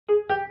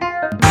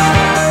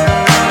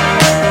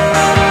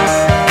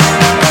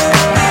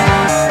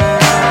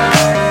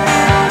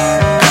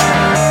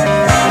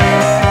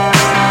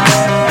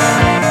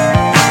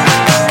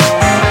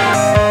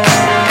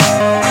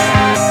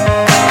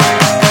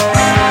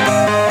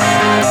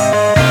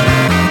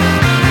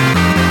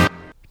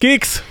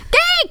Geeks!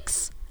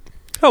 Geeks!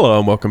 Hello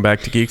and welcome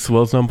back to Geeks, the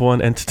world's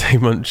 #1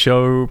 entertainment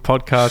show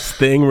podcast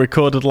thing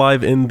recorded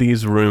live in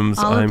these rooms.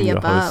 I'm your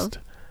host,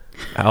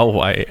 Al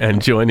White, and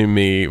joining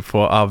me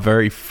for our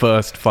very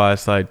first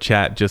fireside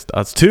chat, just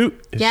us two,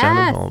 is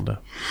Shannon Hollander.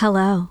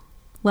 Hello.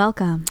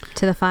 Welcome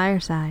to the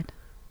fireside.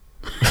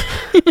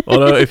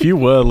 Although, if you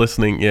were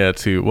listening,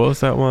 to, what was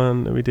that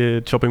one that we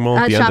did? Shopping Mall?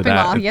 The Shopping end of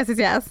that, Mall,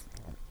 yes.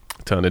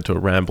 Turned into a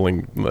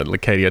rambling,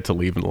 like Katie had to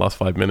leave in the last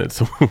 5 minutes,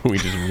 so we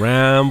just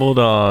rambled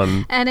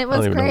on. And it was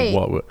I don't even great.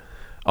 know what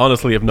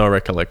honestly, I have no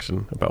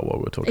recollection about what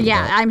we were talking about.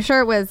 Yeah, I'm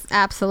sure it was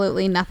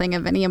absolutely nothing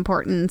of any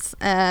importance,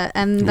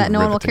 and that no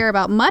one will care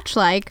about, much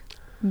like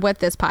what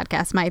this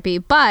podcast might be.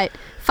 But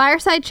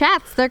fireside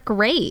chats, they're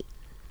great.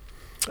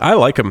 I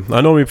like them.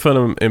 I normally put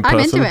them in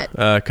person. I'm into it.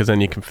 Because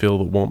then you can feel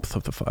the warmth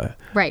of the fire.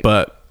 Right.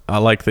 But I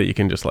like that you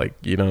can just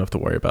you don't have to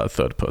worry about a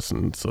third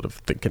person sort of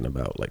thinking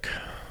about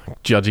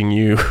judging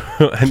you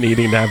and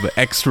needing to have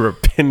extra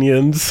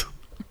opinions.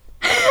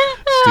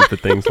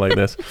 Stupid things like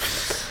this.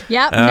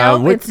 Yep.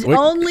 It's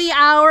only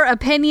our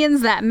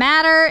opinions that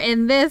matter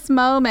in this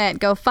moment.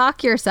 Go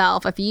fuck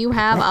yourself if you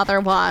have other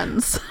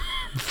ones.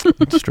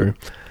 It's true.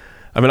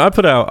 I mean, I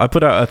put out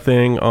a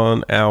thing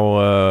on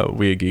our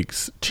Weird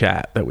Geeks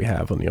chat that we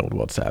have on the old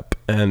WhatsApp,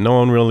 and no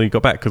one really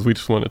got back because we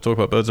just wanted to talk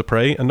about Birds of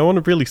Prey, and no one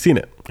had really seen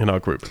it in our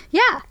group.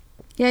 Yeah.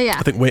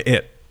 I think we're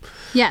it.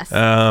 Yes.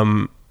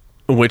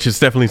 Which is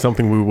definitely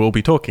something we will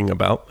be talking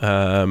about,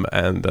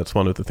 and that's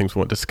one of the things we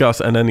want to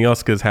discuss. And then the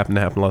Oscars happened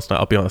to happen last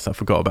night. I'll be honest, I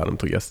forgot about them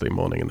until yesterday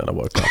morning, and then I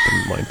woke up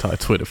and my entire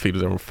Twitter feed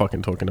was everyone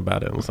fucking talking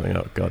about it, and I was like,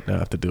 oh god, now I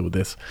have to deal with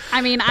this.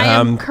 I mean, I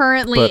am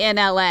currently in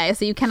LA,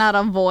 so you cannot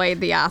avoid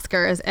the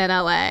Oscars in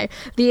LA.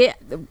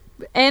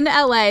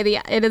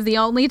 It is the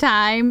only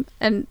time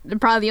and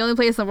probably the only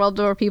place in the world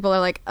where people are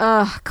like,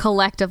 ugh,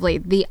 collectively,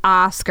 the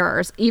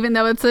Oscars, even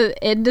though it's an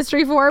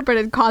industry for it, but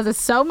it causes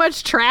so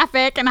much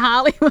traffic in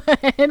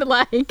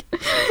Hollywood.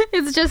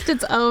 It's just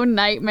its own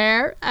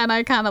nightmare, and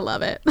I kind of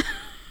love it.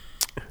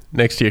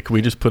 Next year, can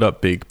we just put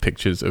up big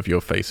pictures of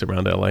your face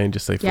around LA and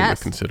just say for your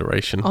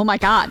consideration? Oh my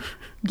god.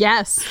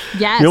 Yes.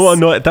 You know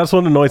what? That's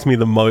what annoys me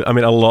the most. I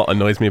mean, a lot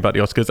annoys me about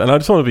the Oscars. And I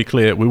just want to be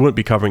clear, we wouldn't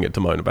be covering it to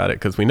moan about it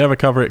because we never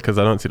cover it because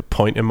I don't see the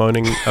point in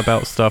moaning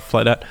about stuff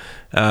like that.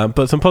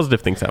 But some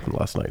positive things happened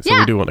last night, so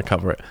we do want to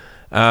cover it.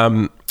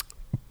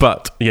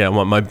 But yeah,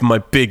 my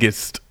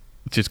biggest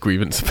just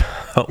grievance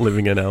about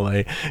living in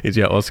LA is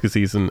Oscar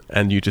season,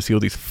 and you just see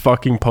all these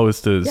fucking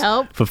posters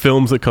for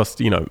films that cost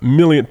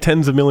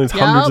tens of millions,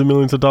 hundreds of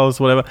millions of dollars,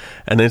 whatever,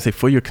 and then say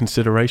for your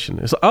consideration.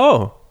 It's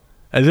like,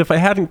 as if I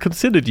hadn't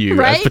considered you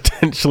as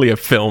potentially a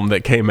film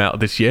that came out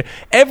this year.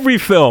 Every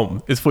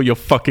film is for your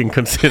fucking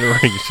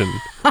consideration.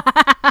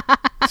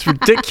 It's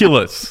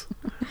ridiculous.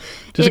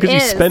 Just because you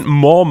spent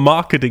more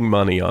marketing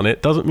money on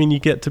it doesn't mean you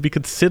get to be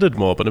considered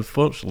more, but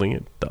unfortunately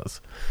it does.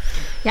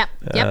 Yep.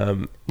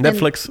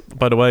 Netflix,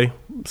 by the way,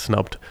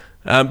 snubbed.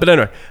 But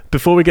anyway,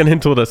 before we get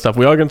into all that stuff,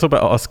 we are going to talk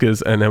about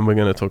Oscars, and then we're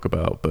going to talk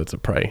about Birds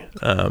of Prey.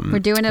 We're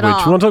doing it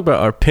all. We want to talk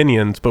about our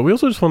opinions, but we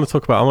also just want to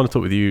talk about, I want to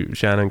talk with you,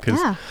 Shannon, because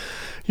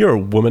you're a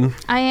woman.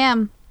 I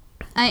am.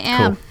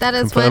 Cool. That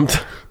is confirmed.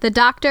 What the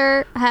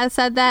doctor has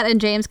said that, and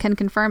James can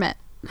confirm it.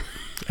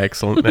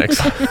 Excellent.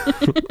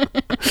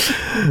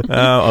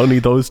 Only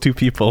those two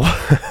people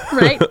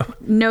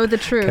know the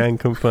truth. Can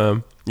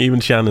confirm.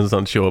 Even Shannon's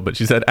unsure, but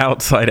she said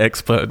outside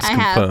experts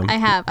confirm. I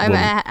have.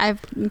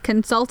 I've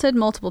consulted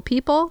multiple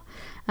people,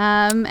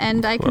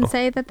 and I can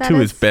say that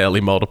two is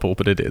barely multiple,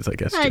 but it is, I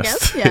guess. It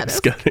is.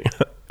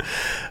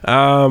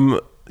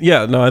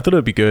 Yeah, no, I thought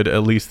it'd be good.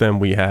 At least then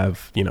we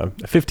have, a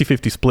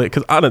 50-50 split,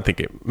 because I don't think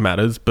it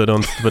matters, but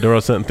there are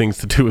certain things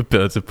to do with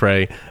Birds of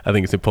Prey. I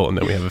think it's important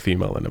that we have a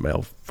female and a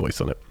male voice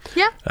on it.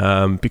 Yeah.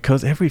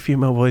 Because every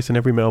female voice and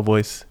every male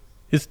voice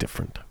is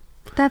different.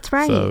 That's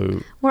right.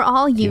 So, we're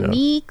all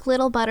unique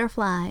little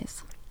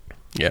butterflies.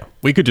 Yeah.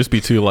 We could just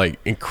be two,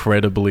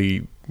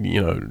 incredibly,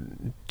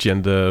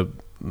 gender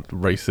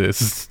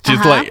racist,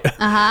 just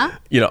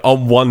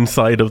on one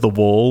side of the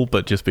wall,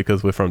 but just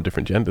because we're from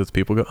different genders,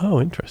 people go,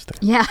 oh, interesting.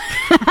 Yeah.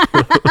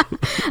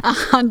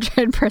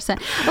 100%.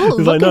 Oh,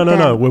 it's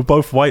no, we're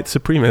both white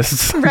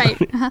supremacists.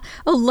 Right.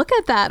 Oh, look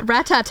at that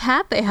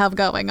rat-tat-tat they have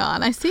going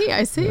on. I see.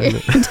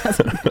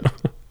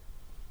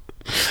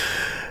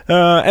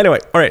 Anyway,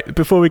 all right,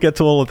 before we get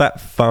to all of that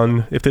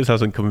fun, if this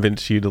hasn't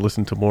convinced you to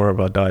listen to more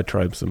of our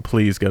diatribes, then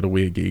please go to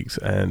Weird Geeks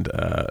and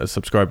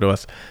subscribe to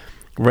us.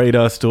 Rate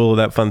us, do all of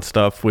that fun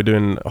stuff. We're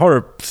doing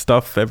horror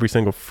stuff every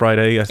single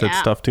Friday. I said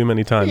stuff too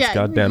many times.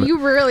 God damn it. You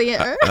really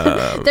are.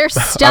 There's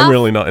stuff I'm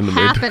really not in the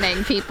happening,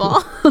 mood.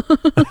 People.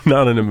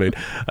 Not in the mood.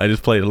 I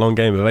just played a long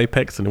game of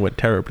Apex and it went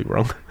terribly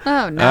wrong.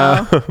 Oh,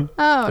 no. That's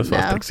why I was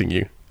texting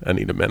you. I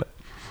need a minute.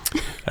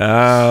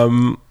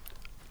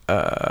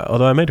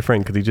 Although I made a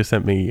friend because he just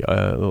sent me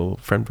a little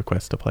friend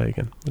request to play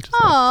again, which is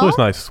nice. It's always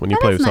nice when you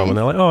play with someone.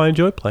 They're like, oh, I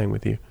enjoy playing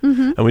with you.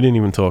 Mm-hmm. And we didn't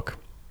even talk.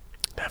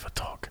 Never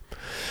talk.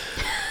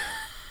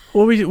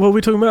 What were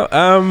we talking about?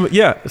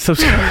 So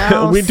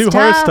we do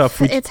horror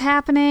stuff. It's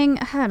happening.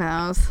 Who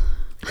knows?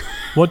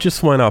 What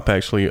just went up,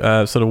 actually?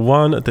 So the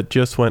one that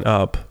just went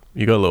up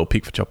you got a little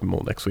peek for Chopping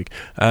Mall next week.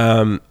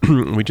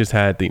 We just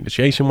had The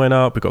Initiation went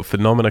up. We got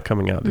Phenomena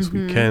coming out this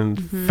weekend.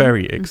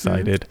 Very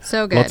excited.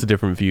 So good. Lots of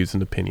different views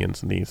and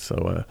opinions in these.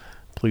 So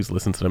please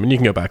listen to them. And you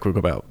can go back. We've got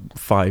about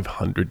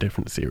 500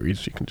 different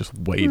series. You can just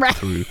wade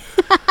through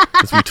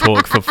as we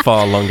talk for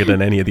far longer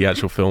than any of the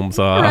actual films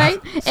are. Right.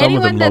 Some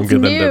Anyone of them that's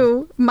longer than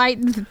new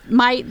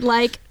might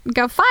like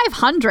go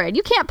 500.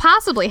 You can't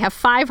possibly have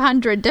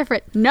 500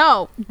 different.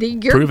 No,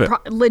 you're Prove it.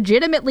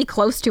 legitimately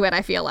close to it.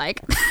 I feel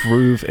like.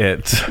 Prove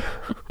it.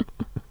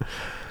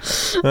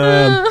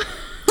 So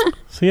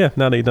yeah,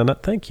 now that you've done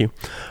that, thank you.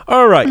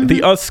 All right, the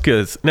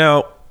Oscars.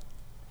 Now,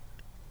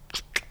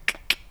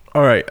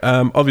 all right,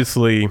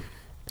 obviously,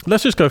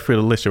 let's just go through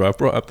the list here. I've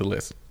brought up the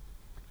list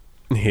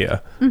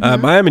here.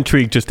 I am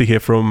intrigued just to hear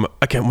from,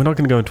 again, we're not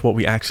going to go into what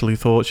we actually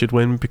thought should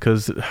win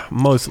because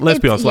let's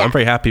be honest, I'm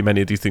very happy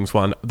many of these things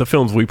won. The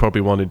films we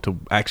probably wanted to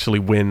actually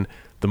win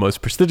the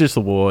most prestigious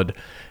award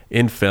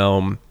in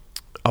film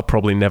are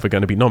probably never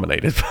going to be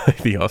nominated by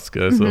the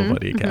Oscars or by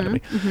the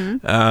Academy.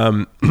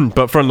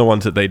 But from the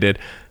ones that they did,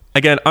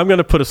 again, I'm going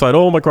to put aside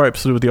all my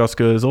gripes with the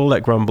Oscars, all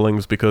that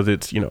grumblings, because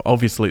it's,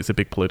 obviously it's a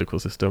big political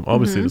system.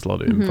 Obviously there's a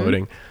lot of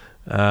voting.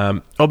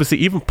 Obviously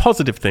even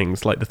positive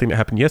things like the thing that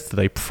happened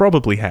yesterday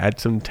probably had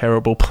some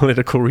terrible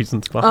political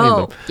reasons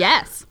behind them.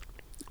 Yes.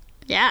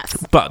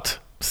 But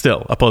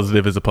still, a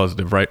positive is a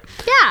positive, right?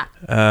 Yeah.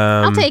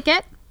 I'll take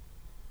it.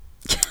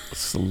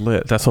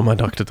 Slit. That's what my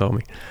doctor told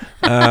me.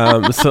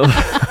 So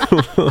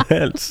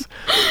let's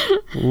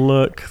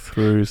look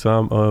through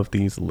some of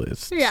these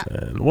lists. Yeah.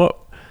 And what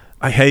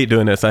I hate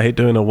doing this. I hate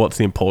doing a what's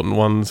the important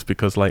ones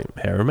because like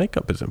hair and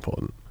makeup is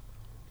important.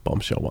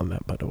 Bombshell won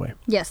that, by the way.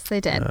 Yes, they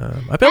did.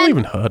 I barely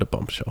even heard of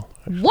Bombshell.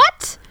 Actually.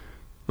 What?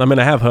 I mean,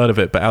 I have heard of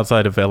it, but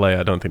outside of LA,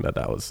 I don't think that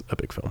was a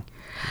big film.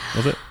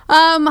 Was it?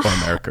 Or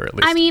America, at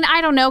least. I mean,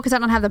 I don't know because I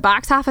don't have the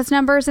box office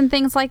numbers and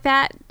things like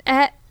that.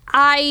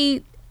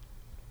 I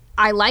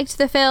liked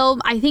the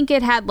film. I think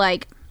it had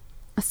like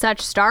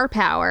such star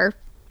power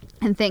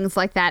and things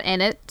like that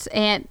in it,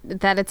 and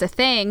that it's a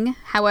thing.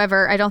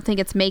 However, I don't think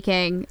it's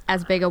making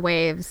as big a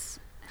waves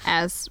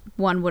as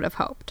one would have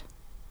hoped.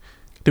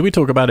 Did we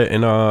talk about it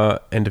in our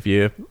end of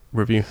year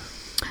review?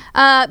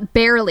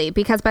 Barely,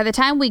 because by the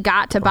time we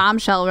got to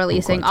Bombshell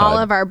releasing, all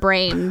of our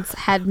brains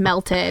had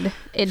melted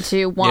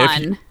into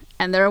one.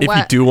 And there if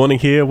you do want to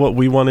hear what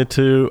we wanted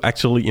to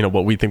actually,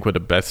 what we think were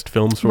the best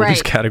films for all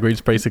these categories,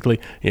 basically,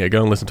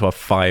 go and listen to our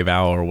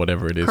 5-hour or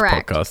whatever it is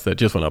podcast that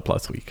just went up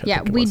last week.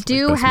 We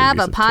do have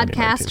a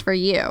podcast for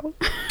you.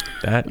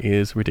 That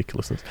is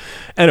ridiculousness.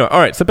 Anyway, all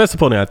right. So best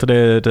supporting actor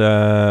did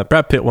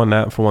Brad Pitt won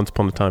that for Once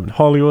Upon a Time in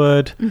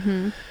Hollywood.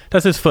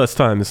 That's his first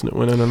time, isn't it,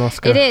 winning an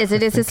Oscar? It is.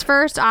 It is his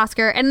first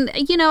Oscar, and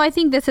I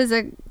think this is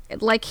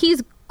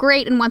he's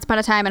great in Once Upon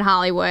a Time in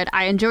Hollywood.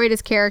 I enjoyed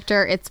his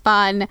character. It's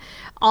fun.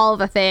 All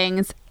the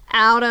things.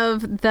 Out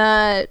of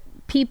the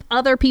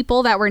other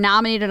people that were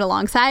nominated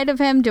alongside of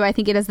him, do I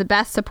think it is the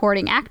best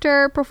supporting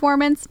actor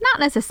performance? Not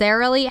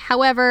necessarily.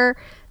 However,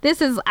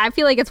 I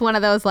feel like it's one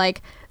of those,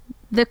 like,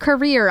 the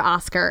career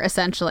Oscar,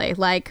 essentially.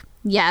 Like,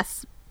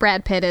 yes,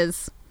 Brad Pitt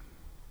is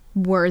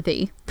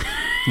worthy.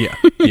 Yeah.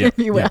 If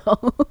you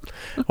will.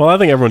 Well, I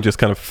think everyone just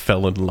kind of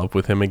fell in love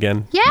with him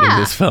again in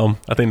this film.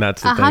 I think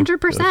that's the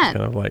 100%. thing. Kind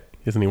of like,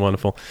 isn't he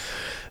wonderful?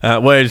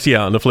 Whereas,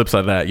 on the flip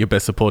side of that, your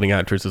best supporting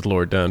actress is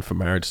Laura Dern for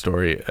Marriage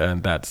Story,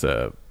 and that's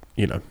a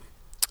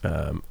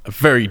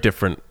very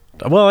different.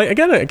 Well,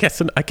 again, I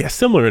guess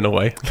similar in a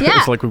way. Yeah.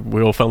 It's like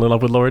we all fell in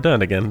love with Laura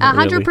Dern again.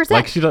 100%.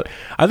 Like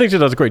I think she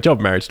does a great job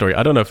in Marriage Story.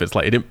 I don't know if it's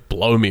like it didn't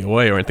blow me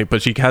away or anything,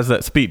 but she has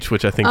that speech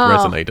which I think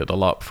resonated a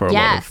lot for a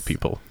lot of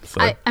people.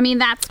 So I mean,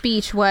 that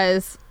speech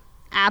was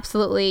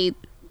absolutely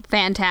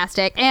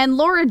fantastic. And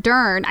Laura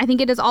Dern, I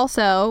think it is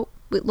also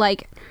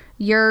like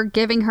you're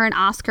giving her an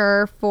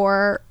Oscar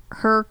for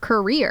her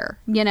career,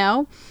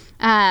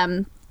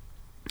 because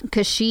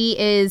she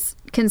is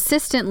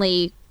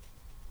consistently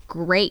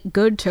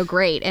good to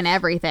great in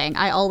everything.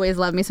 I always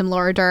love me some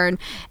Laura Dern,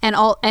 and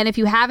if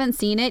you haven't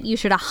seen it, you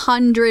should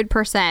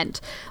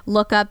 100%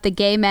 look up the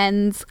Gay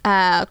Men's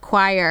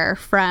Choir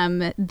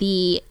from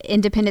the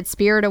Independent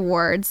Spirit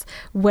Awards,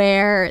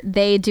 where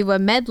they do a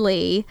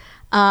medley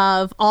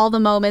of all the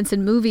moments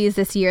in movies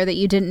this year that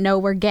you didn't know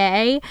were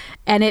gay,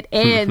 and it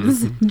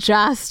ends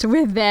just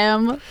with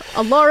them,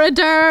 Laura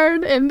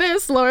Dern in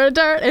this, Laura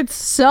Dern. It's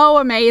so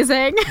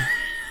amazing.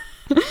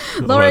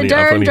 Laura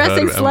Dern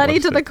dressing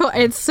slutty to the core.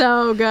 It's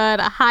so good.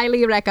 I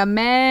highly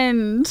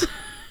recommend.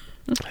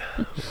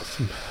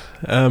 Awesome.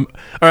 All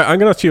right, I'm going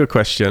to ask you a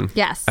question.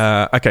 Yes.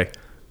 Okay.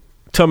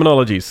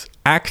 Terminologies.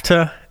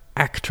 Actor,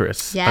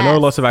 actress. Yes. I know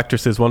lots of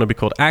actresses want to be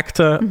called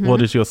actor.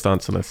 What is your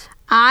stance on this?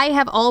 I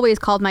have always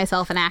called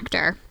myself an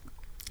actor.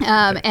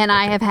 And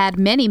I have had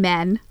many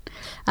men,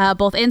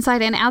 both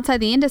inside and outside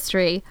the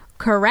industry,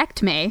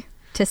 correct me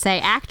to say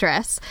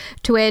actress,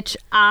 to which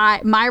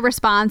my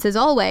response is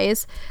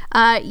always,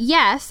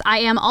 yes, I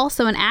am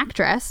also an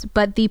actress,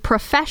 but the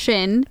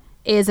profession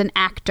is an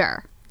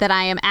actor. That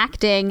I am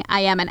acting, I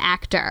am an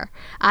actor.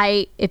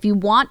 I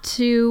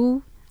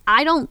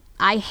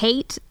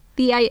hate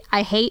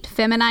I hate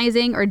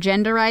feminizing or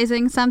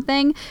genderizing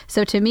something.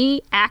 So to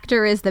me,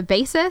 actor is the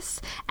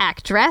basis.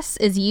 Actress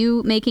is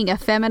you making a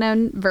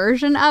feminine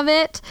version of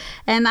it.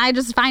 And I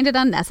just find it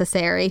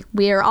unnecessary.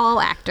 We are all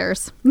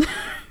actors.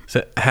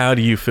 So how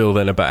do you feel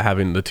then about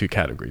having the two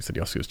categories at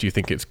the Oscars? Do you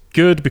think it's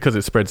good because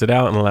it spreads it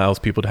out and allows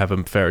people to have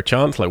a fairer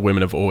chance? Like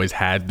women have always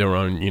had their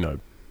own,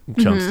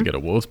 chance to get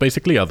awards,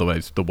 basically.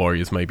 Otherwise, the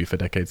Warriors, maybe for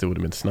decades, they would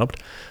have been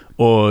snubbed.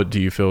 Or do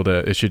you feel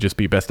that it should just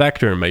be Best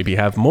Actor and maybe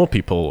have more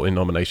people in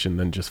nomination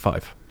than just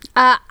 5?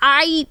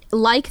 I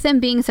like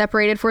them being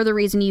separated for the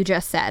reason you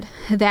just said.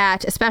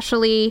 That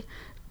especially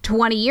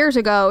 20 years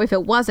ago, if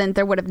it wasn't,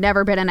 there would have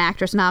never been an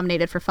actress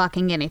nominated for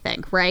fucking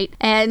anything, right?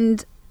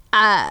 And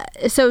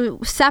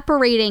so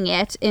separating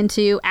it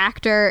into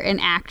actor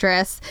and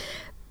actress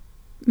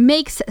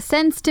makes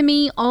sense to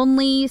me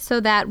only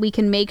so that we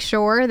can make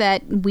sure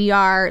that we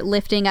are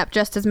lifting up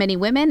just as many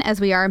women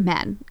as we are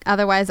men.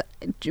 Otherwise,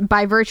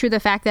 by virtue of the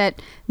fact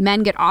that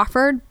men get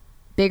offered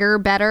bigger,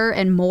 better,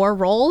 and more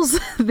roles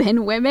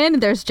than women,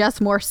 there's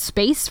just more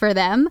space for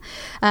them.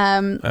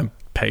 And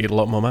paid a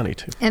lot more money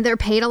too. And they're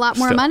paid a lot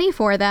more money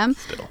for them.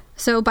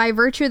 So by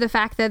virtue of the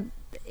fact that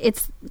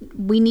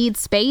we need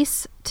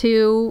space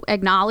to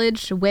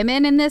acknowledge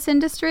women in this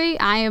industry,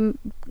 I am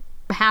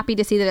happy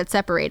to see that it's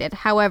separated.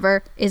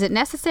 However, is it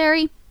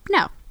necessary?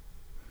 No.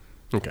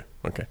 Okay.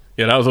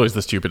 Yeah, that was always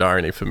the stupid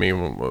irony for me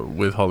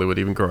with Hollywood,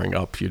 even growing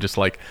up. You're just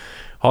like,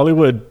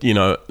 Hollywood,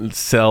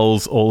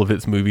 sells all of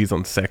its movies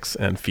on sex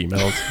and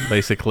females,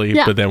 basically,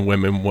 but then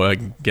women were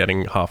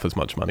getting half as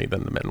much money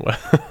than the men were.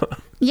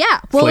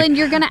 Yeah, well, and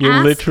you're going to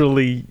ask...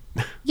 literally...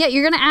 Yeah,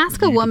 you're going to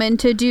ask a woman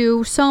to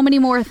do so many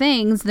more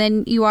things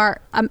than you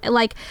are...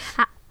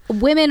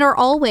 women are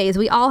always...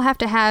 We all have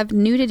to have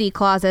nudity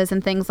clauses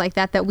and things like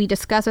that we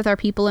discuss with our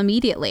people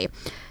immediately.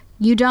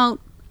 You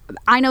don't...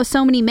 I know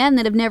so many men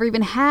that have never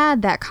even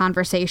had that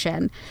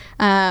conversation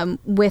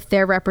with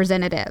their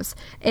representatives.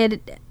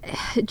 It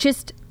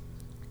just...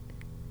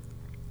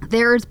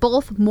 There's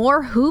both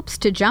more hoops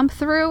to jump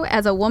through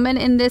as a woman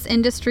in this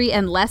industry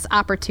and less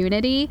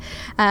opportunity.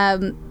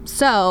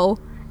 So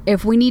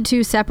if we need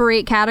to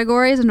separate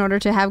categories in order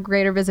to have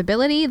greater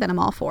visibility, then I'm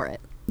all for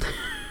it.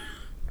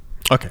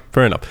 Okay,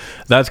 fair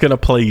enough. That's going to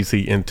play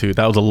easy into...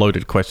 That was a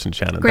loaded question,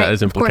 Shannon. Great. That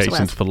has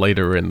implications for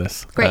later in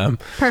this. Great.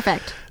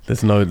 Perfect. There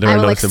are no I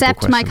will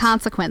accept my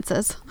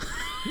consequences.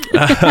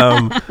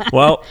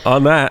 Well,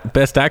 on that,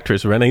 Best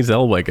Actress, Renee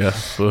Zellweger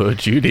for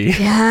Judy.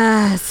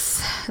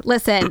 Yes.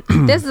 Listen,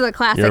 this is a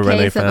classic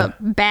case of a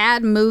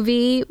bad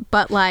movie,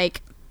 but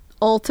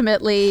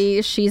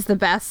ultimately she's the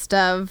best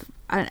of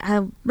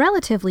a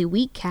relatively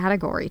weak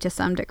category to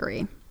some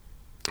degree.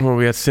 Well,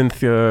 we had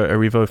Cynthia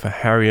Erivo for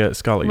Harriet,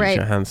 Scarlett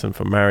Johansson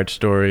for Marriage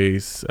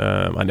Stories.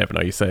 I never know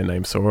how you say her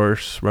name.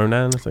 Saoirse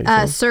Ronan?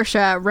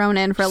 Saoirse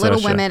Ronan for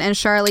Little Women, and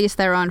Charlize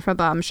Theron for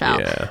Bombshell.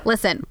 Yeah.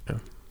 Listen,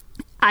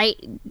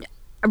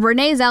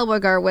 Renee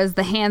Zellweger was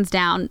the hands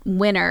down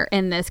winner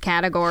in this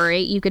category.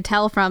 You could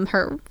tell from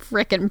her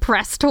frickin'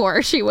 press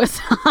tour she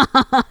was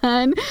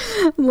on.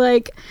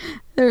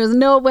 There's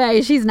no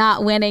way she's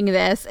not winning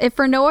this. If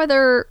for no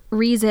other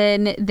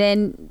reason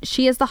than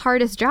she has the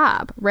hardest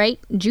job, right?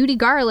 Judy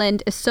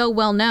Garland is so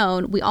well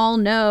known. We all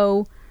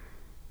know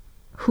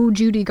who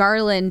Judy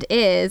Garland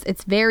is.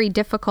 It's very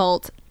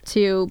difficult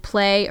to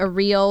play a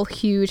real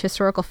huge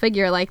historical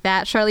figure like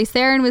that. Charlize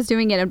Theron was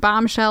doing it in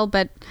Bombshell,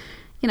 but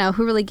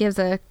who really gives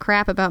a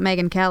crap about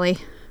Megyn Kelly?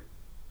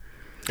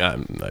 I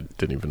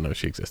didn't even know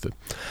she existed.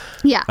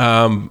 Yeah.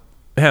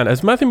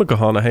 Has Matthew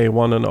McConaughey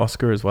won an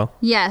Oscar as well?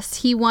 Yes,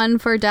 he won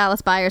for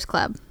Dallas Buyers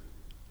Club.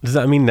 Does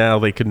that mean now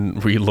they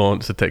can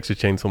relaunch the Texas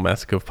Chainsaw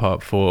Massacre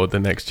Part 4, The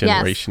Next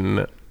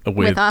Generation,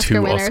 with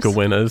two Oscar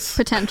winners?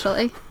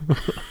 Potentially.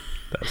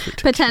 That's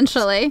ridiculous.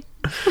 Potentially.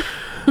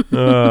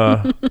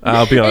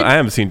 I'll be honest, I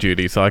haven't seen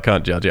Judy, so I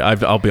can't judge it.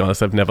 I'll be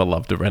honest, I've never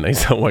loved a Renee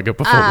Zellweger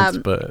performance,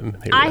 but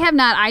I have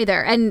not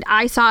either. And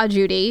I saw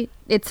Judy.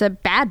 It's a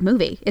bad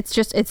movie. It's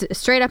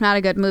straight up not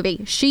a good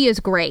movie. She is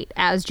great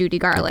as Judy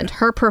Garland. Okay.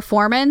 Her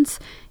performance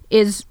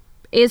is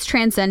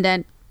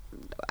transcendent.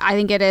 I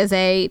think it is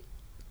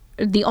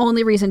the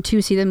only reason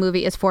to see the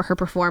movie is for her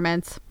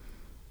performance.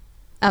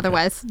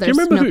 Otherwise, there's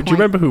no point. Do you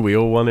remember who we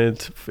all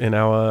wanted in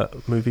our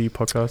movie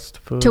podcast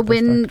for to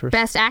win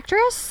Best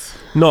Actress?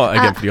 Not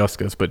again for the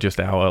Oscars, but just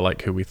our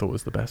who we thought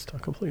was the best. I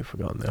completely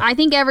forgotten that. I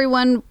think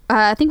everyone.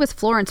 I think it was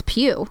Florence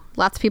Pugh.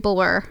 Lots of people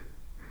were.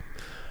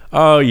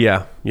 Oh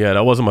yeah.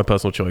 That wasn't my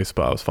personal choice,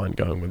 but I was fine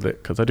going with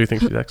it because I do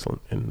think she's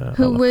excellent.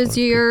 Who was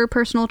your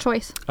personal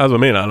choice? As I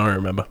mean, I don't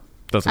remember.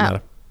 Doesn't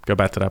matter. Go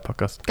back to that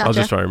podcast. Gotcha. I was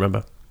just trying to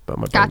remember.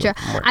 Gotcha.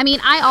 I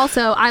mean,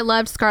 I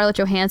loved Scarlett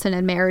Johansson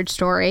in Marriage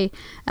Story.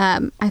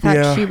 I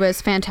thought she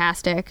was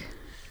fantastic.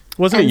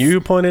 Wasn't it you who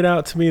pointed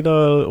out to me,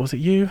 though? Was it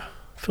you?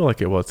 I feel like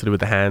it was to do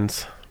with the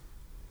hands.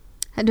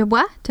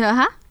 What?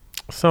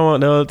 Someone,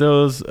 there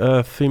was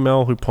a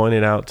female who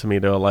pointed out to me,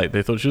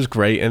 they thought she was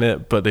great in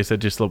it, but they said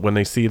just when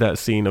they see that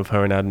scene of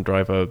her and Adam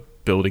Driver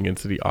building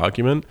into the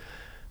argument,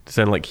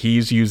 saying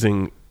he's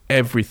using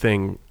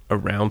everything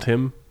around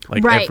him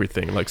like Right.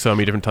 everything, like so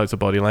many different types of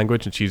body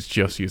language, and she's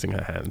just using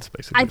her hands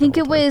basically. I think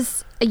the it whole time.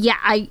 was,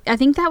 I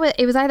think that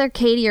it was either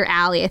Katie or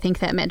Allie, I think,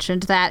 that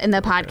mentioned that in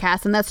the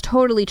podcast, and that's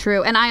totally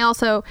true. And I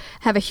also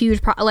have a huge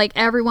like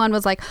everyone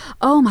was like,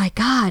 oh my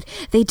god,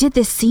 they did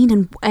this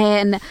scene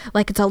and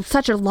like it's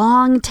such a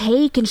long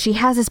take, and she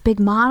has this big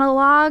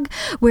monologue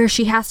where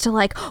she has to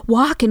like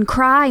walk and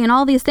cry and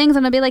all these things,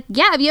 and I'd be like,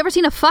 yeah, have you ever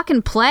seen a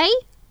fucking play?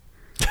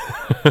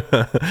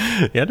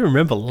 You had to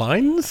remember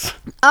lines.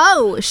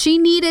 Oh, she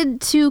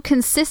needed to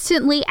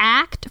consistently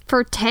act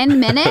for 10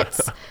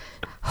 minutes?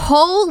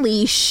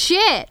 Holy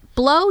shit.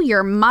 Blow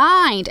your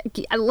mind.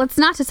 Let's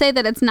not to say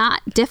that it's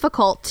not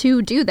difficult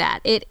to do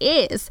that. It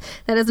is.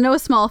 That is no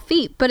small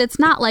feat, but it's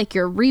not like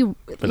you're But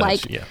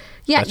that's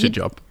your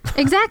job.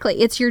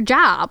 Exactly. It's your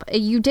job.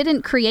 You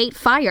didn't create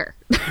fire.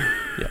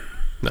 Yeah.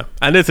 No.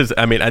 And this is,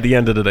 I mean, at the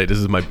end of the day, this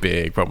is my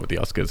big problem with the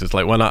Oscars. It's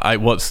like when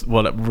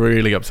what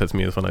really upsets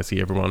me is when I see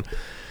everyone,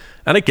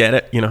 and I get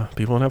it, you know,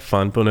 people want to have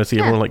fun, but when I see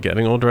everyone like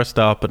getting all dressed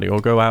up and they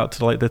all go out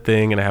to like the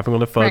thing and they're having all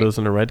the photos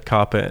on the red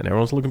carpet and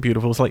everyone's looking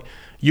beautiful. It's like,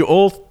 you're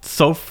all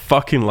so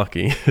fucking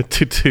lucky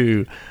to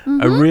do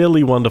a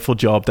really wonderful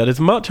job that is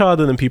much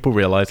harder than people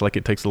realize. Like,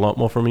 it takes a lot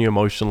more from you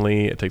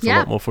emotionally. It takes a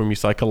lot more from you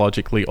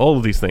psychologically, all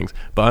of these things.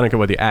 But I don't care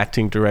whether you're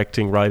acting,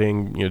 directing,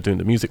 writing, you know, doing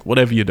the music,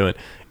 whatever you're doing.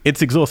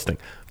 It's exhausting.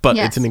 But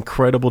it's an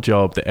incredible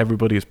job that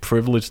everybody is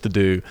privileged to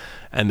do.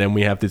 And then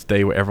we have this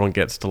day where everyone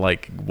gets to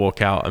like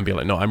walk out and be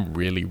like, no, I'm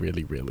really,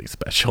 really, really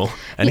special.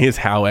 And here's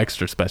how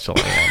extra special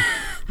I am.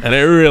 And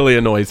it really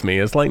annoys me.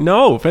 It's like,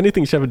 no, if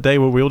anything, you should have a day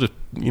where we all just,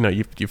 you know,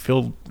 you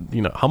feel,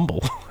 you know,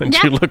 humble. And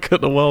you look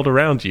at the world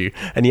around you.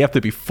 And you have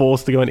to be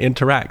forced to go and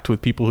interact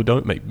with people who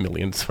don't make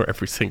millions for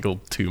every single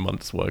 2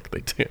 months' work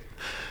they do.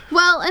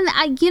 Well, and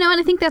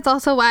I think that's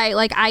also why,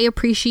 like, I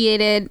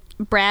appreciated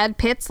Brad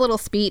Pitt's little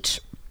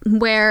speech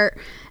where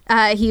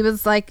he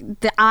was like,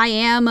 I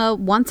am a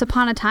once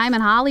upon a time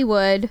in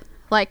Hollywood,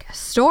 like,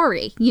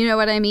 story. You know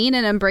what I mean?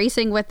 And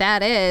embracing what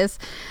that is.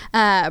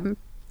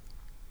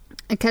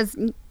 Because,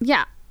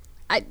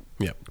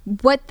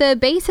 what the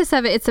basis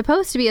of it's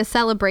supposed to be a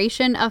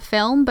celebration of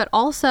film, but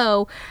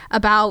also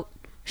about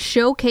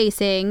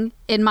showcasing,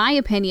 in my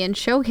opinion,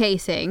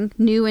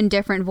 new and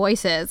different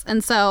voices.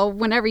 And so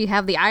whenever you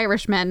have The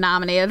Irishman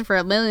nominated for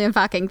a million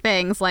fucking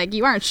things, like,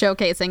 you aren't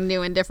showcasing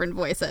new and different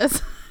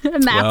voices.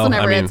 And that's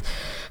it's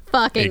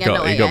fucking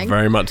annoying. It got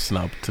very much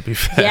snubbed, to be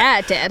fair. Yeah,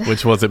 it did.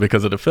 Which, was it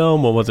because of the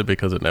film or was it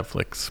because of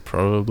Netflix?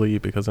 Probably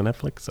because of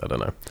Netflix. I don't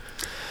know.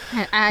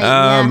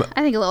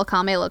 I think a little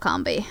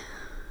column B.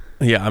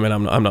 Yeah, I mean,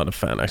 I'm not a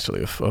fan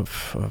actually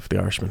of The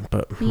Irishman,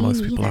 but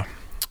most people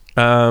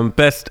are.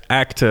 Best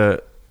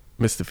actor,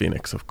 Mr.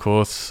 Phoenix, of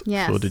course,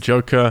 for the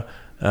Joker.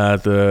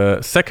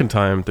 The second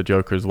time the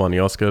Joker has won the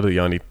Oscar,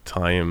 the only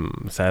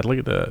time,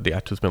 sadly, the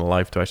actor's been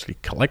alive to actually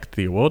collect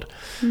the award.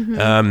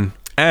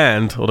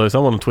 And although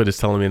someone on Twitter is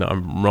telling me that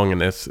I'm wrong in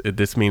this,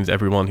 this means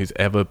everyone who's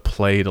ever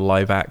played a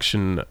live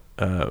action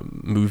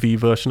movie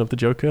version of the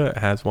Joker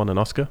has won an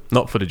Oscar.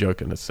 Not for the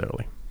Joker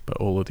necessarily, but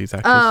all of these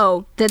actors.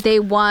 Oh, that they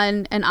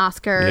won an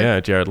Oscar. Yeah,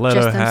 Jared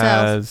Leto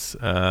has,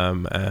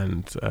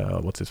 and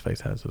what's his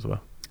face has as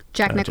well.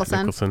 Jack Nicholson. Jack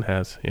Nicholson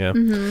has, yeah.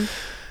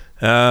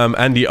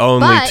 And the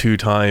only two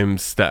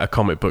times that a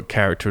comic book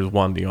character has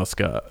won the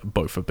Oscar,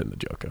 both have been the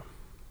Joker.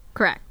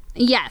 Correct.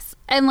 Yes.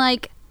 And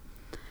like,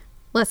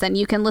 listen,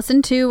 you can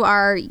listen to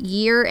our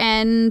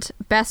year-end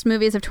Best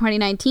Movies of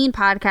 2019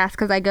 podcast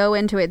because I go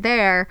into it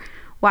there.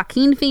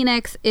 Joaquin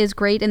Phoenix is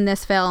great in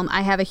this film.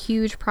 I have a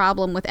huge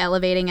problem with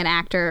elevating an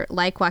actor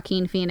like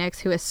Joaquin Phoenix,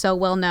 who is so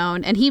well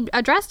known. And he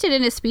addressed it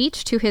in his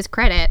speech, to his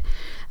credit,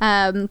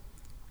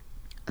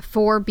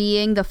 for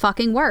being the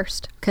fucking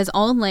worst. Because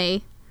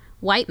only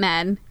white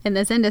men in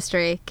this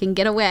industry can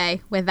get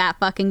away with that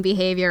fucking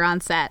behavior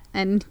on set.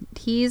 And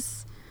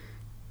he's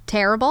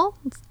terrible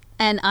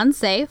and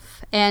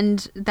unsafe.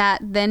 And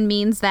that then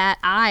means that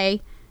I,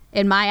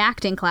 in my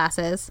acting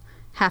classes,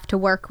 have to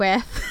work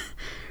with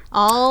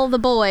all the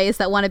boys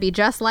that want to be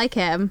just like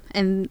him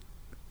and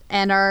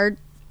are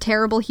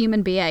terrible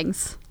human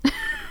beings.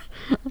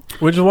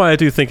 Which is why I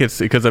do think it's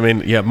because, I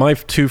mean, yeah, my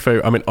two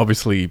favorite, I mean,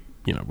 obviously,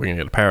 you know, we're going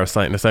to get to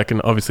Parasite in a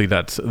second. Obviously,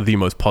 that's the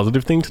most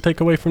positive thing to take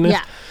away from this.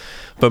 Yeah.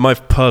 But my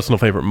personal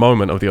favorite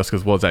moment of the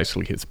Oscars was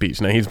actually his speech.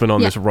 Now, he's been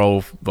on this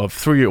roll of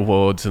 3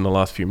 awards in the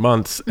last few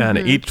months, and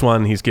at each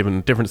one he's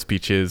given different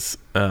speeches,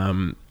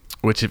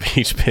 which have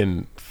each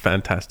been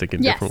fantastic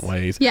in different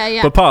ways.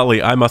 But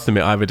partly, I must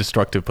admit, I have a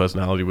destructive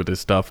personality with this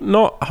stuff.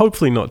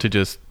 Hopefully not to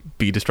just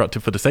be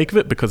destructive for the sake of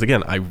it, because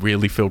again, I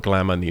really feel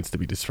glamour needs to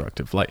be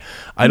destructive. Like,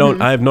 I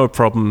have no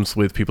problems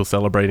with people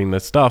celebrating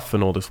this stuff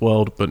and all this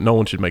world, but no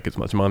one should make as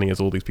much money as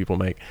all these people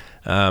make.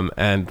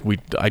 And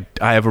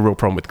I have a real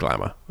problem with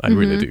glamour. I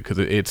really do, because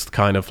it's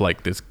kind of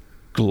like this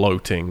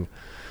gloating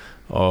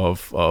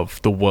of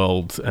the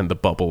world and the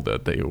bubble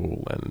that they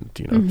all, and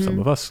you know, some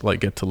of us like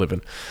get to live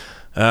in.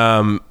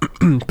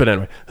 But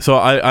anyway, so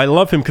I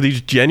love him because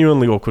he's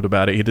genuinely awkward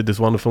about it. He did this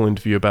wonderful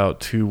interview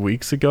about 2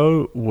 weeks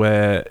ago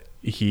where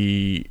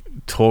he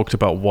talked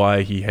about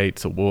why he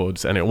hates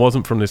awards, and it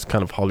wasn't from this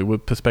kind of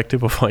Hollywood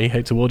perspective of why he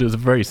hates awards. It was a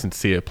very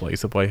sincere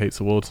place of why he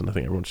hates awards, and I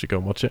think everyone should go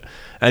and watch it.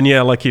 And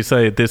yeah, like you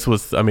say, this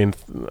was, I mean,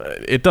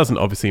 it doesn't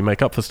obviously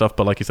make up for stuff,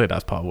 but like you say,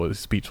 that's part of what his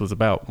speech was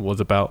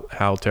about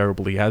how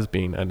terrible he has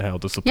been and how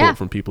the support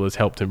from people has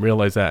helped him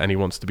realize that, and he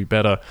wants to be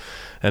better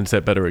and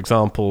set better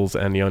examples,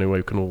 and the only way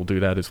we can all do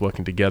that is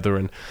working together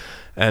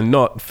and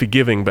not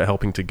forgiving, but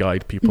helping to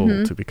guide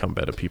people to become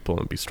better people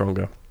and be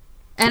stronger.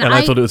 And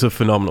I thought it was a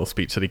phenomenal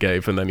speech that he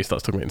gave, and then he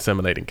starts talking about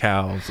inseminating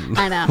cows. And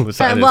I know.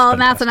 Well,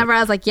 and that's whenever I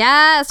was like,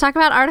 yes, talk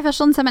about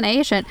artificial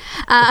insemination.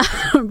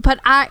 But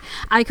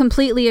I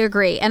completely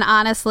agree. And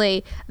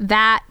honestly,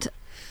 that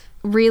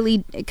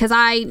really, because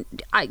I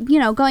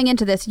going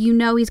into this,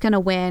 he's going to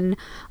win.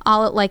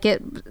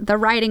 The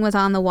writing was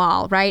on the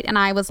wall, right? And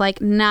I was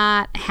like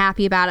not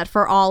happy about it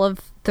for all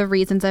of the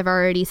reasons I've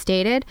already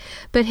stated.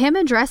 But him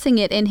addressing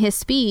it in his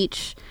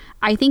speech,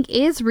 I think,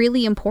 is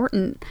really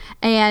important.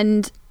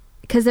 And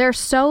because there are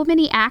so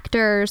many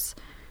actors,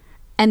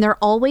 and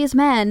they're always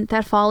men,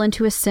 that fall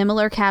into a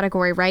similar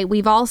category, right?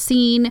 We've all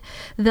seen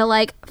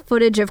the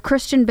footage of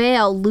Christian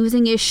Bale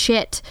losing his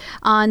shit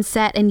on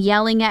set and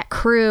yelling at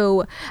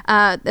crew.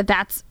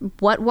 That's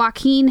what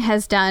Joaquin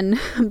has done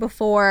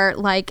before,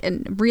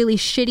 and really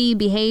shitty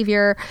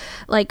behavior.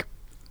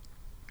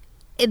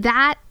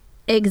 That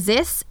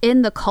exists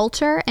in the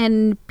culture,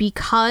 and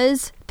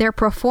because their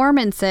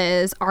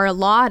performances are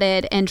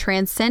lauded and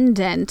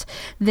transcendent,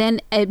 then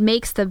it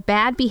makes the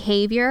bad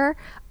behavior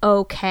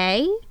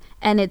okay,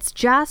 and it's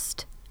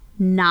just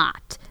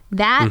not.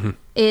 That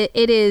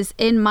it is,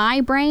 in my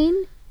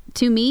brain,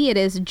 to me, it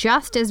is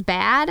just as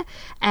bad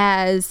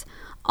as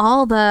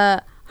all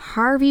the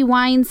Harvey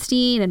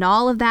Weinstein and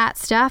all of that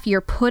stuff. You're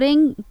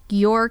putting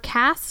your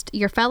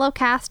fellow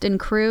cast and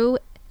crew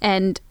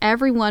and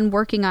everyone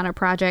working on a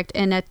project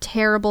in a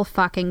terrible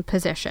fucking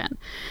position.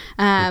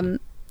 And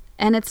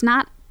it's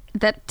not,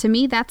 that to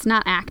me, that's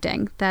not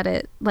acting.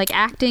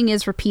 Acting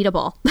is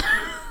repeatable.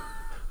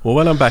 Well,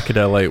 when I'm back at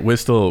LA,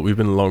 we've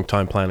been a long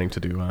time planning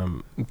to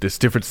do this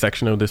different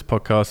section of this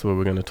podcast where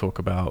we're going to talk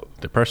about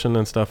depression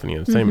and stuff in the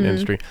entertainment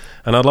industry.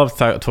 And I'd love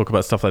to talk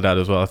about stuff like that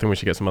as well. I think we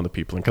should get some other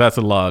people in, because that's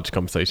a large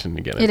conversation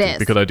to get into. It is.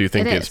 Because I do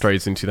think it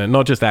strays into that,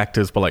 not just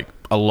actors, but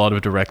a lot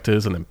of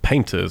directors and then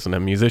painters and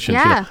then musicians.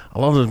 Yeah. A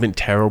lot of them have been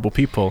terrible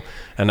people.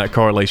 And that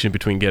correlation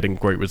between getting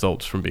great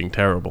results from being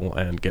terrible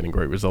and getting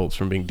great results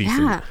from being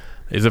decent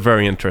is a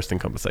very interesting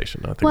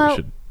conversation. I think we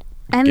should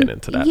get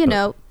into that.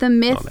 The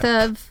myth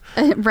of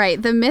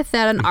the myth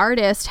that an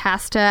artist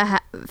has to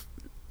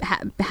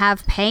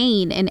have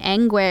pain and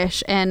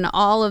anguish and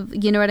all of,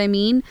 you know what I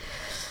mean,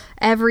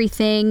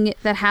 everything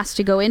that has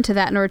to go into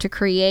that in order to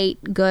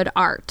create good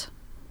art.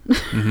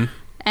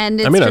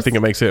 And I think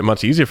it makes it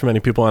much easier for many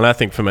people, and I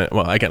think for many,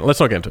 well, again, let's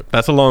not get into it.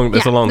 That's a long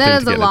thing to get into.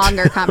 That is a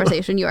longer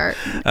conversation. You are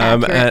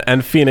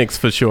and Phoenix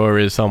for sure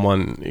is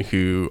someone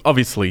who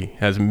obviously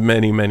has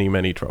many, many,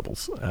 many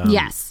troubles.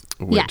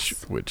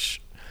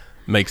 Which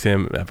makes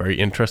him a very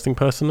interesting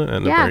person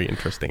and a very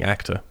interesting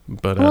actor.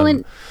 But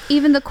and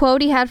even the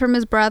quote he had from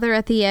his brother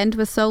at the end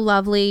was so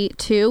lovely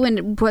too,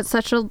 and was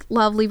such a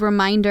lovely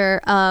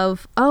reminder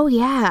of, oh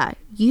yeah,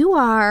 you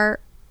are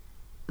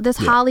this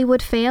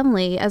Hollywood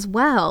family as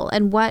well,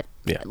 and what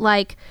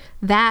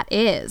that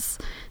is.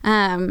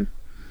 And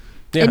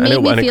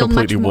it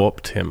completely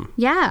warped him.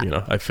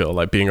 Yeah. I feel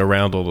like being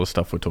around all the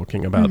stuff we're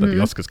talking about that the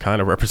Oscars kind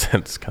of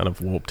represents kind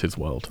of warped his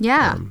world.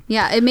 Yeah.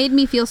 It made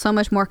me feel so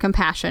much more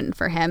compassion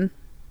for him.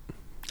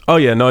 Oh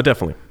yeah, no,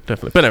 definitely.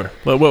 But anyway,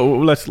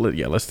 well, let's do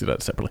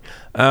that separately.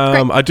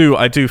 I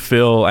do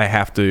feel I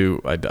have to.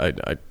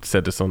 I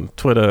said this on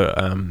Twitter.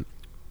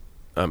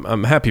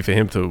 I'm happy for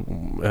him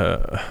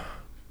to.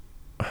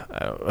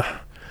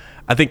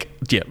 I think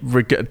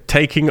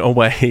taking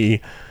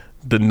away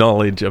the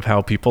knowledge of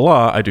how people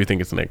are, I do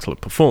think it's an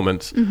excellent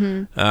performance.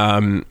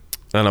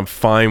 And I'm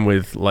fine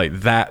with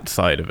that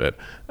side of it.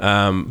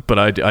 But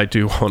I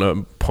do want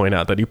to point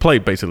out that he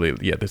played basically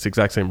this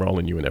exact same role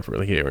in You Were Never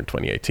Really Here in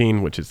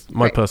 2018, which is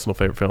my personal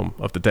favorite film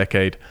of the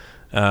decade.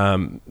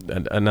 And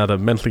another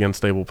mentally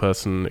unstable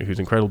person who's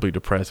incredibly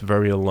depressed,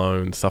 very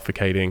alone,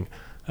 suffocating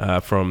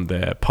from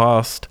their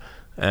past,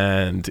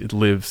 and it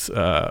lives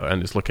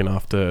and is looking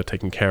after,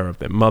 taking care of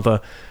their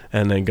mother,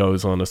 and then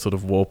goes on a sort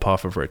of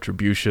warpath of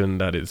retribution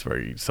that is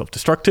very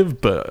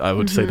self-destructive. But I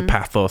would say the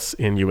pathos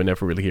in You Were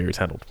Never Really Here is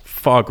handled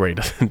far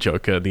greater than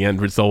Joker. The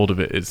end result of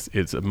it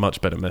is a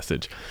much better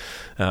message,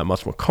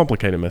 much more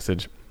complicated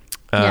message.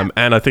 And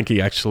I think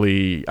he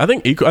actually, I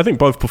think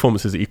both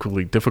performances are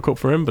equally difficult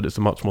for him, but it's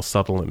a much more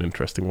subtle and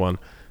interesting one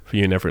for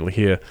You Never Really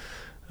Here.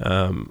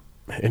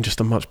 In just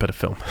a much better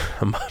film.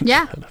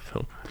 Better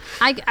film.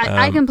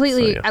 I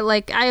completely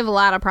I have a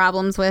lot of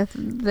problems with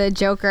the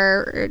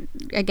Joker.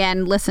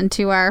 Again, listen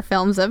to our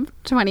films of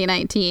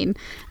 2019 and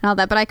all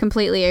that, but I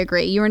completely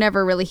agree. You Were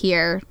Never Really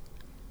Here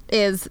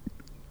is,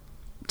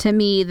 to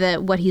me,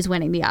 what he's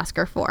winning the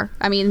Oscar for.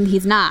 I mean,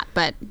 he's not,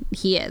 but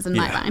he is in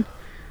my mind.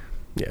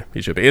 Yeah,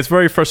 he should be. It's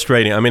very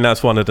frustrating. I mean,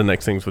 that's one of the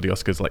next things with the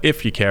Oscars. Like,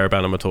 if you care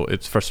about them at all,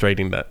 it's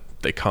frustrating that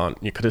they can't,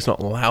 because it's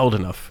not loud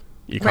enough.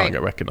 You can't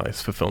get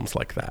recognized for films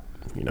like that,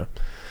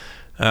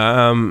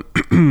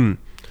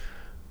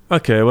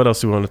 Okay, what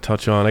else do we want to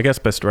touch on? I guess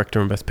Best Director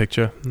and Best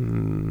Picture.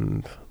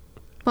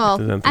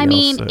 Well, I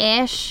mean,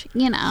 ish.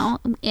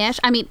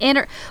 I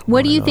mean,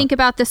 what do you think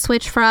about the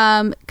switch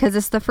from, because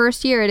it's the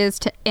first year it is,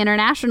 to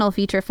international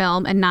feature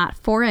film and not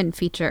foreign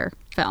feature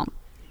film?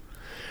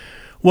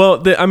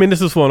 Well, I mean,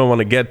 this is what I want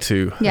to get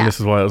to. Yeah. And this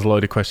is why it was a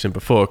loaded question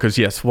before. Because,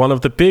 yes, one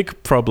of the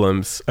big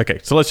problems... Okay,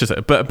 so let's just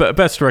say... But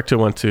Best Director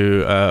went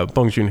to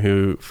Bong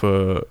Joon-ho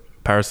for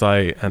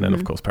Parasite. And then,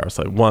 of course,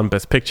 Parasite won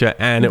Best Picture.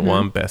 And it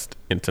won Best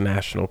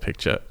International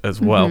Picture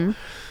as well.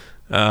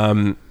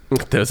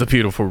 There's a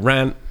beautiful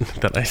rant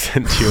that I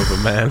sent you of a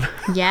man.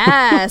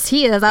 Yes,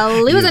 he is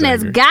losing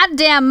his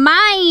goddamn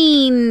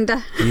mind.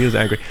 He is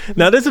angry.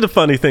 Now, this is the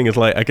funny thing. Is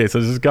like, okay, so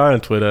there's this guy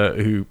on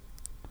Twitter who...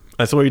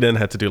 I saw he then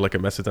had to do like a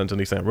message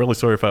underneath saying, I'm really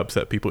sorry if I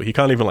upset people. He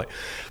can't even like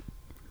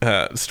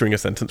string a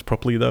sentence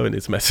properly though in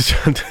his message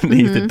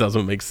underneath. It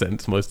doesn't make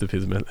sense, most of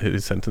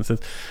his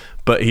sentences.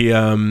 But he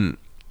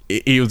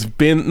was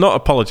being not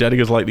apologetic. He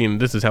was like,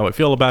 this is how I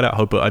feel about it. I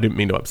hope I didn't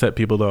mean to upset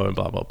people though, and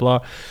blah, blah, blah.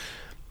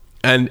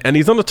 And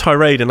he's on a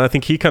tirade, and I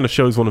think he kind of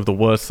shows one of the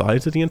worst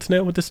sides of the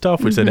internet with this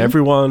stuff, which that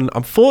everyone,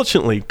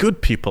 unfortunately,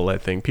 good people, I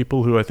think,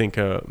 people who I think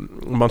are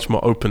much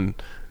more open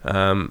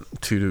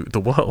to the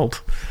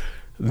world,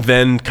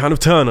 then kind of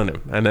turn on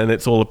him. And then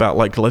it's all about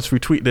like, let's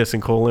retweet this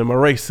and call him a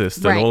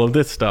racist and all of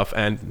this stuff.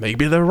 And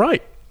maybe they're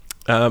right.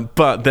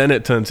 But then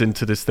it turns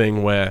into this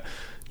thing where,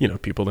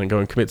 people then go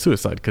and commit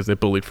suicide because they're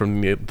bullied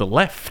from the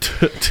left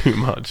too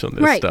much on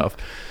this stuff.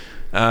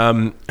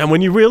 And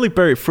when you really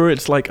bury it through,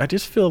 it's like, I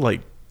just feel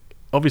like,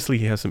 obviously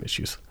he has some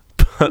issues,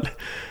 but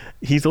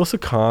he's also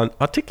can't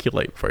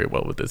articulate very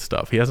well with this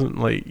stuff. He hasn't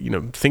he's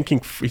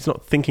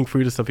not thinking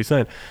through the stuff he's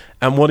saying.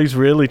 And what he's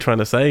really trying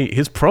to say,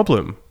 his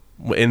problem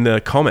in the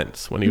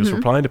comments when he was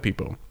replying to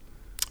people,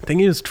 the thing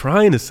he was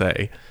trying to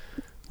say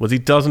was he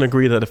doesn't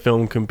agree that a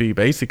film can be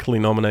basically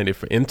nominated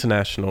for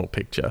International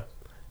Picture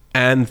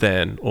and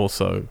then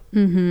also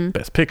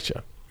Best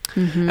Picture.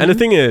 And the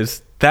thing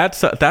is,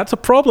 that's a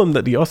problem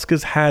that the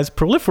Oscars has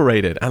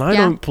proliferated, and I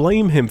don't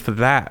blame him for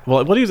that.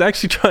 Well, what he was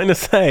actually trying to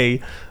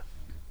say,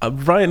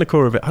 right in the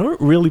core of it, I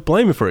don't really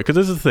blame him for it, because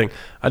this is the thing.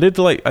 I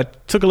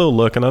took a little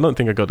look, and I don't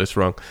think I got this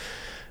wrong.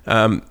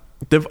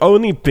 There've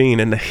only been,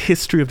 in the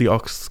history of the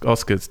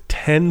Oscars,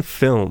 10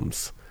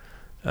 films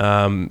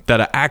that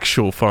are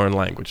actual foreign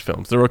language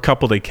films. There were a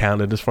couple they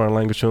counted as foreign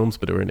language films,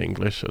 but they were in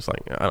English. I was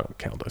like, I don't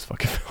count those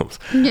fucking films.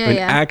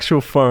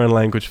 Actual foreign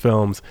language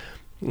films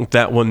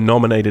that were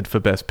nominated for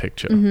Best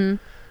Picture.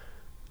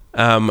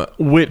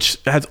 Which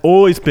has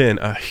always been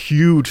a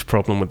huge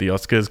problem with the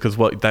Oscars, because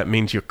what that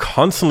means, you're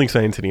constantly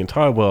saying to the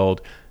entire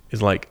world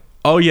is like,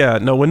 oh yeah,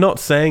 no, we're not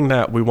saying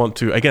that we want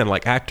to, again,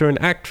 like actor and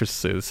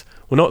actresses,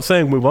 we're not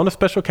saying we want a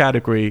special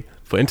category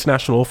for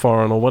international or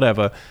foreign or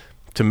whatever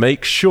to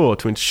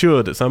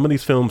ensure that some of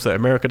these films that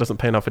America doesn't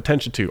pay enough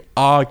attention to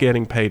are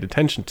getting paid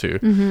attention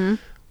to.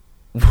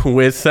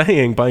 We're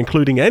saying, by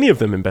including any of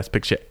them in Best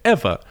Picture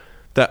ever,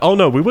 that, oh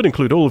no, we would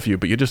include all of you,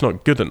 but you're just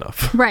not good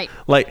enough. Right.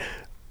 Like,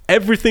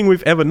 everything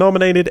we've ever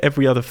nominated,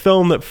 every other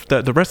film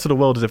that the rest of the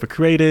world has ever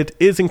created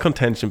is in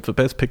contention for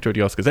Best Picture at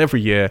the Oscars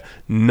every year.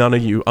 None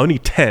of you, only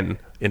 10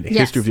 in the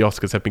history of the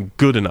Oscars have been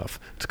good enough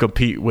to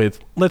compete with,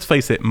 let's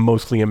face it,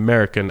 mostly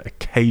American,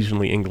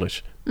 occasionally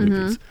English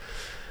movies.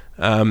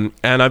 And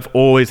I've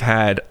always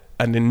had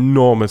an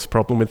enormous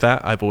problem with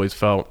that. I've always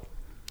felt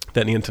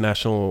that the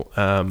international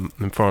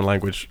and foreign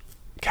language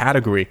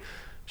category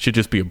should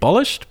just be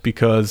abolished,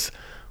 because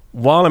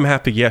while I'm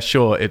happy, yes,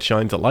 sure, it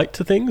shines a light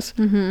to things,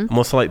 I'm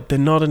also like, they're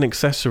not an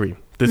accessory.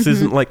 This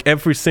isn't like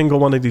every single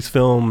one of these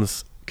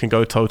films can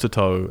go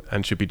toe-to-toe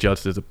and should be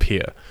judged as a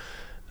peer.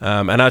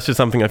 And that's just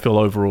something I feel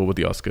overall with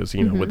the Oscars,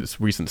 with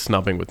this recent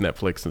snubbing with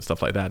Netflix and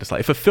stuff like that. It's like,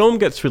 if a film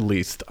gets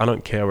released, I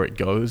don't care where it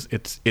goes,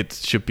 it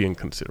should be in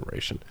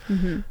consideration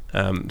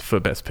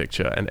for Best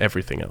Picture and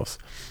everything else.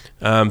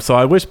 So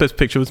I wish Best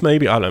Picture was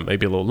maybe a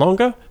little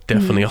longer,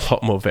 definitely a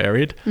lot more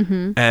varied.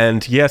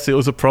 And yes, it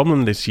was a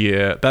problem this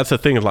year. That's the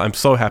thing, like, I'm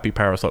so happy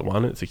Parasite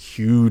won. It's a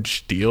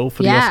huge deal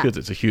for the Oscars.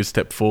 It's a huge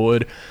step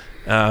forward.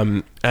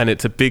 And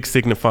it's a big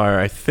signifier,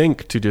 I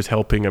think, to just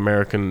helping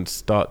Americans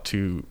start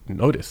to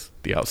notice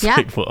the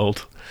outside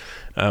world,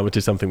 which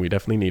is something we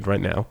definitely need right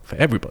now for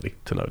everybody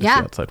to notice the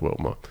outside world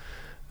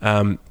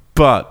more.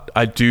 But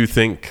I do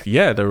think,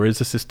 there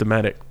is a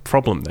systematic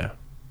problem there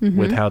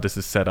with how this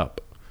is set up.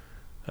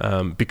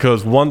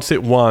 Because once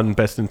it won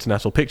Best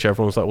International Picture,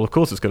 everyone was like, well, of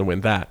course it's going to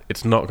win that.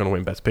 It's not going to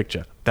win Best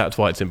Picture. That's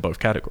why it's in both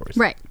categories.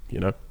 Right.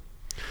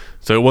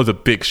 So it was a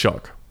big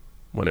shock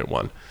when it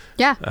won.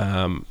 Yeah.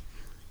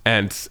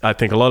 And I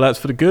think a lot of that's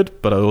for the good,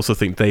 but I also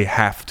think they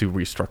have to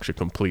restructure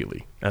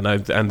completely. And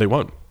they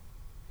won't.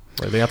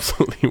 Like, they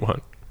absolutely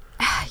won't.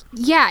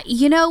 Yeah,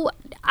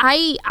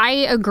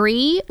 I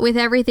agree with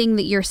everything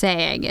that you're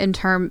saying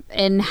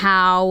in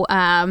how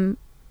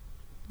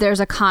there's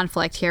a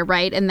conflict here,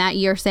 right? And that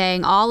you're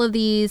saying all of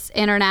these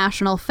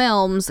international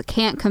films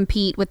can't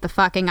compete with The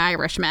Fucking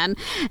Irishman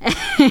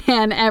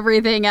and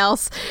everything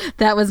else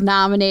that was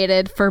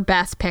nominated for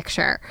Best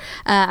Picture.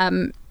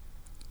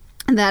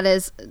 That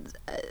is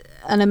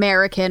an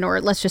American,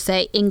 or let's just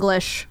say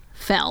English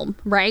film,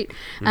 right?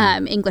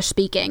 English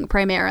speaking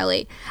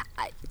primarily.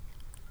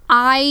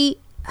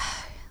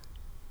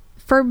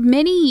 For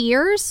many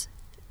years,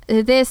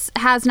 this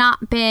has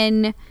not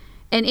been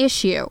an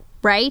issue,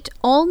 right?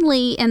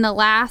 Only in the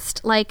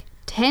last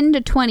 10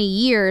 to 20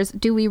 years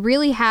do we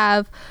really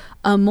have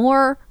a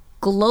more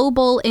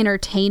global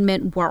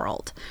entertainment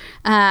world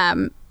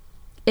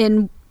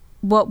in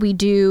what we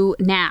do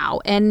now.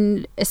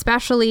 And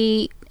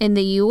especially in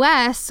the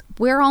US,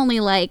 we're only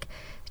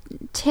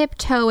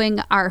tiptoeing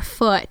our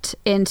foot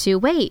into,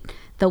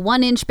 the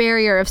 1-inch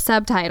barrier of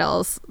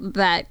subtitles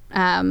that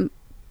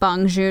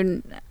Bong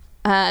Joon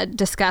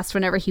discussed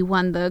whenever he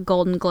won the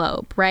Golden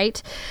Globe,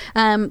 right?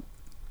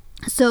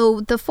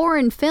 So the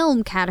foreign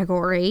film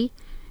category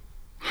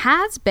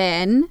has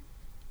been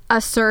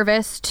a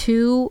service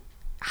to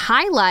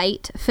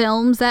highlight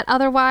films that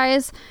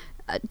otherwise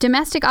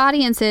domestic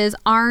audiences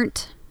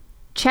aren't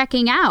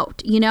checking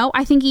out.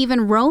 I think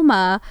even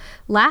Roma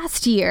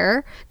last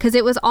year, because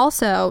it was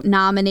also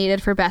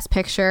nominated for Best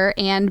Picture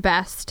and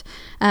Best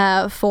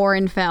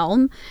Foreign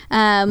Film,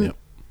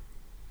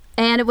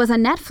 and it was a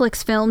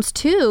Netflix films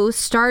too,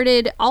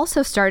 started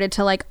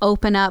to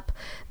open up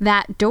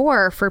that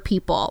door for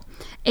people.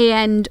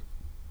 And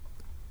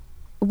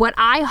what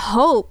I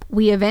hope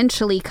we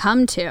eventually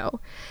come to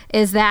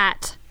is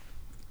that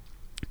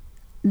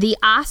the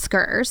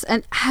Oscars,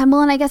 and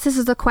I guess this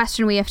is a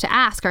question we have to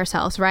ask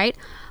ourselves, right?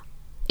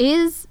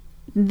 Is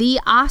the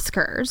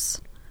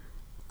Oscars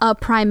a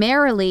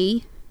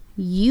primarily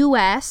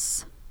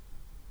U.S.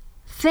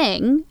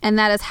 thing, and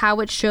that is how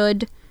it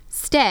should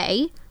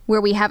stay, where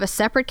we have a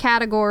separate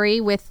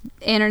category with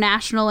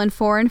international and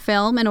foreign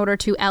film in order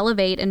to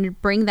elevate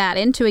and bring that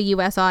into a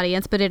U.S.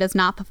 audience, but it is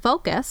not the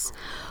focus?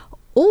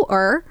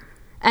 Or,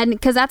 and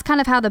because that's kind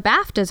of how the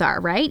BAFTAs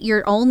are, right?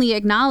 You're only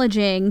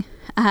acknowledging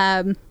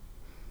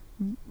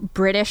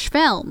British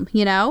film,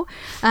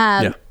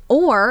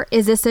 Or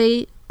is this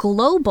a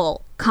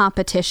global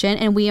competition,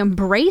 and we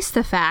embrace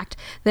the fact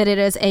that it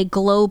is a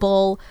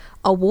global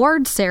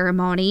award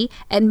ceremony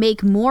and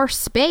make more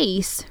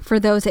space for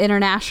those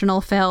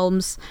international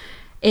films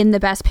in the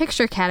Best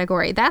Picture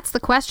category? That's the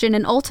question.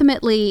 And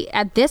ultimately,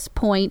 at this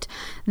point,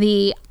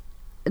 the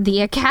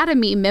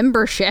Academy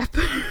membership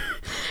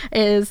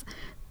is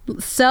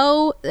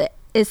still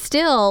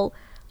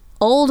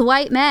old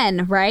white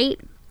men, right?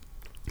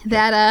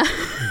 That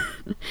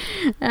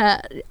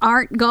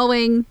aren't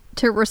going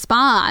to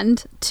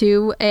respond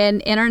to an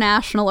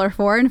international or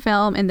foreign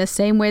film in the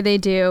same way they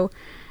do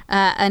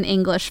an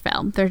English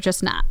film. They're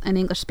just not an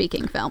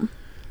English-speaking film.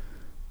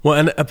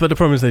 Well, but the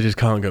problem is they just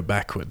can't go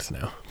backwards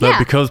now.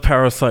 Because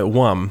Parasite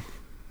won,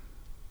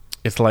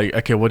 it's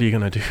okay, what are you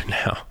going to do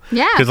now?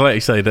 Yeah. Because like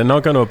you say, they're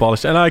not going to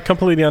abolish, and I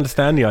completely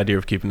understand the idea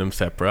of keeping them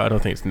separate. I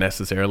don't think it's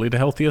necessarily the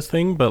healthiest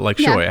thing, but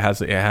sure, it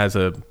has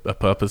a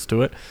purpose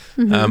to it.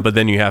 Mm-hmm. But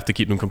then you have to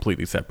keep them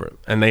completely separate.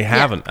 And they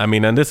haven't. I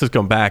mean, and this has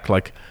gone back,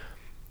 I'm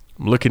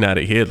looking at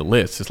it here, the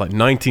list. It's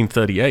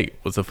 1938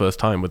 was the first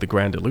time with The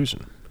Grand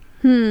Illusion.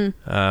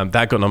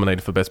 That got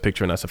nominated for Best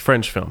Picture, and that's a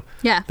French film.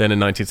 Yeah. Then in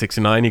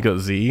 1969, you got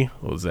Z,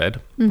 or Z,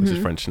 which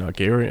is French and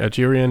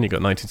Algerian. You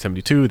got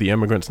 1972, The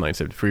Emigrants,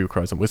 1973,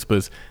 Cries and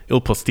Whispers. Il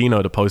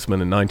Postino, The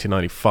Postman, in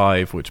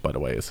 1995, which, by the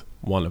way, is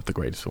one of the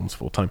greatest films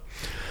of all time.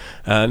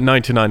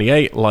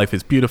 1998, Life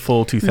is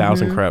Beautiful.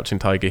 2000, Crouching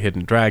Tiger,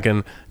 Hidden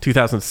Dragon.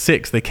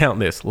 2006, they count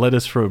this,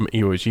 Letters from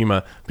Iwo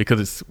Jima, because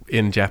it's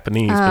in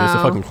Japanese, but it's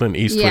a fucking Clint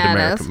Eastwood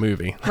American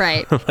movie.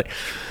 Right.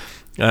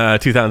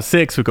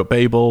 2006, we've got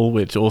Babel,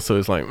 which also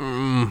is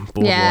borderline.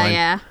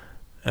 Yeah.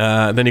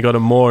 Then you got a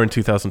more in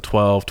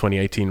 2012,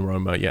 2018,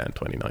 Roma, and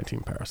 2019,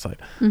 Parasite.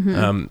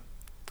 And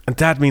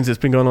that means it's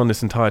been going on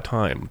this entire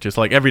time. Just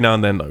every now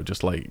and then, though,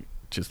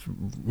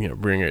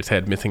 rearing its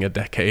head, missing a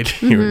decade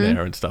here and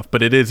there and stuff.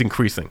 But it is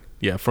increasing.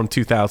 Yeah, from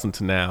 2000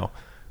 to now,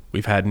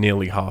 we've had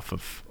nearly half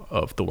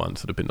of the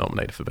ones that have been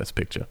nominated for Best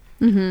Picture.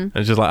 And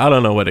it's just I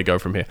don't know where to go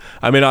from here.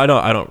 I mean, I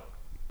don't.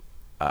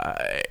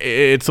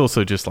 It's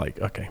also just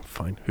okay,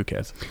 fine, who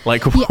cares?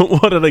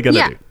 What are they going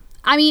to do?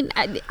 I mean,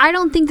 I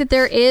don't think that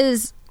there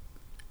is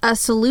a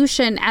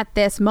solution at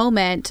this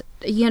moment.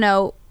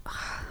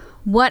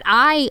 What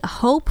I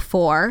hope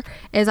for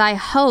is I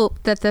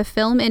hope that the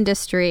film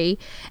industry,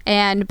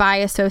 and by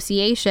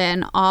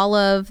association, all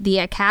of the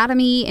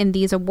Academy and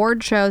these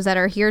award shows that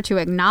are here to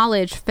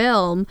acknowledge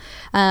film,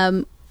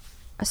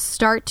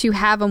 start to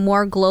have a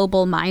more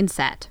global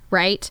mindset,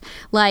 right?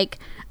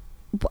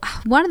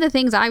 One of the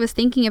things I was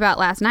thinking about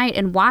last night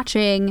and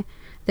watching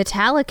the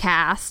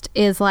telecast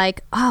is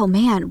oh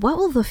man, what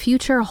will the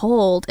future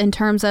hold in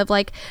terms of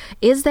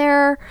is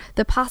there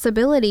the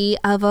possibility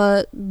of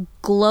a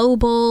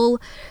global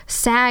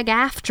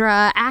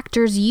SAG-AFTRA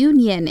actors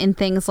union and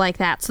things like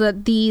that, so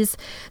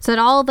that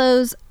all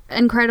those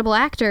incredible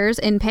actors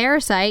in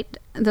Parasite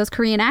those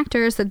Korean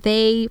actors, that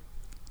they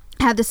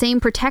have the same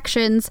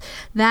protections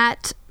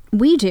that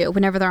we do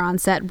whenever they're on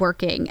set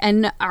working,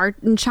 and our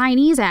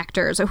Chinese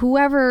actors or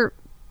whoever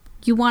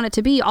you want it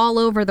to be all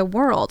over the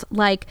world.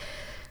 Like,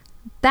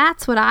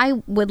 that's what I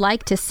would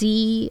like to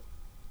see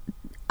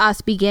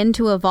us begin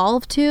to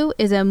evolve to,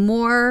 is a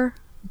more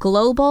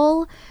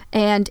global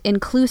and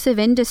inclusive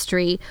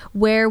industry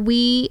where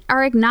we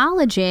are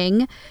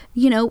acknowledging,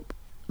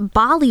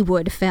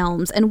 Bollywood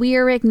films, and we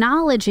are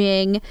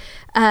acknowledging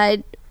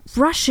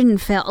Russian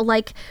film,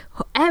 like,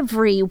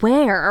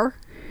 everywhere,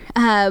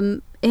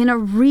 in a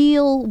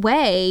real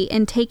way,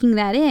 and taking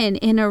that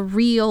in a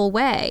real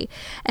way.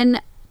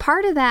 And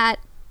part of that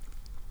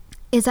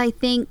is, I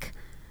think,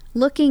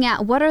 looking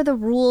at what are the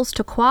rules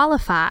to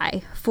qualify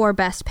for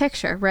Best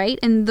Picture, right?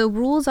 And the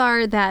rules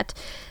are that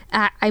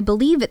I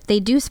believe that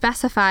they do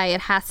specify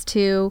it has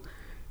to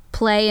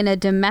play in a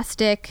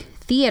domestic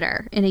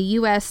theater, in a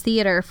U.S.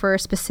 theater for a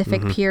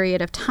specific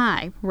period of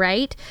time,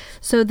 right?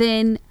 So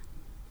then,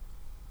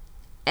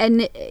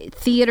 and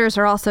theaters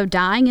are also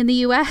dying in the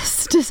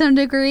U.S. to some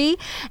degree,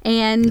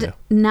 and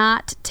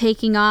not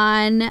taking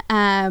on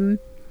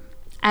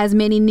as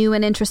many new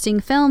and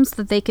interesting films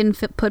that they can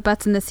put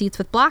butts in the seats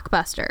with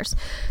blockbusters.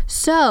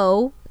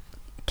 So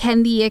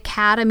can the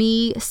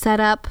Academy set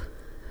up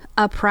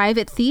a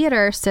private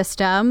theater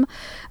system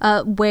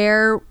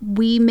where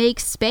we make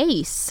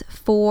space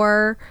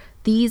for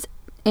these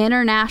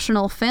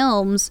international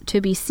films to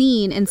be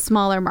seen in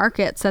smaller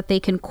markets, that they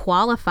can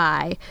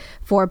qualify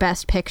for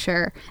Best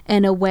Picture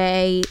in a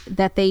way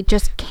that they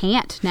just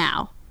can't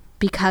now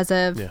because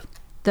of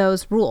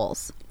those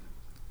rules?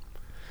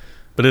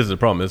 But this is the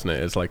problem, isn't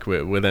it? It's like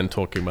we're then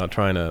talking about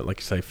trying to, like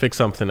you say, fix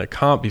something that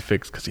can't be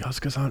fixed because the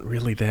Oscars aren't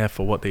really there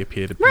for what they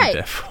appear to be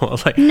there for.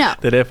 Like, no.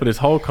 They're there for this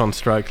whole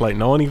construct. Like,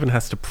 no one even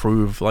has to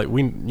prove. Like,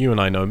 you and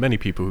I know many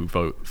people who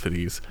vote for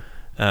these,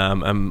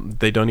 and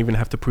they don't even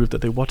have to prove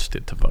that they watched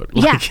it to vote.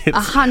 Like,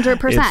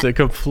 100%. It's a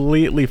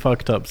completely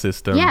fucked up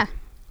system. Yeah.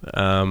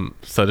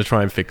 So to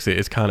try and fix it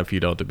is kind of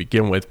futile to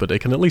begin with, but it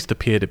can at least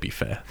appear to be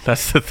fair.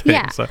 That's the thing.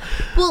 Yeah. So,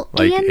 well,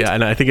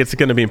 and I think it's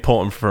going to be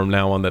important from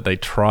now on that they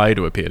try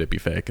to appear to be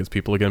fair, because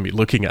people are going to be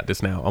looking at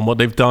this now. And what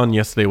they've done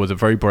yesterday was a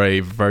very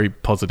brave, very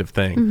positive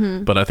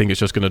thing. But I think it's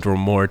just going to draw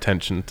more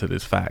attention to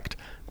this fact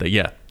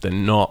that, they're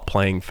not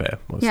playing fair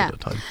most of the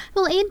time.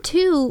 Well, and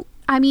two,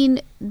 I mean,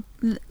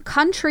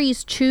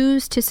 countries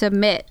choose to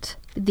submit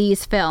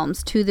these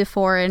films to the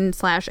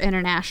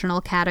foreign/international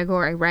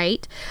category,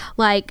 right?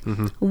 Like,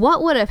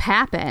 what would have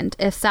happened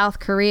if South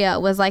Korea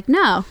was like,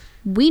 no,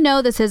 we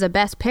know this is a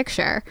Best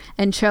Picture,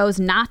 and chose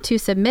not to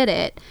submit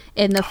it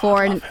in the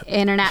foreign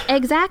in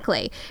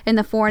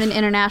the foreign and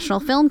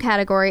international film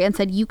category, and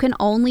said, you can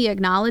only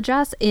acknowledge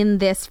us in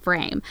this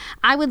frame.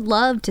 I would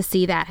love to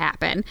see that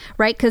happen,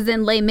 right? Because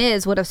then Les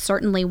Mis would have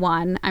certainly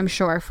won, I'm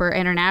sure, for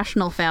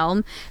international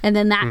film, and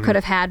then that could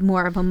have had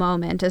more of a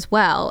moment as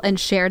well, and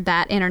shared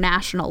that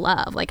international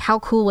love. Like, how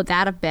cool would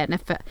that have been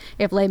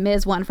if Les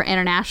Mis won for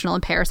international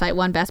and Parasite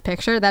won Best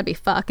Picture? That'd be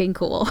fucking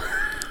cool.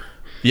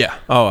 Yeah.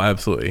 Oh,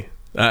 absolutely.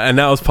 And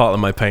that was part of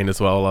my pain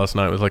as well last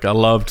night. It was like, I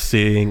loved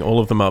seeing all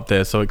of them up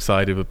there so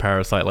excited with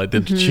Parasite. Like,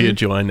 the cheer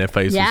joy in their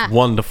faces was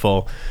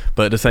wonderful.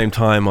 But at the same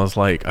time, I was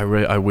like,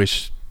 I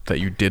wish that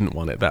you didn't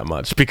want it that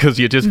much, because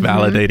you're just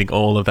validating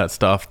all of that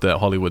stuff that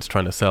Hollywood's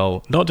trying to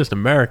sell, not just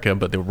America,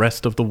 but the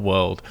rest of the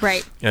world.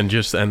 Right. And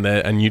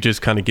you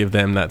just kind of give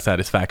them that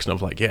satisfaction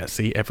of like, yeah,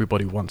 see,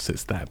 everybody wants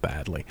this that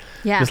badly.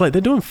 Yeah. It's like,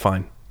 they're doing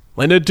fine.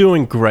 Like, they're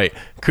doing great.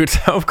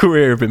 South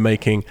Korea have been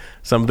making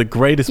some of the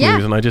greatest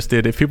movies, and I just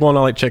did. If people want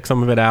to like check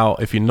some of it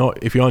out, if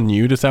you're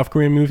new to South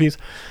Korean movies,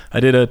 I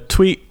did a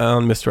tweet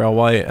on Mr. Al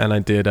White, and I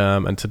did.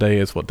 And today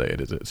is what day it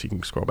is? So you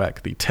can scroll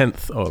back, the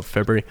 10th of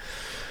February.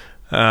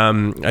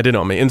 I did it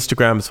on my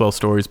Instagram as well,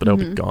 stories, but they'll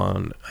be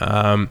gone.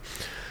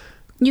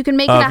 You can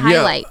make it a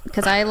highlight,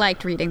 because I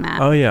liked reading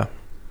that. Oh yeah,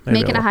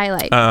 make it a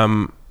highlight.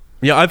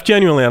 Yeah, I've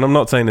genuinely, and I'm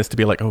not saying this to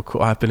be like, oh,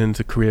 cool, I've been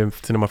into Korean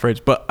cinema for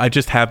ages, but I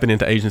just have been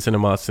into Asian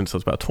cinema since I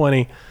was about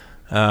 20.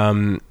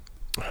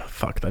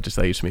 Fuck, that just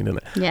aged me, didn't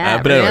it?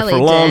 Yeah, but anyway, for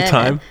a long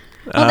time.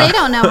 Well, they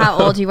don't know how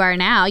old you are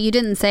now. You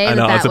didn't say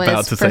that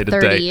was for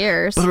 30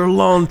 years. But for a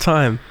long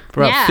time.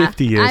 For about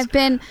 50 years.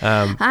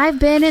 I've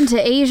been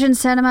into Asian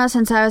cinema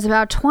since I was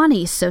about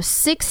 20, so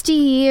 60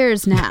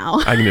 years now.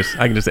 I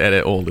can just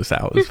edit all this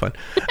out. It's fine.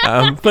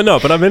 But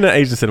I've been in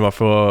Asian cinema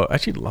for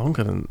actually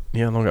longer.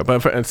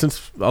 But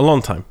since a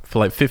long time, for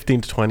like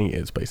 15 to 20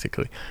 years,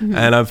 basically.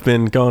 And I've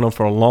been going on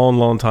for a long,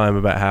 long time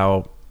about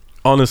how,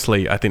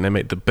 honestly, I think they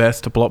make the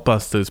best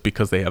blockbusters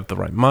because they have the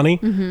right money,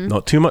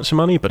 not too much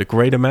money, but a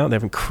great amount. They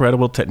have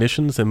incredible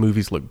technicians. Their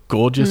movies look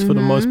gorgeous for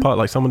the most part.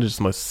 Like, some of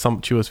the most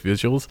sumptuous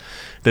visuals.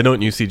 They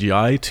don't use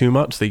CGI too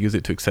much. They use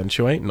it to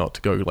accentuate, not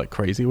to go like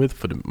crazy with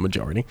for the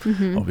majority.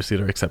 Obviously,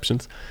 there are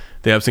exceptions.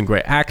 They have some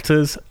great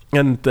actors,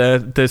 and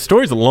their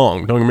stories are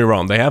long. Don't get me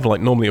wrong. They have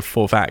like normally a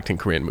fourth act in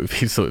Korean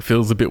movies, so it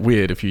feels a bit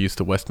weird if you're used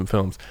to Western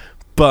films.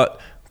 But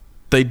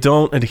they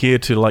don't adhere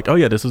to like, oh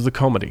yeah, this is a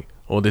comedy,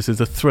 or this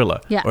is a thriller.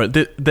 Yeah. Or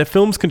their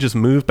films can just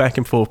move back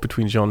and forth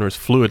between genres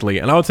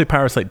fluidly. And I would say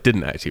Parasite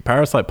didn't actually.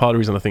 Parasite, part of the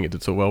reason I think it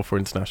did so well for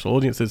international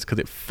audiences because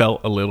it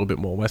felt a little bit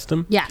more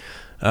Western. Yeah.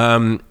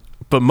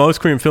 But most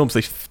Korean films,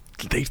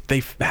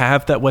 they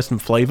have that Western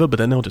flavor, but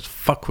then they'll just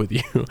fuck with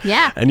you.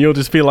 Yeah. And you'll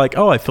just feel like,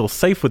 oh, I feel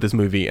safe with this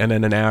movie. And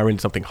then an hour in,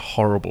 something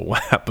horrible will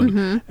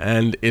happen.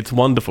 And it's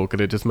wonderful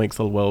because it just makes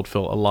the world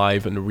feel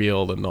alive and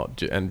real and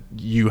not, and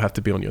you have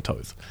to be on your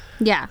toes.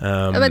 Yeah.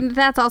 But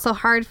that's also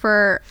hard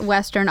for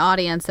Western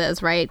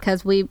audiences, right?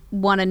 Because we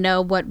want to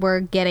know what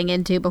we're getting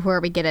into before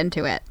we get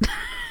into it.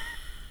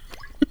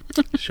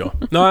 Sure.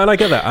 No, and I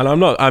get that. And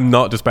I'm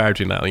not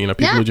disparaging that. You know,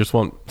 people who just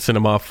want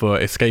cinema for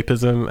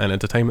escapism and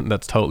entertainment,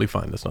 that's totally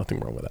fine. There's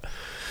nothing wrong with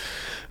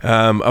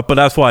that. But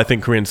that's why I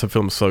think Korean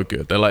films are so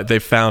good.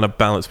 They've found a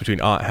balance between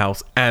art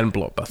house and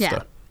blockbuster.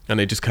 Yeah. And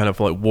they just kind of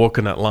like walk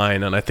on that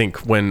line. And I think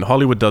when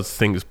Hollywood does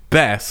things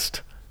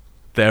best,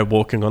 they're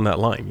walking on that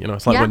line. You know,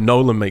 it's like when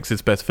Nolan makes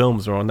his best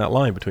films are on that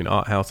line between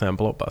art house and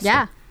blockbuster.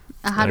 Yeah.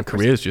 100%. And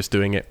Korea's just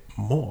doing it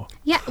more.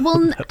 Yeah. Well,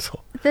 That's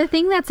all. the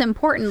thing that's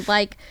important,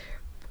 like,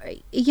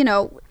 you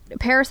know,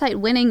 Parasite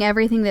winning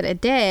everything that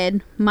it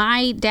did,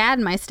 my dad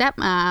and my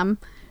stepmom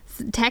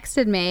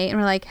texted me and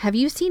were like, have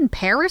you seen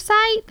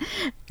Parasite?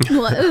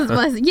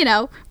 was, you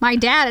know, my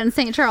dad in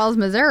St. Charles,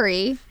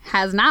 Missouri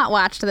has not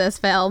watched this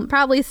film,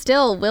 probably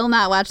still will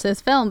not watch this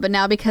film, but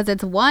now because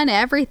it's won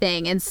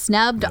everything and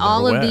snubbed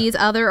all of these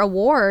other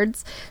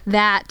awards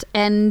that,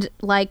 and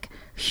like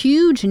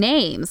huge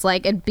names,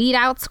 like it beat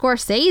out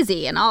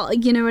Scorsese and all,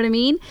 you know what I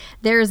mean?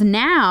 There's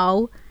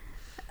now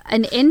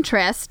an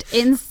interest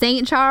in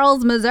St.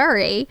 Charles,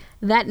 Missouri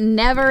that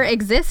never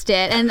existed.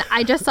 And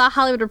I just saw a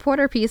Hollywood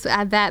Reporter piece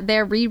that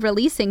they're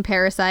re-releasing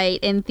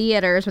Parasite in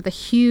theaters with a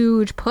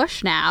huge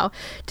push now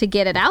to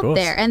get it out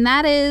there. And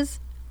that is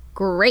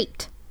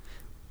great.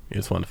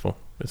 It's wonderful.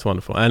 It's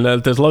wonderful. And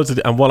there's loads of...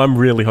 And what I'm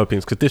really hoping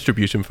is because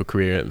distribution for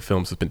Korean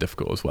films has been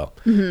difficult as well.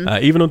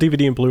 Even on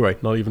DVD and Blu-ray,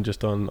 not even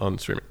just on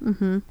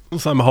streaming.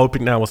 So I'm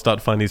hoping now we'll start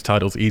to find these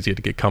titles easier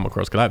to get come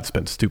across because I have to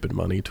spend stupid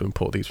money to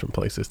import these from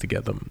places to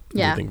get them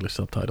with English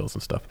subtitles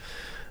and stuff.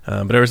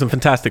 But there are some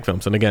fantastic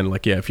films. And again,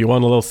 like, if you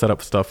want a little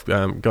setup stuff,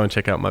 go and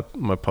check out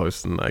my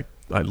post. And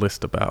I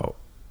list about...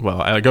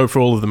 Well, I go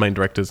through all of the main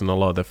directors and a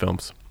lot of their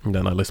films. And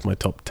then I list my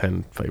top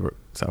 10 favorite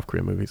South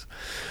Korean movies.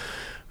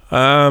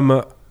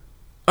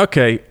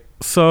 Okay,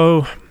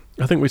 so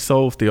I think we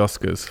solved the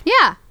Oscars.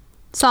 Yeah,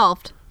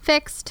 solved,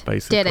 fixed,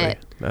 basically. Did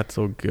it. That's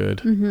all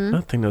good. I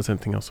don't think there's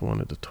anything else I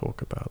wanted to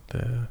talk about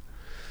there.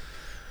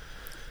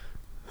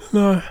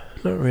 No,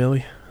 not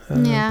really.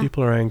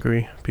 People are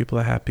angry. People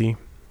are happy.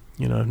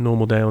 You know,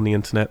 normal day on the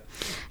internet.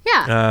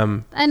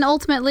 Yeah. And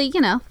ultimately,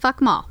 you know, fuck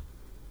them all.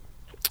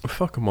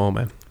 Fuck them all,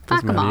 man.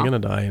 Fuck them all. You're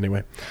going to die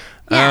anyway.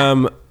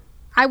 Yeah.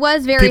 I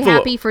was very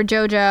happy for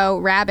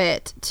Jojo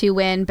Rabbit to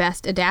win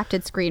Best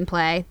Adapted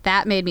Screenplay.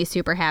 That made me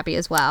super happy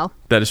as well.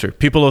 That is true.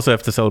 People also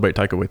have to celebrate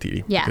Taika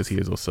Waititi yes. because he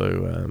is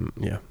also,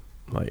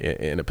 like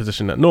in a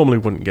position that normally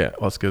wouldn't get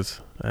Oscars,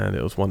 and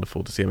it was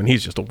wonderful to see him. And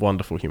he's just a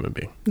wonderful human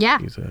being. Yeah,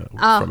 he's from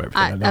everything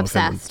I know obsessed.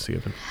 of him and see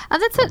of him.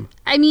 That's it.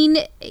 I mean,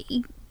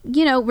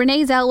 you know,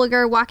 Renee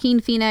Zellweger,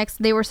 Joaquin Phoenix,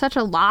 they were such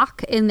a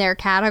lock in their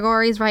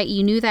categories, right?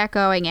 You knew that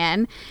going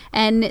in,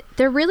 and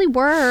there really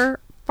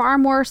were far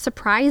more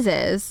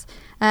surprises.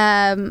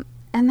 And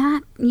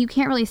that, you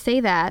can't really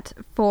say that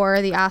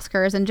for the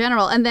Oscars in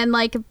general. And then,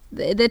 like,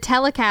 the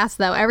telecast,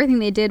 though, everything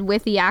they did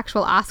with the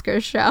actual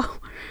Oscars show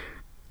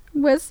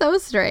was so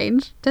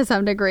strange to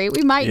some degree.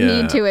 We might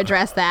need to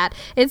address that.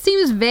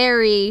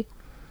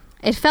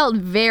 It felt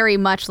very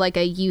much like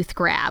a youth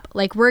grab.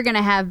 Like, we're going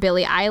to have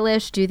Billie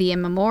Eilish do the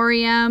In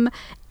Memoriam.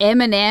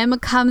 Eminem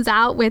comes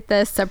out with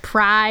the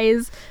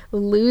surprise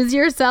Lose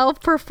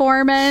Yourself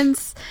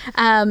performance.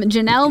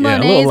 Janelle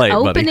Monáe's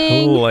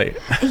opening.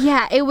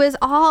 Yeah, it was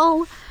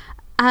all...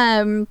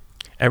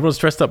 Everyone's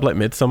dressed up like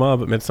Midsommar,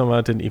 but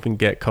Midsommar didn't even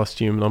get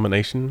costume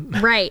nomination.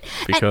 Right.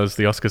 Because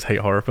the Oscars hate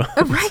horror films.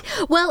 Right.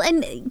 Well,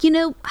 and, you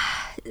know,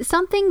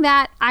 something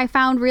that I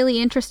found really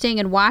interesting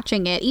in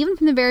watching it, even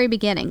from the very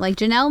beginning, like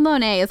Janelle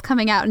Monáe is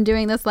coming out and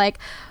doing this, like,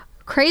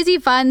 crazy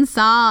fun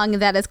song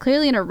that is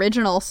clearly an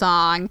original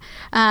song.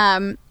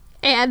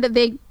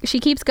 And she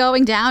keeps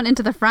going down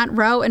into the front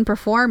row and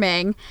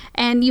performing,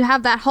 and you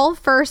have that whole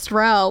first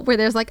row where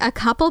there's like a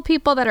couple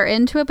people that are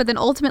into it, but then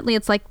ultimately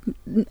it's like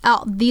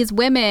these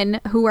women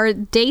who are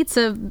dates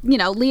of, you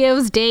know,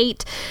 Leo's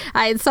date,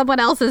 someone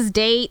else's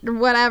date, or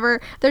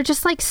whatever. They're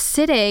just like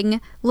sitting,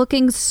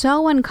 looking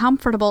so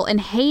uncomfortable and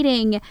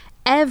hating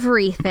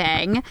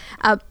everything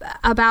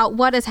about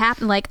what has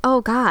happened. Like,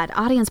 oh God,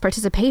 audience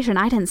participation,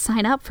 I didn't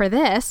sign up for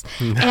this.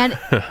 And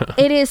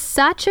it is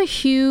such a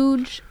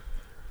huge...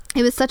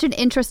 It was such an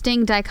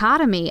interesting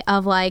dichotomy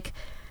of, like,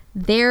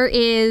 there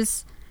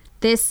is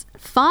this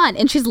fun,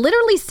 and she's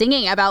literally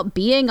singing about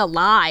being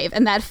alive,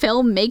 and that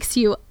film brings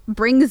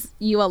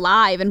you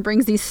alive and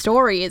brings these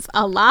stories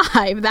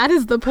alive. That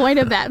is the point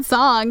of that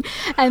song.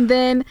 And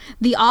then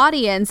the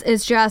audience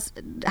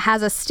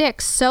has a stick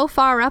so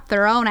far up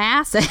their own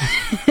asses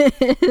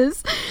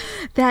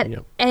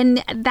that,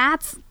 and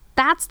that's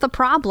that's the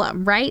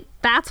problem, right?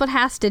 That's what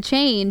has to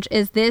change,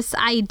 is this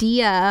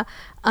idea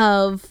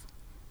of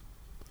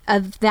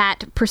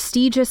that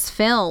prestigious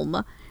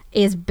film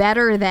is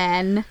better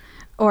than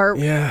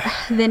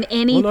than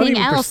anything not even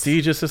else.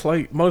 Prestigious. It's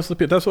like most of the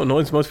people. That's what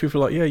annoys most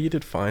people. Are like, yeah, you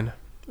did fine,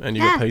 and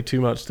you get paid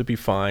too much to be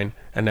fine,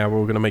 and now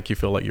we're going to make you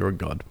feel like you're a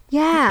god.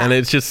 Yeah, and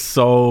it's just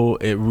so,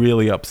 it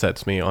really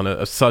upsets me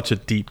on such a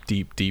deep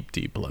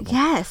level.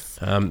 Yes.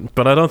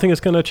 But I don't think it's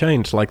going to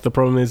change. Like, the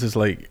problem is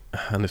like,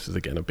 and this is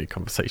again a big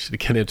conversation to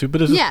get into,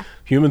 but it's just,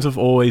 humans have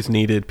always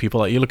needed people.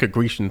 Like, you look at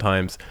Grecian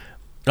times.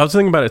 I was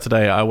thinking about it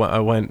today. I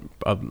went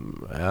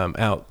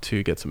out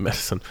to get some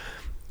medicine.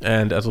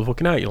 And as I was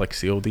walking out, you like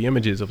see all the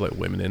images of like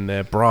women in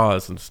their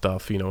bras and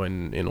stuff, you know,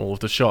 in all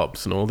of the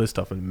shops and all this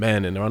stuff, and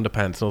men in their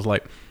underpants. And I was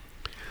like,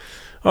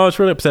 oh, it's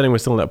really upsetting. We're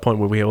still at that point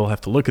where we all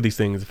have to look at these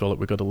things and feel like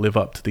we've got to live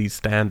up to these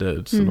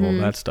standards and all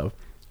that stuff.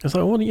 It's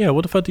like, well, yeah,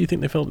 what the fuck do you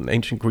think they felt in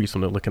ancient Greece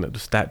when they're looking at the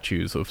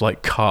statues of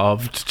like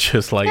carved,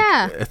 just like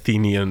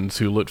Athenians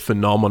who looked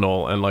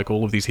phenomenal, and like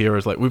all of these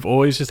heroes? Like, we've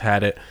always just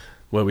had it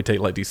where we take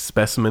like these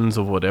specimens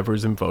of whatever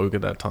is in vogue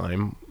at that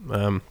time.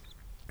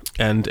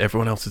 And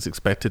everyone else is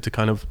expected to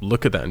kind of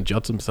look at that and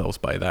judge themselves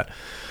by that.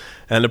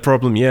 And the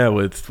problem,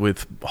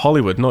 with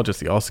Hollywood, not just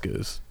the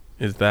Oscars,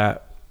 is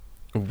that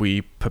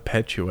we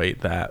perpetuate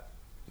that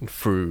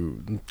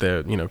through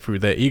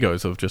their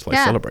egos of just like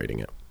celebrating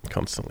it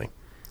constantly.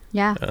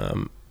 Yeah.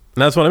 And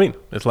that's what I mean.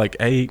 It's like,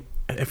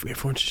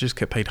 everyone should just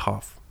get paid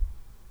half,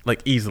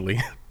 like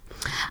easily.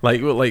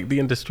 like the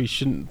industry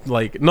shouldn't,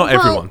 like, not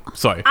everyone,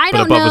 sorry,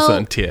 but above a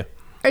certain tier.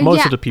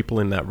 Most of the people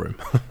in that room,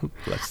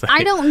 let's say.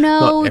 I don't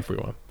know. Not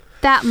everyone.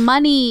 That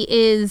money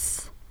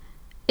is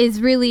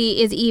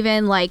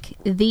even like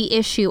the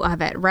issue of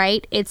it,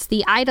 right? It's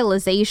the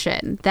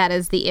idolization that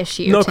is the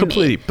issue. No,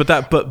 completely.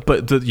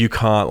 But you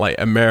can't, like,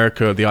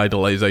 America, the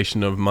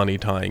idolization of money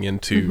tying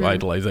into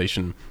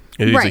idolization.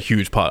 It is a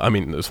huge part. I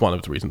mean, it's one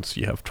of the reasons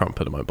you have Trump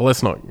at the moment. But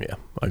let's not. Yeah,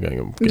 I'm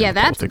going to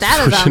that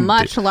is a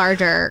much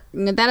larger.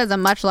 That is a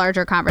much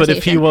larger conversation. But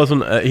if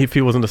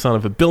he wasn't the son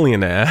of a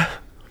billionaire.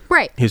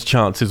 Right. His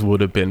chances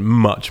would have been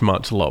much,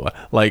 much lower.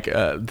 Like,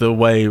 the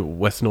way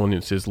Western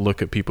audiences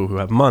look at people who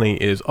have money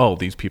is, oh,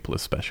 these people are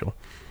special.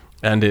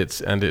 And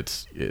there's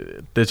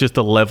just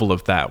a level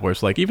of that where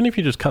it's like, even if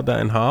you just cut that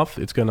in half,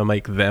 it's going to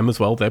make them as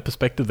well, their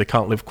perspective. They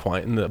can't live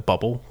quite in the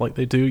bubble like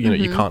they do. You know,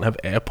 you can't have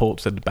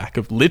airports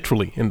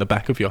literally in the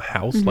back of your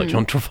house, like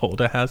John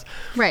Travolta has.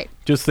 Right.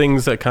 Just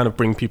things that kind of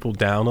bring people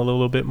down a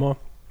little bit more.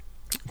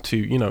 To,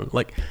 you know,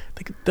 like,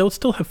 they'll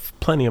still have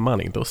plenty of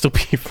money, they'll still be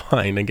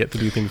fine and get to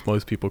do things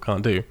most people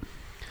can't do,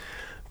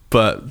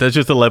 but there's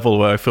just a level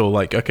where I feel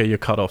like, okay, you're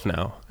cut off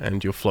now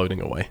and you're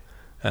floating away.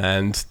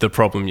 And the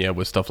problem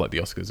with stuff like the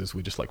Oscars is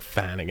we're just like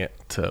fanning it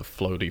to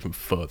float even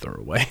further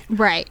away,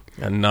 right?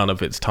 And none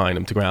of it's tying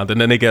them to ground,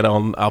 and then they get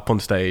up on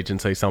stage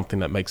and say something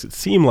that makes it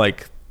seem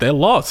like they're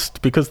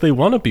lost because they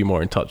want to be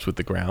more in touch with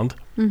the ground.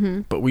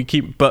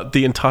 But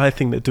the entire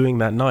thing they're doing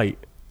that night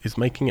is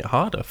making it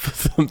harder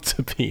for them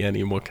to be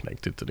any more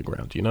connected to the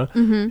ground, you know?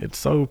 It's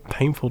so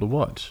painful to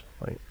watch.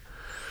 Like,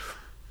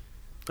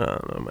 I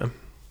don't know, man.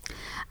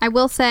 I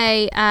will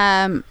say,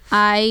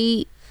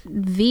 I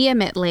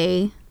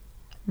vehemently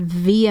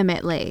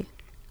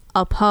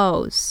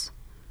oppose,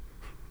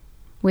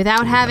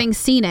 without having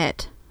seen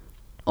it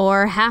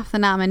or half the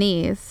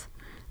nominees,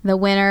 the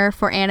winner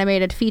for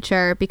animated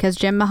feature, because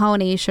Jim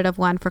Mahoney should have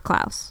won for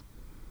Klaus.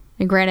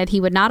 And granted, he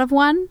would not have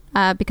won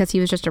because he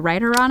was just a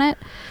writer on it.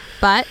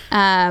 But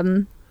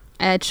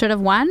it should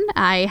have won.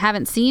 I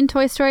haven't seen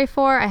Toy Story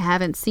 4. I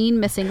haven't seen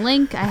Missing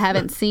Link. I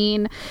haven't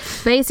seen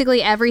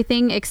basically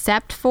everything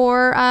except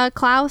for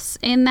Klaus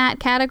in that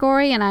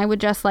category. And I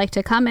would just like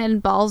to come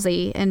in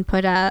ballsy and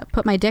put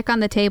my dick on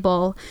the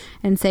table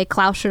and say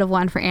Klaus should have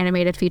won for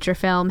animated feature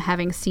film,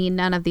 having seen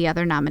none of the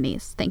other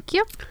nominees. Thank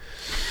you.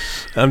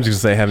 I'm just going to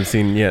say I haven't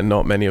seen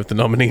not many of the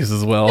nominees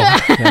as well.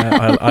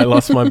 I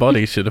Lost My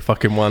Body should have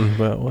fucking won,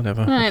 but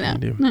whatever. I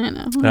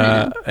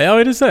know. Oh,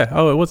 it is there.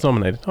 Oh, it was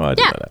nominated. Oh, I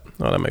didn't know that.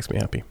 Oh, that makes me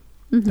happy.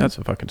 That's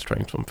a fucking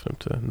strange one for them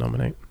to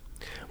nominate.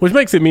 Which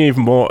makes it me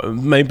even more,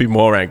 maybe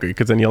more angry,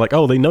 because then you're like,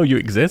 oh, they know you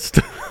exist,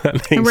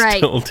 and they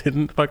still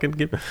didn't fucking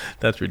give.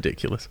 That's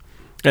ridiculous.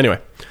 Anyway,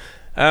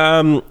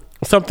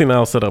 something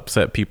else that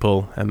upset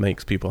people and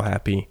makes people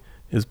happy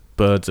is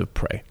Birds of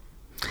Prey.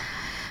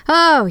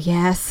 Oh,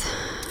 yes.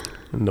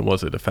 And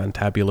was it a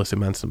fantabulous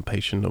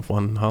emancipation of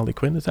one Harley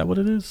Quinn? Is that what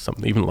it is?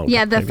 Something even longer.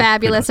 Yeah, the maybe.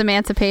 Fabulous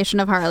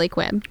emancipation of Harley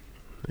Quinn.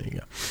 There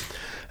you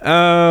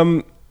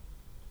go.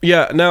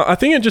 Yeah, now I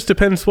think it just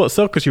depends what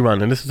circles you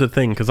run, and this is the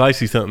thing, because I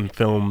see certain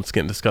films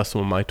getting discussed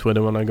on my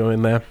Twitter when I go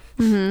in there,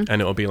 and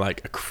it'll be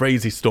like a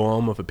crazy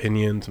storm of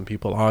opinions and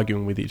people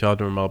arguing with each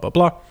other and blah, blah,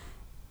 blah.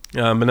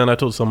 And then I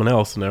talk to someone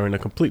else and they're in a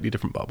completely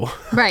different bubble.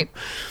 Right.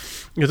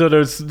 So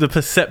the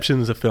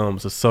perceptions of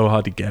films are so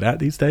hard to get at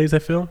these days, I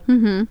feel.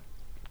 Because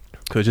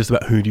it's just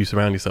about who do you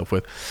surround yourself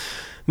with.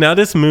 Now,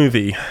 this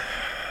movie...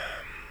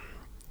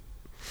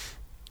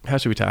 How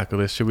should we tackle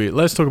this?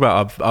 Let's talk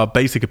about our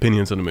basic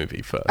opinions on the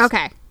movie first.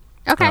 Okay.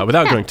 Okay.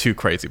 Without yeah. going too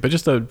crazy, but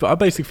just our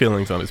basic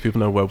feelings on it, so people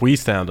know where we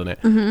stand on it.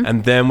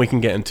 And then we can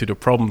get into the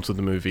problems with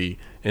the movie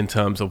in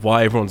terms of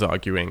why everyone's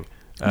arguing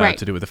Right.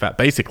 to do with the fact,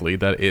 basically,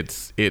 that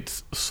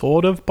it's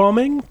sort of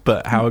bombing,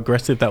 but how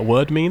aggressive that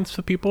word means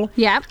for people.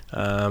 Yeah.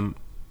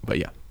 But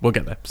yeah, we'll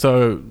get there.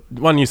 So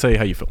why don't you say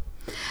how you feel?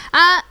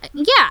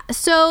 Yeah.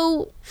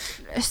 So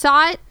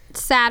saw it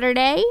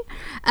Saturday.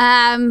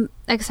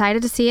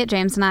 Excited to see it.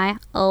 James and I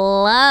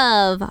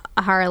love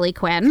Harley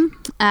Quinn.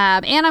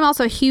 And I'm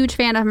also a huge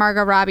fan of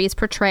Margot Robbie's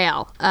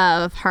portrayal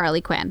of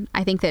Harley Quinn.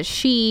 I think that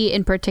she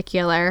in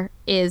particular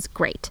is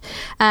great.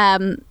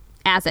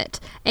 As it.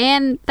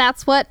 And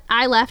that's what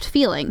I left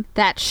feeling,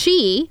 that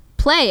she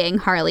playing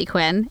Harley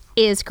Quinn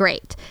is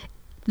great.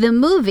 The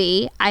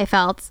movie, I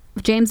felt,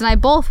 James and I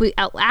both,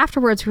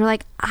 afterwards, we were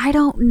like, I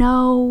don't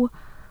know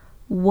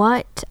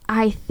what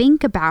I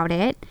think about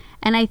it.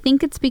 And I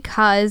think it's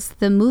because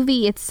the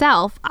movie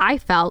itself, I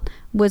felt,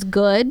 was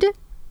good,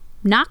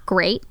 not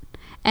great.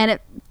 And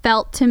it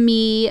felt to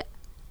me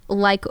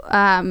like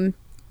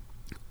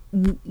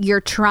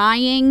you're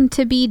trying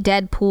to be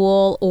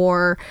Deadpool,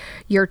 or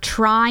you're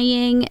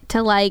trying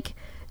to like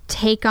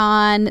take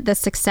on the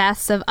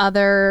success of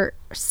other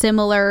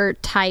similar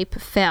type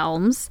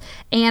films.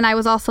 And I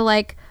was also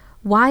like,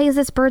 why is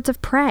this Birds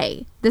of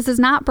Prey? This is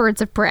not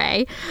Birds of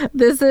Prey.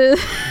 This is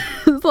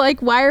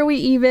like, why are we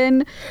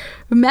even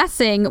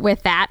messing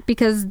with that?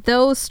 Because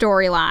those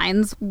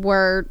storylines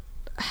were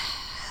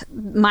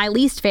my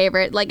least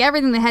favorite. Like,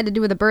 everything that had to do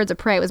with the Birds of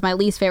Prey was my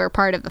least favorite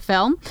part of the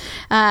film.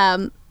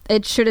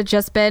 It should have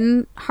just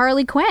been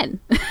Harley Quinn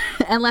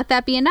and let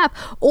that be enough.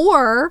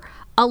 Or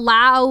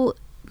allow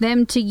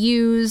them to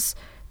use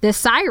the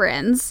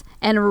Sirens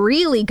and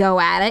really go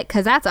at it,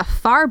 because that's a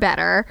far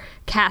better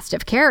cast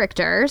of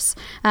characters,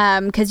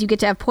 because you get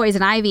to have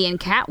Poison Ivy and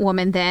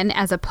Catwoman then,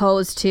 as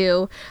opposed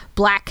to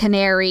Black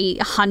Canary,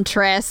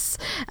 Huntress,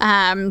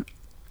 and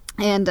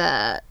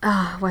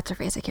what's her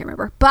face? I can't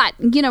remember. But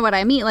you know what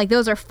I mean? Like,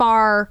 those are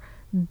far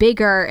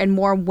bigger and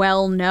more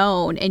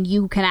well-known, and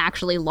you can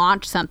actually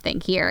launch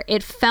something here.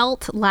 It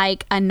felt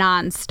like a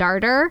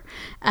non-starter,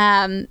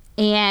 and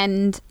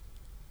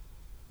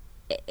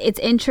it's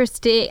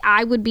interesting.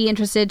 I would be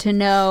interested to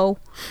know,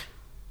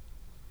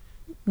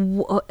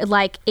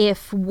 like,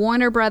 if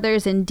Warner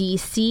Brothers and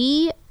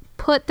DC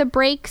put the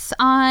brakes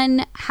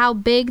on how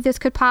big this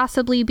could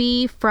possibly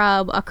be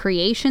from a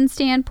creation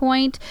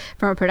standpoint,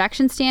 from a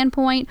production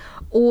standpoint,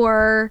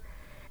 or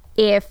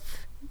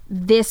if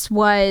this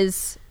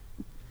was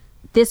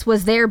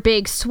their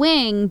big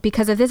swing.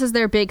 Because if this is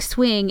their big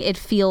swing, it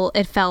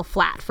fell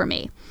flat for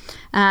me.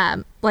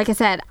 Like I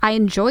said, I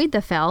enjoyed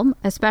the film,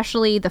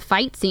 especially the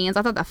fight scenes.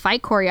 I thought the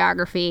fight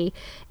choreography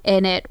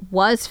in it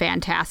was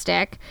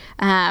fantastic.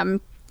 And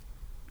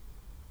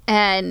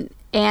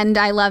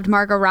I loved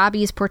Margot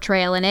Robbie's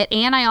portrayal in it.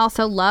 And I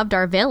also loved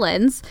our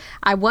villains.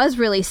 I was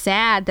really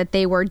sad that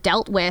they were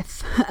dealt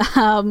with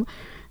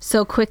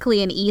so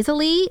quickly and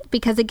easily,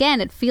 because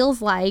again, it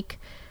feels like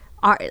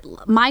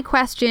my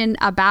question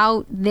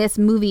about this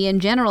movie in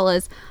general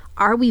is,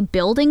 are we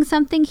building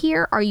something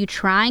here? Are you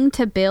trying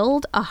to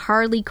build a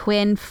Harley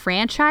Quinn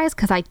franchise?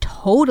 Because I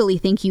totally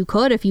think you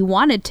could if you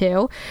wanted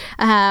to.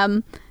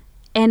 And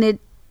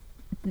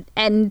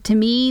to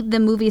me, the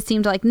movie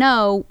seemed like,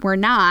 no, we're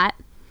not.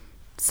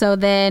 So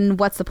then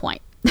what's the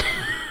point?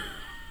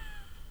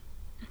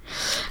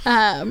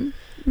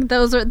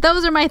 Those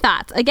are my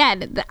thoughts.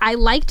 Again, I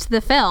liked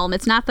the film.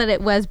 It's not that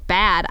it was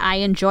bad. I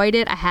enjoyed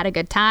it. I had a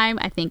good time.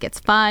 I think it's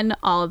fun,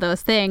 all of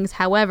those things.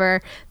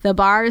 However, the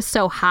bar is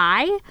so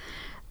high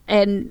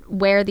and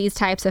where these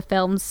types of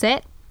films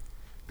sit,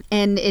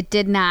 and it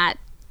did not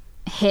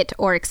hit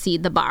or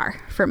exceed the bar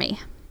for me.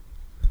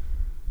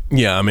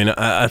 Yeah, I mean,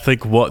 I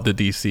think what the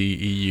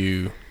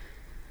DCEU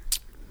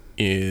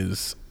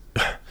is...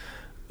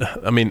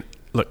 I mean,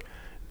 look,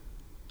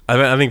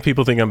 I think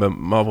people think I'm a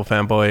Marvel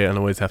fanboy and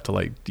always have to,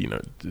 like, you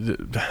know,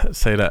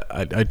 say that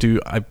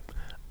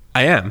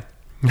I am.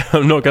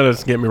 I'm not going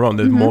to get me wrong.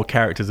 There's more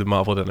characters in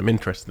Marvel that I'm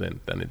interested in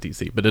than in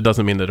DC, but it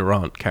doesn't mean that there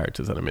aren't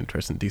characters that I'm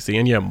interested in DC.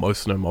 And yeah,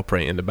 most of them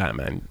operate in the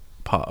Batman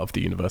part of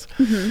the universe.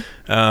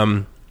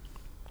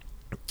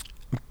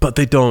 But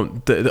they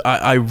don't.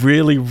 I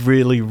really,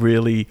 really,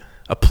 really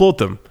applaud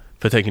them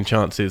for taking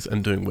chances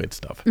and doing weird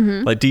stuff.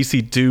 Like,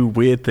 DC do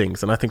weird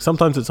things, and I think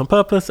sometimes it's on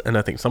purpose, and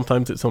I think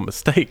sometimes it's on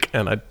mistake,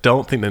 and I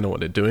don't think they know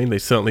what they're doing. They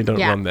certainly don't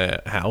run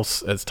their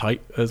house as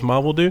tight as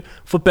Marvel do,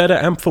 for better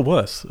and for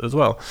worse as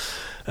well.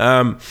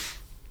 But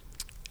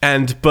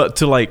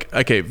to, like,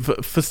 okay,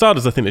 for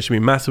starters, I think it should be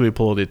massively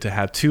applauded to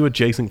have two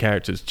adjacent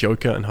characters,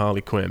 Joker and Harley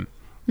Quinn,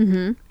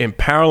 in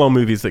parallel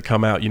movies that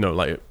come out, you know,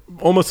 like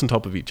almost on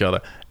top of each other,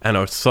 and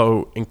are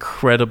so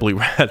incredibly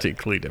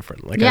radically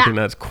different. Like, I think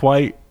that's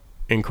quite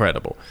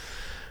incredible.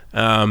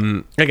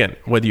 Again,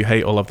 whether you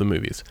hate or love the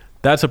movies,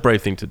 that's a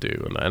brave thing to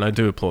do, and I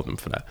do applaud them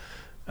for that.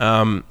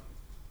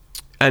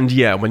 And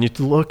yeah, when you're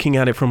looking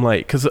at it from,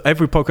 like, because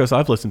every podcast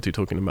I've listened to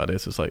talking about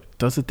this is like,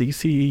 does the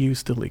DCEU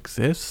still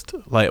exist?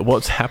 Like,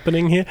 what's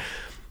happening here?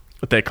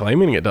 They're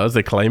claiming it does.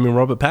 They're claiming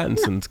Robert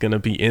Pattinson's going to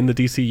be in the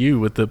DCU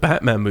with the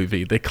Batman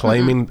movie. They're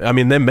claiming, I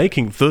mean, they're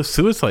making the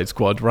Suicide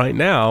Squad right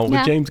now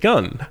with James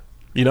Gunn,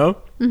 you know?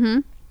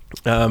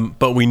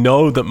 But we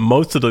know that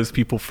most of those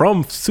people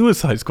from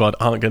Suicide Squad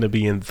aren't going to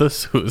be in the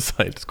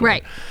Suicide Squad.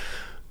 Right.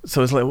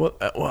 So it's like,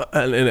 what?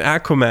 And in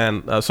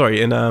Aquaman,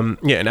 in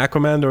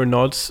Aquaman there are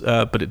nods,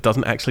 but it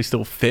doesn't actually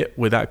still fit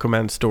with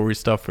Aquaman's story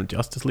stuff from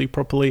Justice League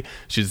properly.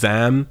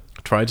 Shazam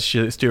tried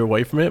to steer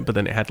away from it, but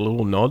then it had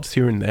little nods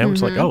here and there. It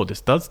was like, oh,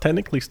 this does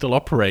technically still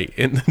operate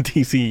in the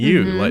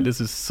DCU. Like, this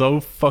is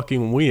so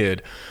fucking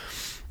weird.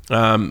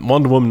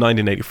 Wonder Woman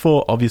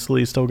 1984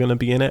 obviously is still going to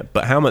be in it,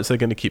 but how much they're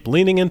going to keep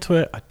leaning into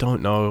it, I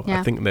don't know.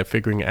 I think they're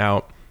figuring it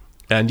out.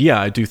 And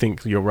yeah, I do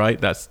think you're right.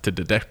 That's to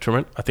the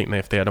detriment. I think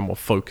if they had a more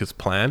focused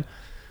plan,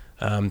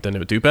 then it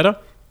would do better.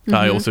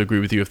 I also agree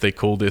with you if they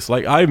call this,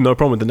 like, I have no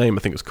problem with the name.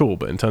 I think it's cool.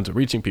 But in terms of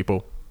reaching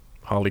people,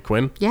 Harley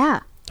Quinn. Yeah.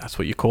 That's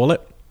what you call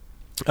it.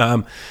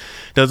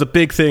 There's a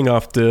big thing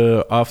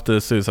after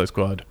Suicide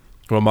Squad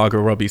where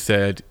Margot Robbie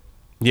said,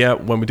 yeah,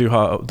 when we do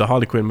the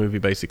Harley Quinn movie,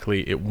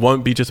 basically, it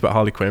won't be just about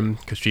Harley Quinn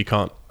because she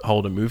can't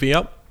hold a movie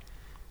up.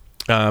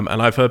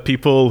 And I've heard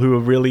people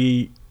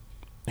who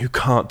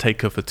can't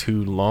take her for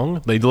too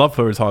long. They love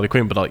her as Harley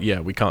Quinn, but like, yeah,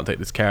 we can't take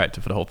this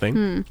character for the whole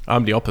thing.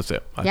 I'm the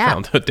opposite. I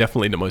found her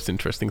definitely the most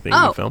interesting thing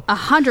in the film.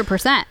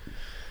 100%.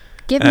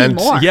 Give me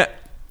more. Yeah,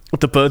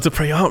 the Birds of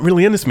Prey aren't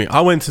really into me. I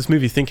went to this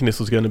movie thinking this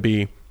was going to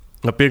be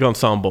a big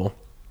ensemble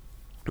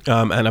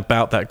and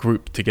about that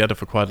group together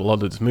for quite a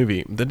lot of this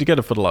movie. They're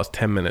together for the last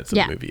 10 minutes of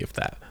the movie, if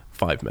that,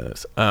 5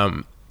 minutes.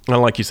 And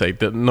like you say,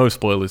 no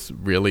spoilers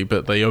really,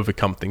 but they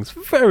overcome things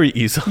very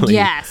easily.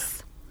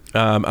 Yes.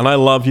 And I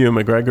love Ewan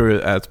McGregor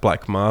as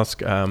Black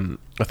Mask. I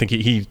think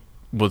he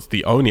was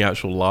the only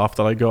actual laugh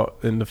that I got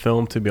in the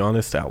film, to be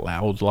honest. Out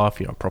loud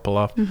laugh, proper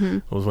laugh.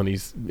 It was when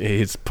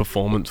his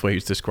performance where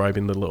he's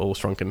describing the little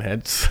shrunken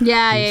heads.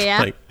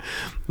 Yeah.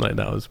 Like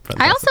that was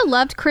fantastic. I also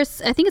loved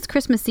Chris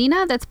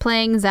Messina that's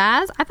playing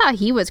Zaz. I thought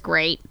he was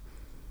great.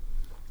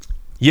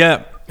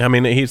 Yeah, I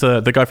mean, he's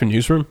the guy from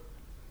Newsroom.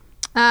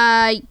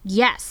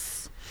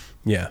 Yes.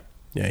 Yeah,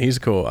 he's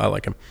cool. I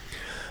like him.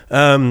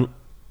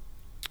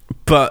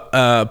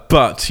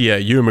 But yeah,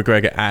 Ewan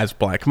McGregor as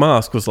Black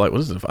Mask was like,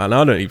 what is it? And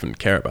I don't even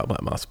care about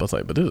Black Mask, but I was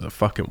like, but this is a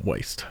fucking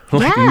waste.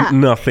 Like,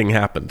 nothing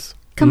happens.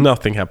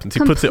 Nothing happens. He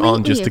puts it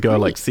on just to go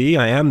like, see,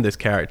 I am this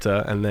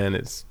character, and then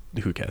it's,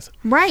 who cares?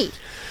 Right.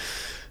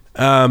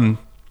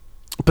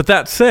 But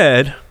that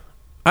said,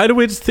 I had a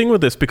weird thing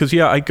with this because,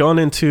 I'd gone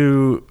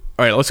into...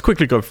 All right, let's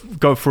quickly go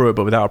through it,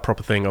 but without a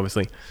proper thing,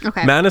 obviously.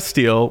 Okay. Man of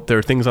Steel, there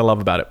are things I love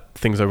about it,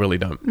 things I really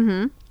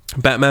don't.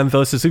 Batman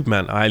versus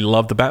Superman. I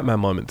love the Batman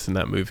moments in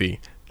that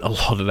movie. A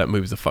lot of that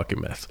movie's a fucking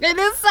mess. It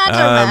is such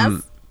a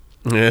mess.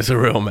 It's a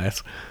real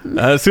mess.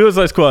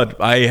 Suicide Squad.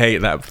 I hate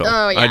that film.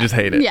 Oh, yeah. I just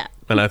hate it. Yeah.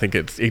 And I think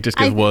it just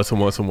gets worse and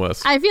worse and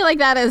worse. I feel like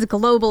that is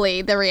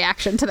globally the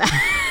reaction to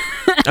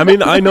that. I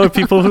mean, I know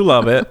people who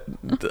love it.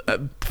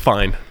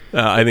 Fine.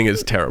 I think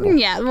it's terrible.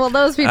 Yeah. Well,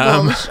 those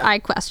people I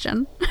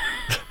question.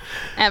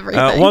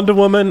 Everything. Wonder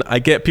Woman. I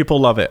get people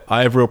love it.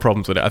 I have real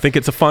problems with it. I think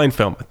it's a fine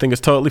film. I think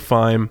it's totally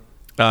fine.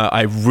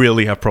 I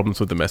really have problems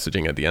with the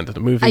messaging at the end of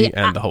the movie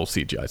and the whole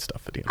CGI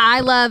stuff at the end.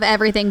 I love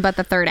everything but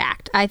the third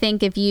act. I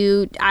think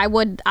I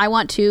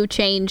want to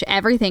change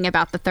everything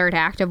about the third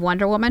act of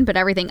Wonder Woman, but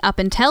everything up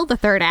until the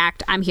third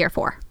act, I'm here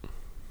for.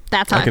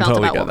 That's how I felt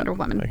about Wonder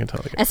Woman. I can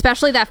totally get it.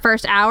 Especially that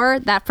first hour.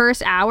 That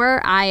first hour,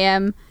 I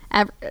am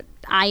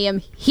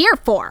here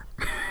for.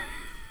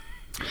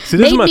 See,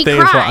 this is my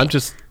thing. Cry.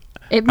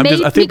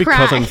 I think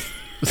because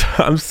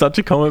I'm such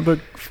a comic book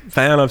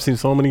fan, I've seen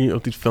so many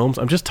of these films,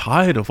 I'm just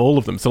tired of all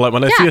of them. So like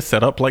when I see a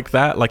setup like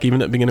that, like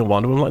even at the beginning of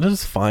Wonder Woman, I'm like,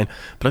 this is fine,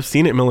 but I've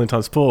seen it a million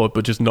times before,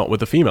 but just not with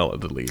the female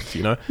at the lead,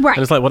 Right. And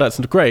it's like, well, that's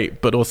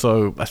great, but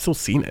also I've still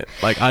seen it.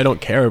 Like, I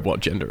don't care what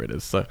gender it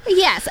is. So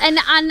yes, and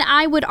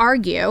I would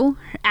argue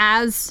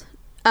as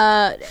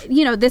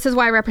this is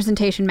why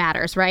representation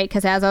matters, right?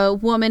 Because as a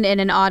woman in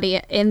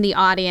the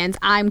audience,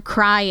 I'm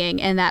crying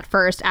in that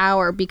first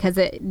hour because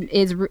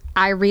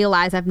I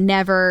realize I've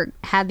never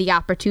had the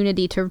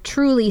opportunity to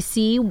truly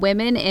see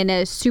women in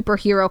a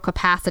superhero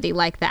capacity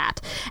like that,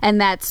 and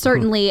that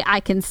certainly I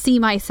can see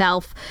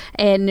myself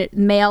in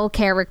male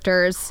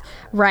characters,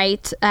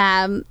 right?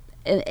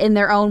 In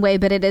their own way,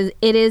 but it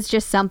is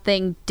just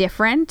something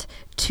different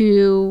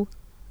to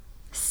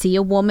see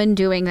a woman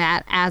doing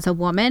that as a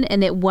woman,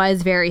 and it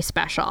was very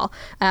special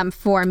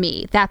for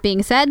me. That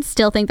being said,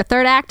 still think the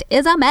third act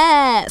is a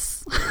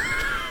mess.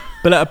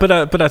 But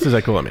that's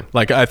exactly what I mean.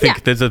 Like, I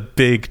think there's a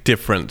big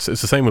difference.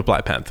 It's the same with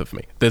Black Panther for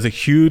me. There's a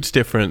huge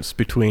difference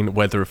between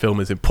whether a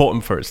film is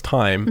important for its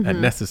time and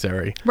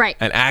necessary, right,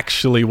 and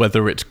actually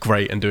whether it's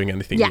great and doing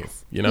anything new.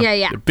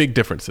 Yeah. They're big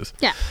differences.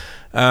 Yeah.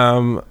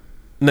 And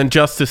then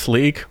Justice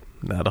League,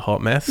 not a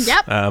hot mess.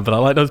 Yep. But I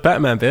like those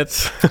Batman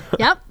bits.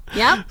 Yep.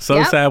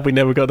 Sad we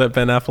never got that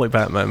Ben Affleck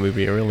Batman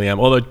movie. I really am.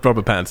 Although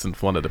Robert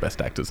Pattinson's one of the best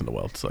actors in the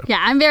world. So yeah,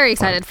 I'm very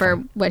excited for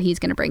what he's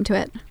going to bring to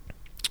it.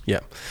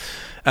 Yeah.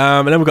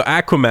 And then we got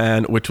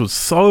Aquaman, which was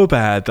so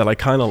bad that I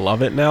kind of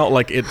love it now.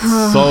 Like, it's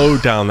so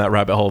down that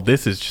rabbit hole.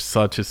 This is just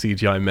such a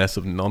CGI mess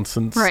of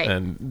nonsense. Right.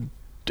 And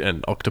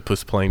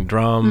Octopus playing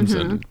drums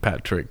and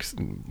Patrick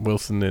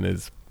Wilson in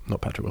his...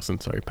 Not Patrick Wilson,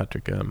 sorry.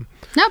 Patrick...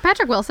 No,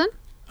 Patrick Wilson.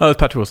 Oh, it's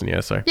Patrick Wilson,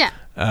 yeah, sorry.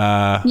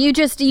 Yeah.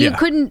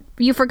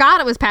 You forgot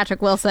it was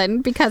Patrick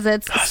Wilson because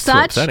it's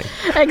such... upsetting.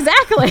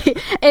 Exactly.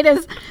 It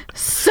is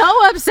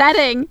so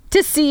upsetting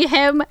to see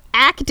him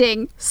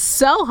acting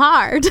so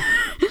hard.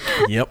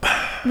 Yep.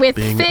 With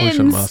being fins.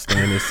 Ocean Master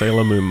in his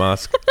Sailor Moon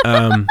mask.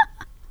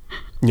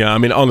 Yeah, I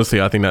mean,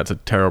 honestly, I think that's a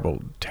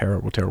terrible,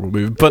 terrible, terrible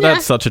movie. But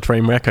that's such a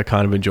train wreck. I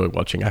kind of enjoy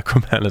watching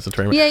Aquaman as a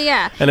train wreck.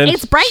 Yeah. And then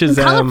it's bright and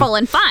colorful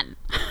and fun.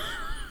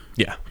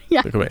 Yeah.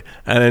 Yeah. Look away.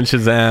 And then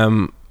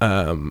Shazam,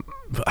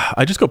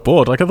 I just got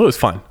bored. Like, I thought it was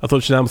fine. I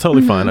thought Shazam was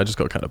totally fine. I just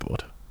got kind of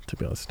bored, to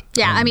be honest.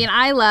 Yeah, I mean,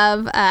 I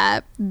love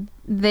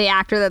the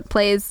actor that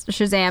plays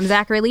Shazam,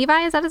 Zachary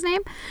Levi. Is that his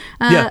name?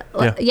 Yeah.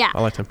 I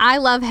liked him. I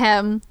love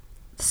him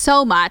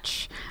so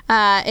much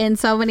in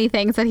so many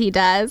things that he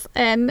does.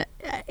 And,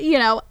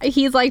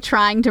 he's like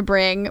trying to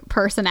bring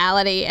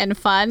personality and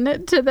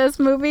fun to this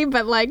movie,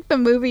 but like the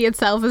movie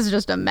itself is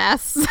just a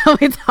mess. So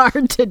it's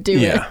hard to do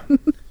it.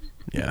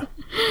 Yeah.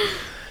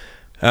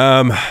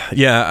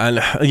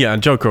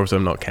 And Joker also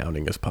I'm not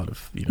counting as part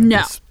of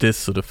this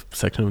sort of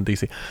section of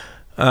DC.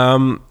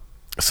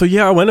 So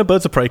yeah, I went to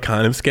Birds of Prey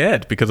kind of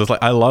scared because I was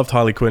like, I loved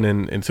Harley Quinn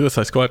in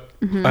Suicide Squad.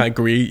 I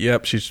agree.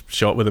 Yep, she's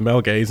shot with a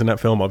male gaze in that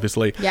film,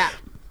 obviously. Yeah.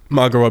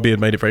 Margot Robbie had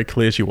made it very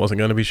clear she wasn't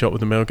going to be shot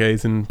with a male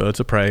gaze in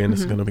Birds of Prey, and this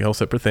is going to be a whole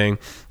separate thing.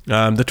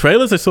 The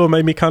trailers I saw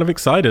made me kind of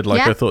excited.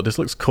 Like, I thought, this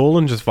looks cool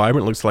and just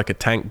vibrant. Looks like a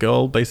tank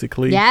girl,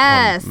 basically.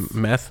 Yes.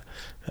 Meth.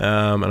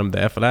 And I'm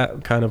there for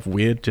that kind of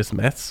weird, just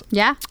mess.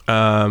 Yeah.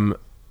 And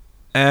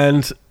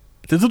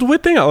this is the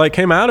weird thing. I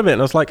came out of it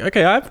and I was like,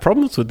 okay, I have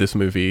problems with this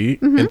movie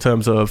in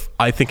terms of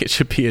I think it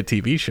should be a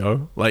TV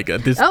show. Like,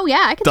 this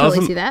I can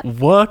totally see that.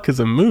 Work as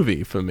a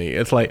movie for me.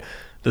 It's like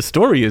the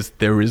story is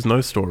there is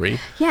no story.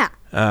 Yeah.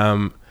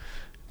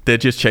 They're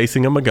just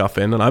chasing a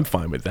MacGuffin, and I'm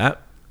fine with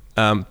that.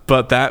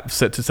 But that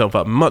sets itself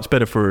up much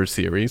better for a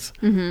series.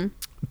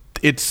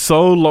 It's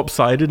so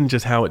lopsided in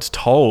just how it's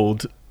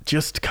told,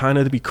 just kind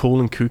of to be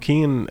cool and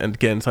kooky and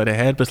get inside her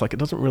head, but it's like it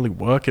doesn't really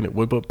work, and it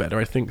would work better,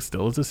 I think,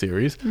 still as a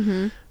series.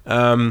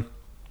 Again,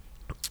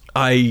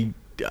 I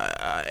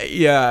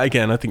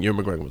think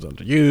Ewan McGregor was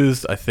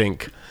underused. I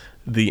think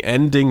the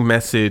ending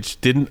message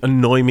didn't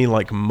annoy me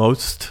like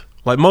most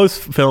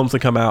films that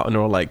come out and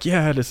are like,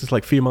 yeah, this is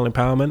like female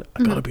empowerment.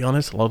 I gotta be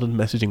honest, a lot of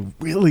the messaging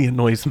really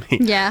annoys me.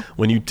 Yeah.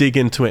 When you dig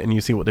into it and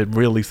you see what they're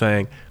really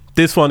saying.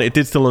 This one, it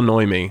did still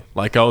annoy me.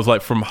 Like, I was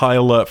like, from high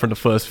alert from the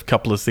first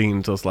couple of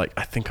scenes, I was like,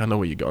 I think I know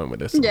where you're going with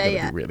this. I'm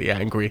gonna be really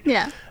angry.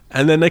 Yeah.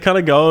 And then they kind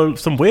of go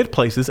some weird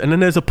places. And then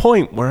there's a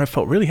point where I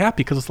felt really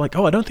happy because it's like,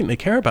 oh, I don't think they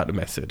care about the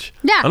message.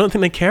 Yeah. I don't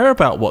think they care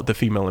about what the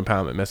female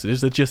empowerment message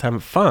is. They're just having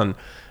fun.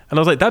 And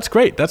I was like, that's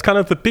great. That's kind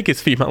of the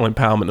biggest female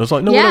empowerment. I was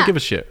like, no, we don't give a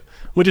shit.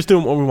 We're just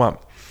doing what we want.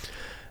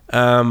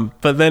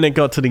 But then it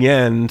got to the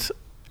end,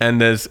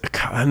 and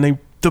the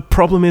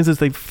problem is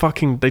they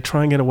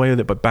try and get away with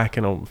it by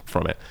backing off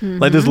from it.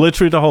 Like, there's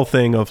literally the whole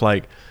thing of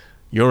like,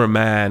 you're a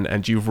man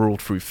and you've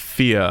ruled through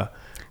fear.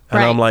 And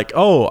I'm like,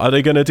 oh, are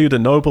they going to do the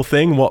noble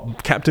thing,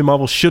 what Captain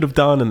Marvel should have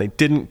done, and they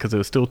didn't because they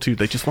were still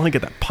they just want to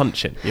get that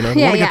punch in, They want to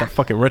get that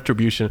fucking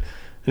retribution. And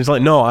it's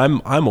like, no,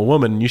 I'm a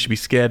woman and you should be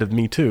scared of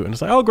me too. And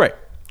it's like, oh, great.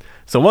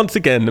 So once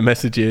again, the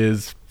message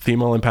is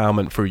female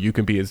empowerment for you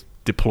can be as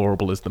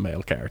deplorable as the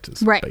male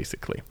characters,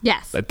 basically.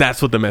 Yes.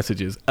 That's what the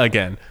message is.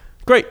 Again,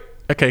 great.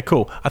 Okay,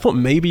 cool. I thought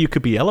maybe you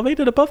could be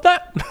elevated above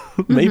that.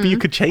 Maybe you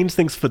could change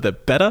things for the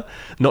better,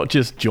 not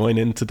just join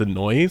into the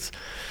noise.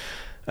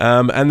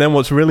 And then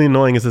what's really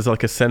annoying is there's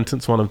like a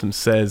sentence one of them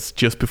says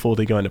just before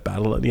they go into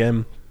battle at the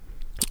end,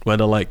 where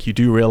they're like, you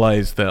do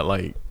realize that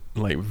like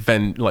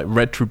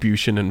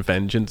retribution and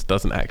vengeance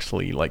doesn't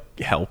actually like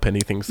help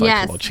anything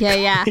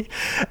psychologically. Yeah.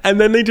 And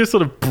then they just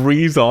sort of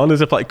breeze on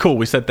as if like, cool,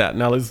 we said that.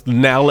 Now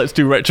let's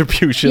do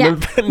retribution and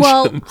vengeance.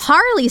 Well,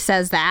 Harley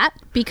says that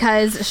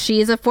because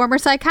she's a former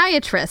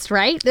psychiatrist,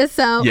 right?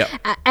 So,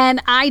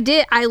 and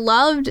I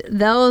loved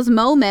those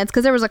moments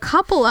because there was a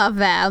couple of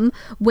them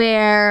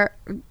where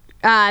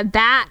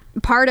that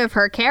part of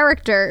her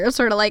character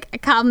sort of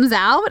like comes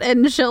out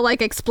and she'll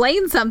like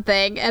explain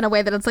something in a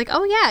way that it's like,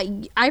 oh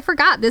yeah, I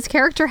forgot this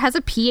character has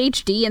a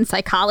PhD in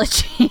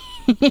psychology.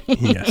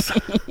 Yes.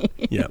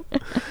 Yeah.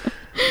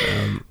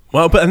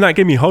 And that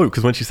gave me hope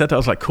because when she said that, I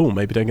was like, cool,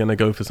 maybe they're going to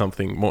go for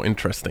something more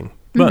interesting.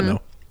 But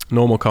no,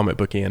 normal comic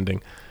booky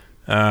ending.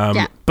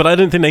 But I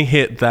don't think they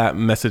hit that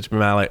message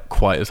mallet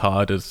quite as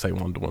hard as say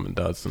Wonder Woman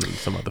does and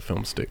some other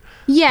films do.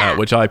 Yeah.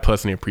 Which I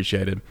personally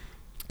appreciated,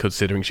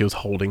 considering she was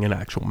holding an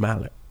actual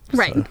mallet.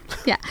 Right. So.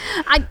 Yeah.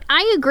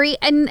 I agree.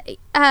 And,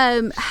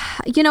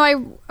 I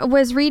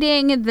was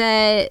reading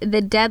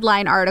the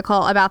Deadline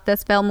article about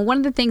this film. One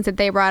of the things that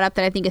they brought up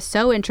that I think is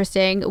so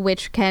interesting,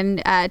 which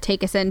can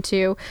take us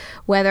into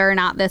whether or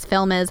not this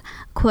film is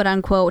quote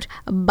unquote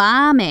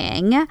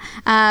bombing,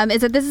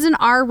 is that this is an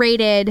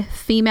R-rated,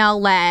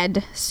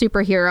 female-led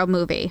superhero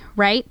movie,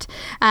 right?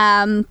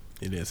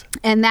 It is.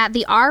 And that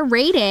the R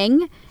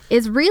rating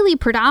is really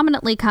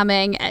predominantly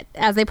coming,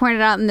 as they pointed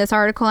out in this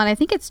article, and I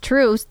think it's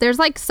true, there's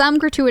like some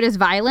gratuitous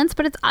violence,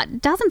 but it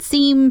doesn't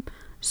seem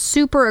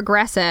super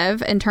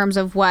aggressive in terms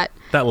of what...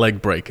 That leg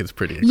break is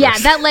pretty aggressive. Yeah,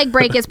 that leg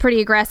break is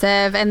pretty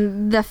aggressive,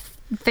 and the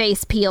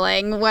face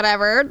peeling,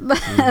 whatever,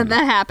 that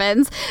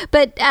happens.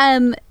 But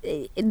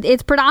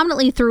it's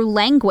predominantly through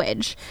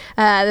language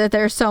that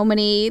there's so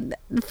many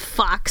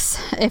fucks,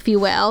 if you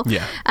will.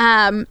 Yeah.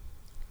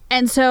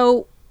 And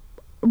so...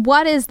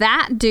 what does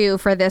that do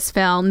for this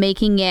film,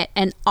 making it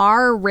an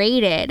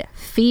R-rated,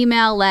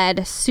 female-led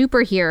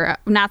superhero,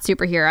 not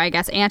superhero, I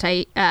guess,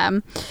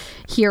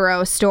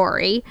 anti-hero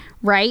story,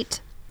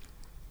 right?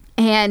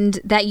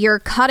 And that you're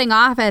cutting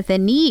off at the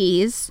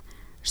knees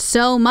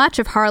so much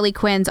of Harley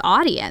Quinn's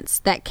audience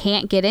that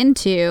can't get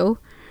into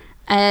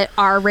an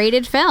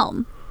R-rated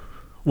film.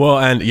 Well,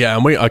 and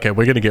we're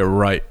going to get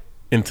right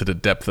into the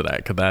depth of that,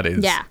 because that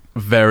is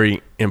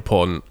very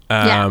important.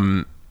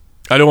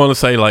 I don't want to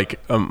say like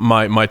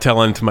my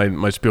tail end to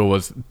my spiel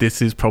was, this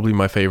is probably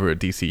my favorite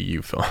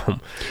DCU film.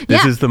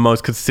 This is the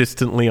most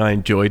consistently I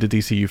enjoyed a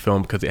DCU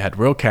film, because it had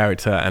real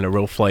character and a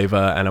real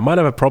flavor, and I might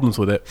have had problems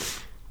with it,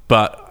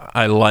 but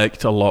I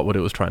liked a lot what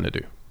it was trying to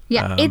do.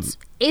 Yeah, it's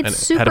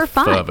super had a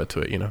fun. fervor to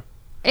it, you know.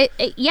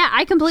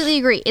 I completely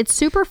agree. It's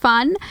super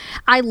fun.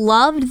 I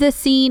loved the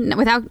scene,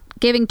 without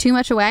giving too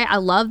much away, I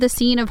love the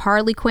scene of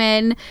Harley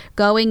Quinn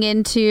going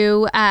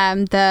into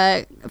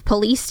the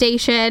police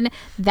station.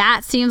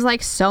 That seems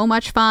like so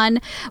much fun.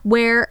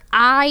 What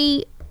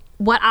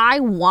I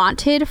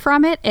wanted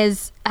from it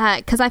is,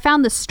 because I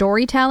found the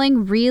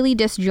storytelling really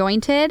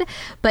disjointed,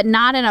 but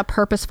not in a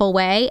purposeful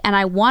way. And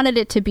I wanted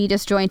it to be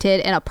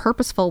disjointed in a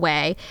purposeful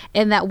way,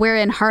 in that we're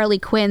in Harley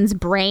Quinn's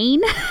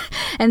brain.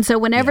 And so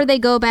whenever they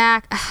go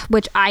back,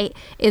 which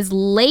is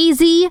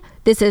lazy,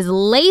 this is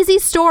lazy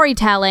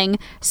storytelling.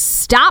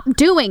 Stop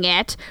doing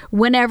it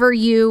whenever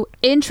you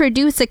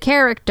introduce a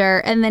character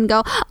and then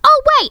go,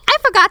 oh, wait, I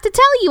forgot to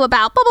tell you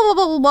about blah, blah,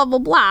 blah, blah, blah, blah,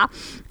 blah.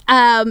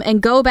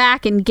 And go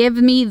back and give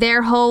me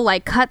their whole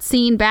like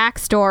cutscene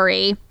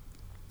backstory.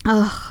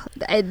 Ugh,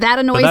 that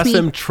annoys me. But that's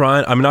them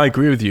trying. I mean, I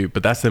agree with you,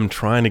 but that's them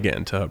trying to get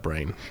into her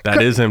brain.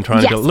 That is them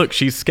trying to go, look,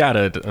 she's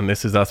scattered, and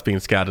this is us being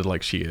scattered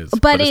like she is.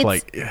 But it's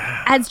like,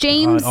 as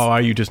James,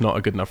 are you just not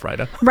a good enough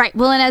writer? Right.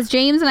 Well, and as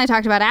James and I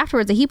talked about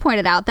afterwards, he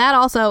pointed out that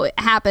also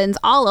happens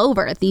all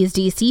over these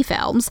DC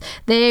films.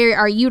 They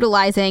are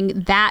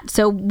utilizing that.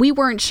 So we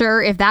weren't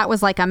sure if that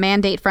was like a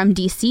mandate from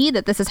DC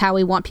that this is how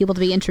we want people to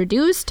be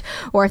introduced,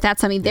 or if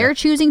that's something they're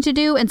choosing to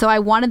do. And so I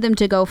wanted them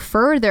to go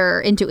further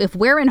into, if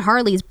we're in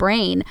Harley's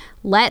brain,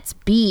 let's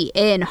be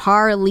in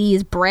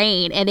Harley's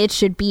brain, and it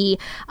should be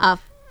a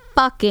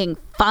fucking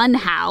fun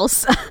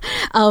house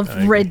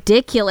of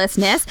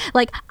ridiculousness.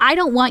 Like, I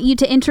don't want you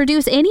to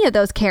introduce any of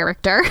those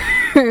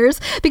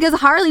characters because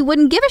Harley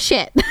wouldn't give a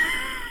shit.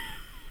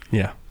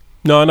 Yeah.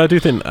 No, and I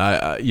do think,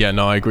 I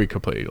agree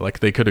completely.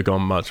 Like, they could have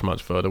gone much,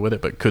 much further with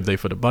it, but could they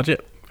for the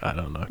budget? I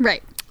don't know.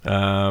 Right.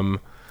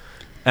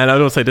 And I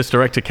would say this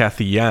director,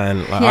 Kathy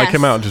Yan, I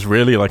came out just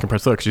really like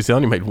impressed with her, because she's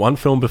only made one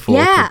film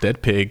before called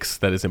Dead Pigs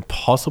that is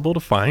impossible to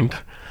find.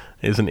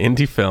 It's an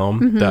indie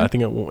film that I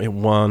think it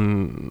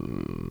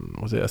won,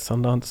 was it a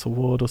Sundance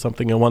Award or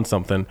something? It won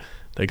something.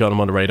 They got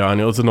them on the radar,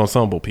 and it was an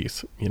ensemble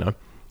piece, you know.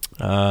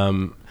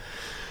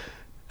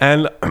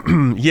 And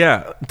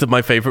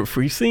my favorite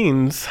 3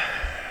 scenes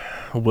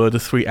were the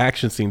 3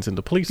 action scenes in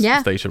the police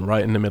station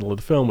right in the middle of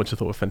the film, which I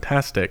thought were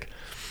fantastic.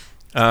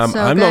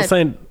 I'm not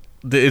saying...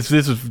 This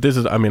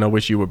is. I mean, I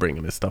wish you were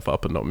bringing this stuff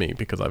up and not me,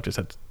 because I've just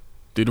had to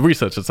do the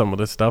research on some of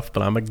this stuff.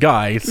 But I'm a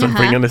guy, so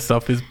bringing this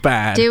stuff is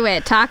bad. Do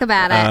it. Talk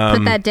about it.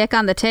 Put that dick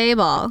on the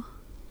table.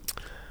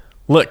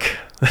 Look,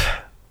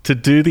 to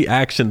do the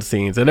action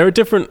scenes, and there are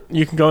different.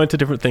 You can go into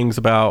different things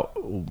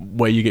about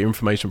where you get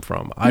information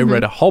from. I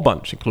read a whole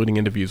bunch, including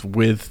interviews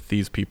with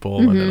these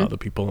people and then other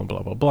people and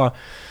blah blah blah.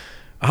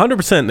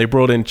 100%, they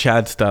brought in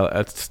Chad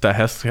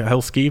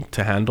Stahelski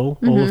to handle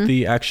all of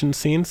the action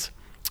scenes.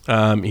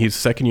 He's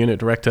second unit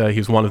director.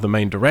 He's one of the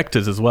main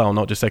directors as well,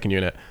 not just second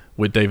unit,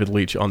 with David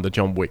Leitch on the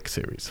John Wick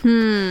series.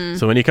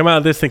 So when you come out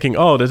of this thinking,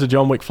 oh, there's a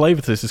John Wick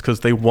flavor to this, is because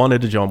they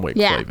wanted a John Wick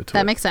flavor to it.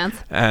 That makes sense.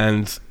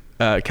 And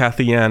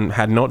Kathy Yan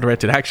had not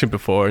directed action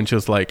before, and she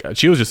was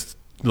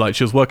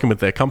working with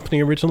their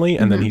company originally,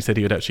 and then he said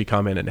he would actually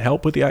come in and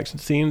help with the action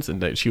scenes,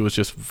 and that she was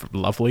just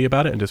lovely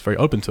about it and just very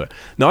open to it.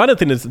 Now, I don't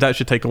think that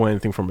should take away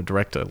anything from a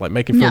director. Like,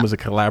 making film is a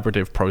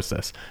collaborative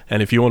process,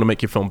 and if you want to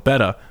make your film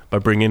better by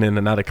bringing in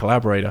another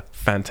collaborator,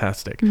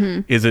 fantastic.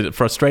 Is it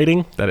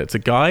frustrating that it's a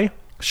guy?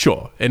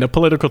 sure, in a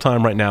political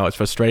time right now, it's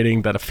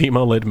frustrating that a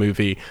female-led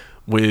movie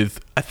with,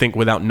 I think,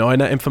 without knowing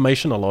that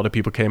information, a lot of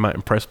people came out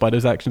impressed by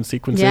those action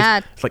sequences.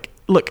 Yeah. It's like,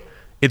 look,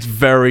 it's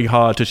very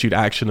hard to shoot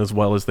action as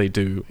well as they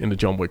do in the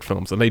John Wick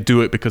films. And they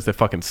do it because they're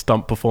fucking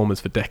stunt performers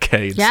for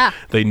decades. Yeah.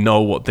 They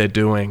know what they're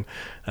doing.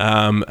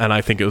 And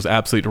I think it was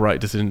absolutely the right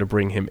decision to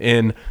bring him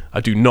in. I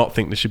do not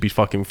think there should be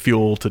fucking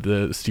fuel to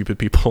the stupid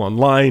people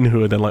online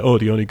who are then like, oh,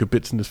 the only good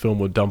bits in this film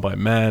were done by a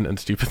man and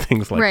stupid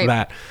things like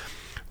that.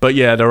 But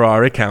yeah, there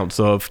are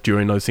accounts of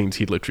during those scenes,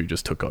 he literally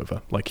just took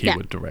over. Like he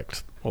would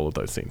direct all of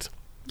those scenes.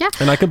 Yeah.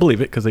 And I can believe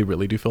it because they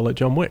really do feel like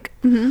John Wick.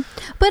 Mm-hmm.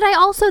 But I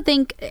also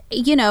think,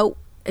 you know,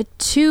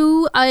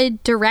 to a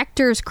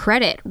director's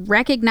credit,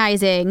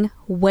 recognizing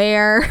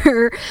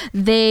where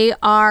they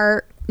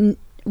are,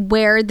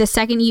 where the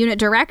second unit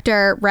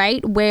director,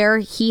 right, where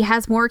he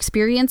has more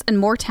experience and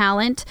more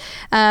talent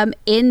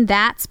in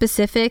that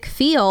specific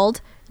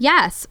field.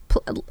 Yes,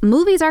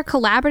 movies are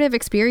collaborative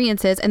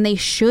experiences and they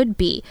should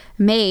be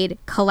made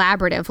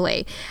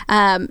collaboratively.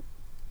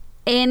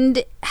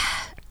 And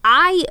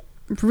I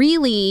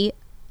really,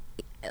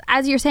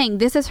 as you're saying,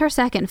 this is her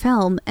second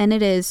film and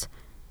it is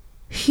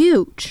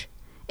huge.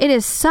 It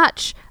is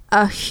such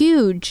a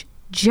huge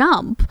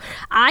jump.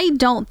 I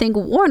don't think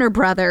Warner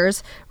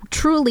Brothers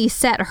truly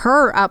set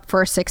her up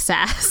for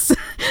success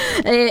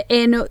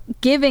in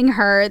giving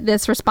her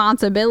this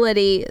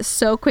responsibility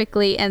so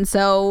quickly and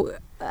so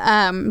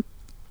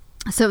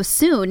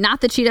soon.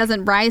 Not that she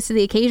doesn't rise to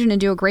the occasion and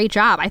do a great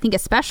job. I think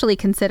especially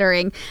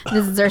considering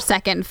this is her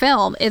second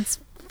film, it's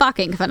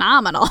fucking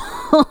phenomenal.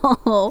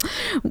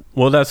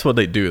 Well, that's what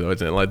they do though,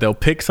 isn't it? Like they'll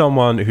pick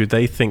someone who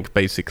they think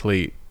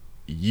basically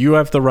you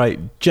have the right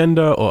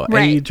gender or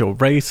age or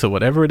race or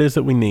whatever it is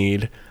that we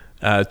need,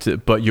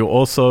 but you're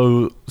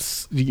also,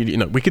 you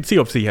know, we could see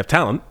obviously you have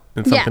talent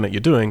in something that you're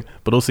doing,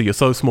 but also you're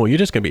so small, you're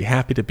just going to be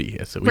happy to be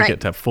here. So we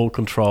get to have full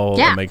control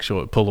and make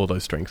sure pull all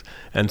those strings.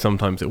 And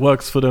sometimes it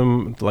works for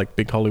them, like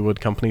big Hollywood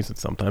companies, and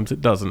sometimes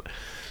it doesn't.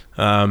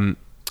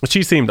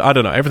 She seemed, I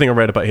don't know, everything I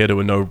read about here, there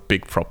were no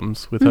big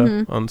problems with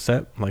her on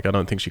set. Like, I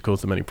don't think she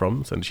caused them any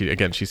problems. And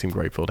she seemed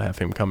grateful to have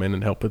him come in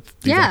and help with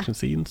these action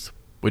scenes,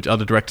 which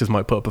other directors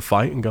might put up a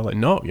fight and go like,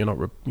 no, you're not,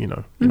 you're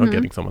not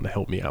getting someone to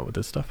help me out with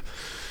this stuff.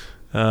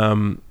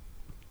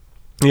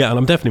 Yeah, and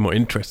I'm definitely more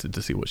interested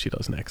to see what she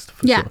does next,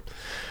 for sure.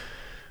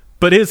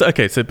 But here's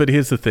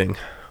the thing.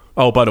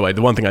 Oh, by the way,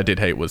 the one thing I did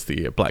hate was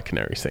the Black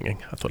Canary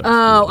singing. I thought.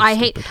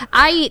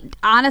 I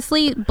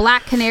honestly,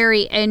 Black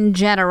Canary in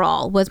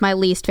general was my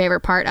least favorite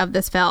part of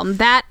this film.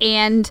 That,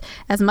 and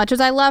as much as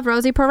I love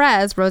Rosie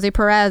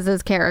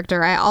Perez's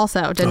character, I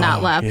also did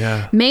not love.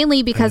 Yeah.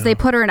 Mainly because they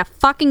put her in a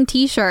fucking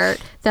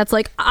t-shirt that's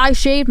like, I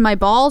shaved my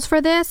balls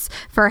for this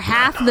for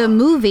half the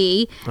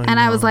movie, and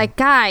I was like,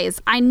 guys,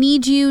 I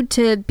need you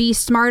to be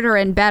smarter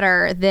and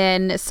better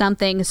than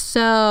something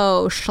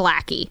so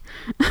schlacky.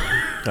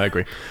 I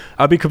agree.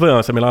 I'll be completely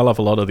honest. I mean, I love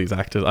a lot of these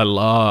actors. I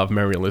love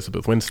Mary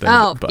Elizabeth Winstead,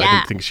 but I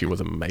didn't think she was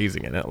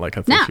amazing in it. Like,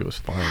 I thought she was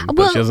fine,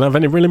 but she doesn't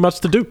have really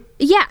much to do.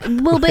 Yeah,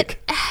 well, but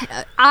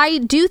I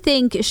do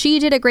think she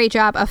did a great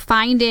job of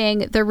finding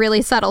the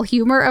really subtle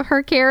humor of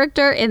her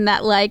character, in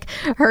that, like,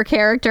 her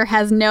character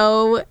has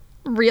no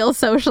real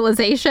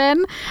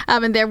socialization,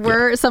 and there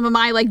were some of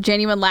my, like,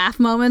 genuine laugh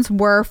moments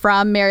were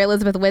from Mary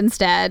Elizabeth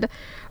Winstead,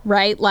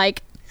 right?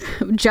 Like,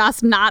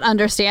 just not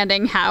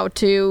understanding how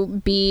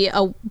to be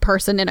a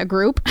person in a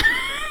group.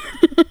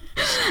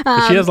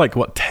 She has like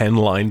 10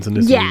 lines in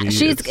this movie. Yeah,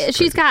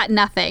 she's got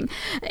nothing.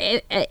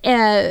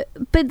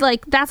 But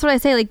like, that's what I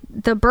say, like,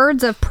 the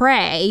birds of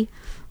prey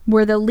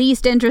were the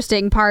least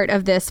interesting part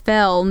of this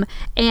film,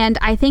 and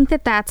I think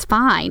that that's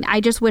fine.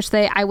 I just wish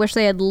they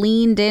had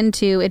leaned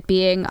into it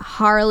being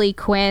Harley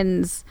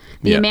Quinn's,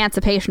 the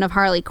emancipation of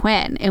Harley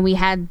Quinn, and we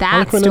had that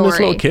Harley Quinn story. And this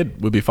little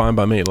kid would be fine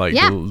by me. Like,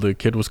 the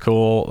kid was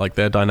cool. Like,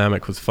 their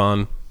dynamic was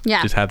fun.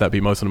 Yeah, just had that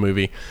be most of the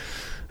movie.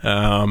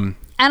 And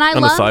I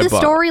love the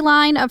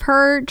storyline of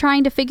her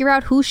trying to figure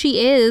out who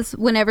she is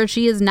whenever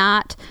she is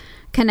not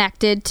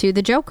connected to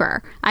the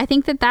Joker. I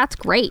think that that's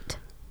great.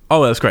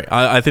 Oh, that's great.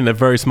 I think they're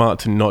very smart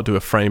to not do a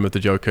frame of the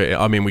Joker.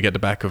 I mean, we get the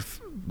back of,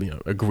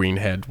 a green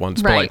head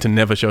once, but like to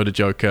never show the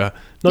Joker,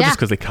 not just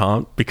because they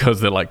can't,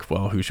 because they're like,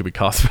 well, who should we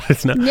cast for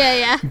this now?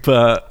 Yeah.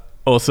 But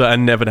also,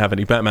 and never to have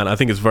any Batman. I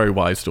think it's very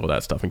wise to do all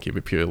that stuff and keep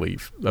it purely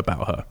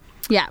about her.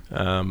 Yeah.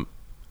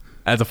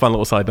 As a fun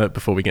little side note,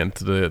 before we get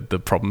into the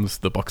problems,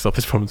 the box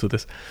office problems with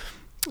this,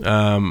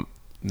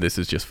 this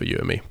is just for you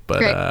and me.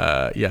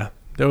 But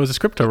there was a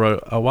script I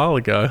wrote a while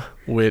ago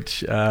which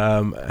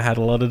had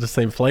a lot of the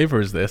same flavor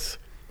as this,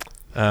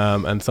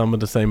 and some of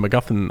the same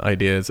MacGuffin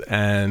ideas.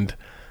 And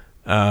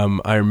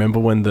I remember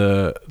when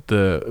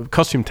the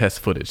costume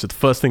test footage, the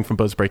first thing from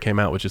Birds of Prey came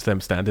out, which is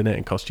them standing it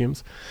in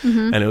costumes,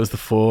 and it was the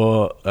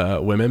 4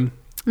 women.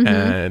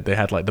 And they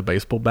had like the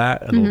baseball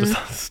bat and all this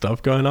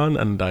stuff going on,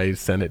 and I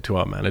sent it to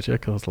our manager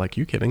because I was like,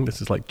 you kidding, this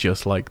is like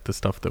just like the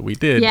stuff that we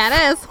did.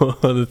 Yeah, it is.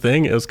 The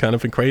thing, it was kind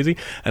of crazy.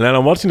 And then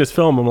I'm watching this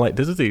film, I'm like,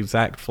 this is the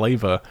exact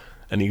flavor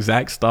and the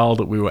exact style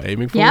that we were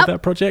aiming for with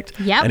that project.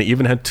 And it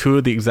even had 2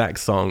 of the exact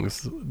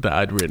songs that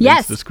I'd written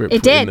into the script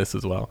in this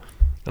as well.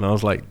 And I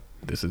was like,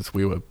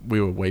 we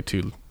were way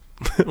too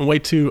way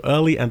too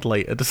early and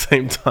late at the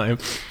same time.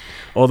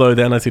 Although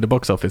then I see the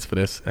box office for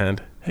this,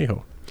 and hey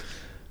ho.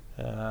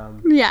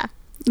 Yeah.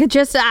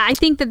 I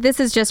think that this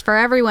is just for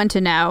everyone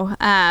to know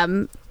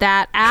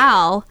that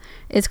Al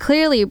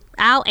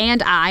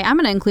and I'm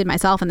going to include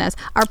myself in this,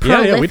 are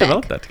prolific. Yeah, we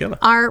developed that together.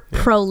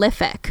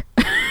 Prolific.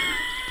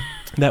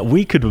 That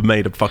we could have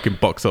made a fucking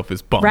box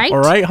office bomb. Right?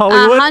 All right,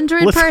 Hollywood?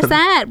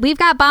 100%. We've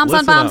got bombs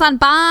on bombs on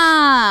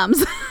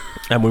bombs.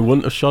 And we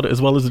wouldn't have shot it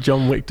as well as the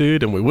John Wick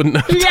dude, and we wouldn't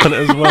have done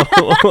it as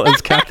well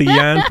as Kathy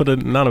Yan,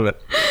 none of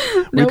it.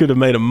 Nope. We could have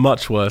made a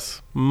much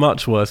worse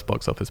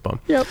box office bomb.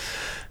 Yep.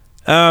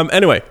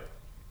 Anyway.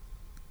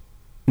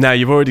 Now,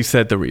 you've already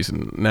said the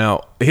reason.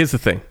 Now, here's the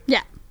thing.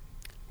 Yeah.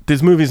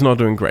 This movie's not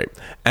doing great.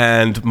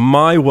 And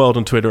my world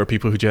on Twitter are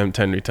people who tend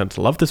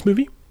to love this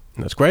movie.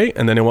 And that's great.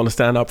 And then they want to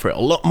stand up for it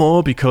a lot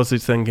more because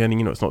it's then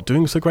getting, it's not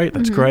doing so great.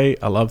 That's great.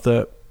 I love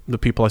the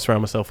people I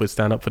surround myself with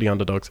stand up for the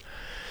underdogs.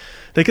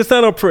 They can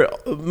stand up for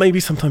it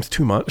maybe sometimes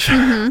too much.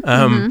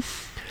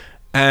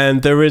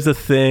 And there is a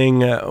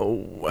thing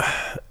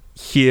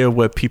here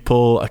where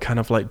people are kind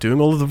of like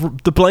doing all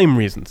of the blame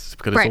reasons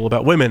because it's all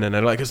about women, and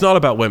they're like, it's not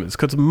about women, it's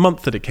because of the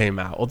month that it came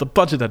out, or the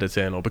budget that it's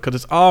in, or because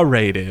it's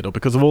R-rated, or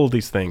because of all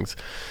these things.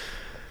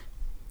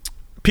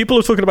 People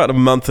are talking about the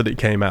month that it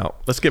came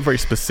out. Let's get very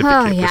specific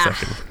here for a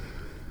second.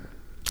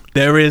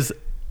 There is,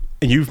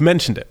 and you've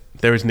mentioned it,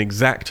 there is an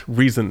exact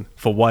reason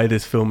for why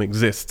this film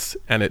exists,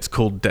 and it's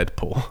called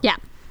Deadpool. Yeah.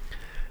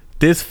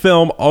 This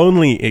film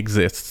only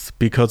exists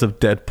because of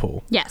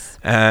Deadpool. Yes.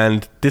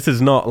 And this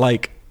is not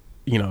like,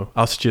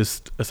 us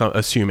just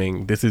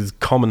assuming. This is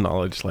common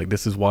knowledge. Like,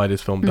 this is why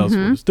this film does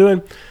what it's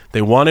doing.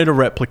 They wanted to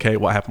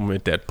replicate what happened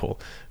with Deadpool.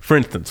 For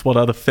instance, what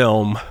other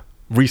film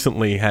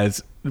recently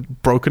has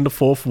broken the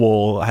fourth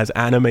wall, has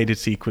animated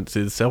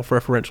sequences,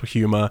 self-referential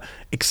humor,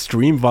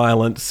 extreme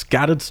violence,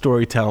 scattered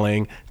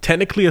storytelling,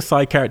 technically a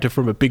side character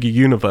from a bigger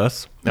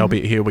universe,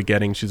 albeit here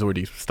she's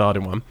already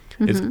started one,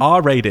 is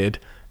R-rated,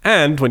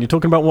 and when you're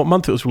talking about what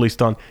month it was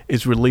released on,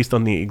 is released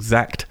on the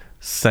exact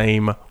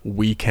same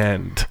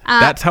weekend.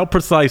 That's how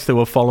precise they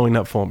were following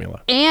that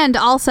formula. And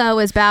also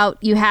is about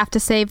you have to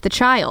save the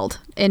child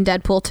in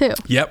Deadpool 2.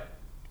 Yep.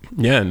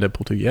 Yeah, in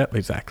Deadpool 2, yeah,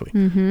 exactly.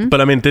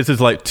 But I mean, this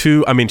is like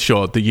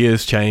sure, the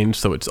years changed,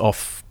 so it's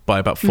off by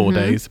about 4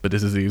 days, but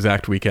this is the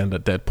exact weekend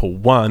that Deadpool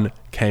 1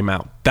 came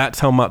out. That's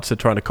how much they're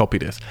trying to copy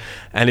this.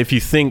 And if you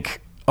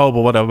think, but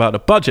what about the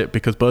budget?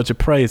 Because Birds of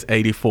Prey is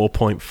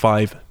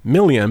 $84.5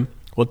 million.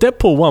 Well,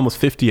 Deadpool 1 was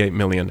 $58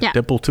 million. Yeah.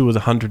 Deadpool 2 was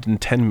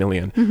 $110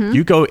 million.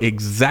 You go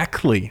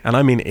exactly, and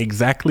I mean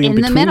exactly in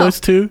between those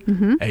two,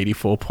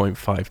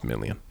 $84.5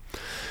 million.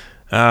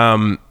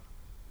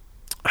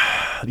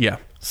 Yeah.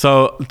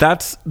 So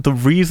that's the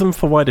reason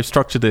for why they've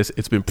structured this.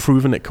 It's been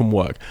proven it can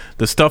work.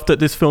 The stuff that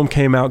this film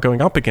came out going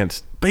up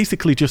against,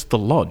 basically just The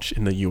Lodge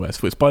in the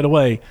US, which, by the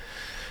way,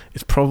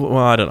 it's probably,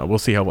 I don't know. We'll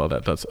see how well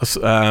that does.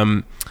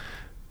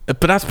 But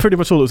that's pretty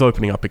much all it was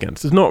opening up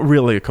against. It's not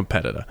really a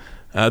competitor.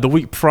 The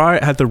week prior,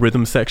 it had The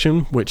Rhythm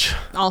section, which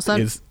also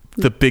is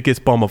the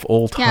biggest bomb of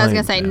all time. Yeah, I was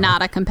going to say,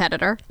 not a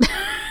competitor.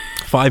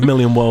 $5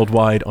 million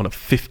worldwide on a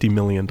 $50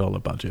 million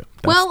budget.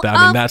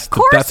 Of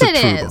course it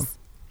is.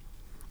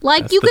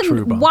 Like, that's you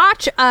can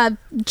watch a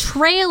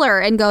trailer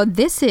and go,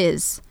 this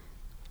is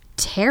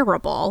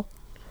terrible.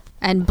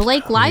 And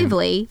Blake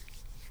Lively,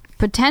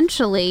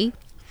 potentially,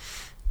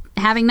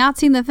 having not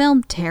seen the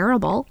film,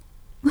 terrible.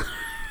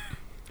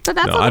 But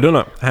that's I don't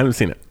know. I haven't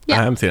seen it. Yeah.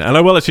 I haven't seen it. And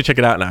I will actually check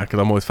it out now because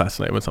I'm always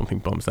fascinated when something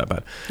bombs that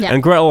bad. Yeah.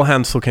 And Gretel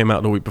Hansel came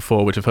out the week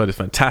before, which I've heard is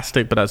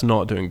fantastic, but that's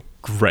not doing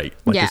great.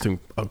 It's doing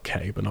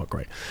okay, but not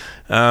great.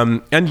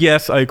 And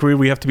yes, I agree.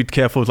 We have to be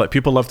careful. Like,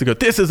 people love to go,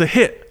 this is a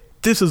hit.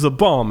 This is a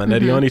bomb, and they're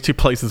the only two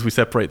places we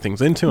separate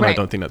things into, and I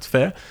don't think that's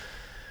fair.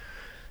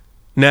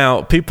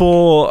 Now,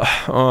 people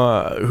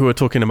who are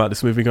talking about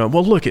this movie going,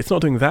 well, look, it's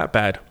not doing that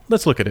bad.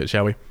 Let's look at it,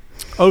 shall we?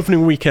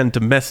 Opening weekend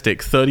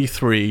domestic,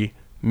 $33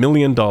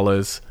 million,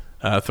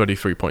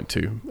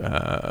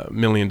 $33.2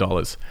 million.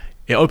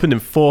 It opened in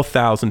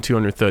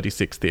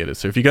 4,236 theaters.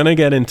 So if you're going to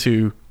get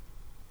into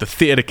the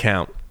theater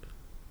count,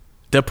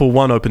 Deadpool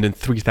 1 opened in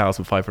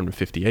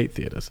 3,558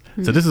 theaters.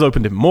 So this has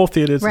opened in more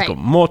theaters. It's got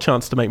more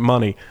chance to make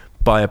money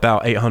by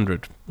about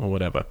 800 or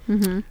whatever.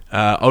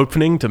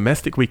 Opening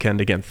domestic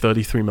weekend, again,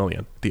 $33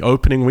 million. The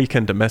opening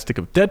weekend domestic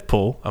of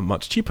Deadpool, a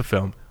much cheaper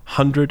film,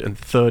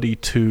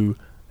 $132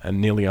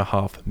 and nearly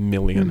 $500,000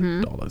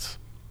 million.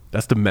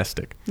 That's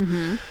domestic.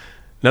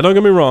 Now, don't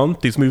get me wrong,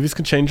 these movies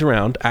can change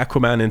around.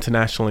 Aquaman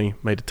internationally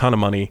made a ton of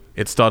money.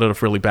 It started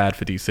off really bad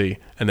for DC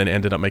and then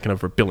ended up making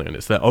over $1 billion.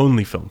 It's their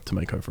only film to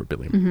make over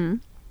 $1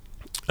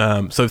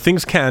 billion. So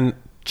things can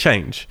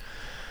change,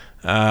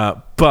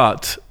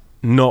 but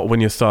not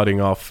when you're starting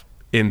off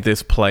in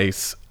this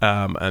place,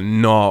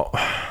 and not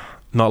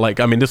like,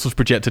 I mean, this was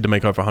projected to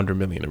make over $100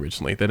 million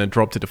originally. Then it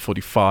dropped it to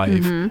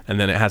 45, and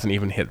then it hasn't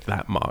even hit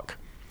that mark.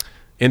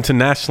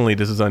 Internationally,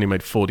 this has only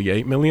made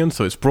 48 million,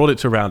 so it's brought it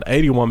to around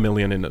 81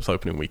 million in its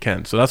opening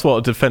weekend. So that's what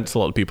a defense a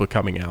lot of people are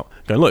coming out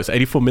going, look, it's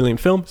 84 million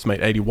film, it's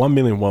made 81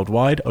 million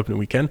worldwide opening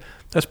weekend.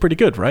 That's pretty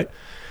good, right?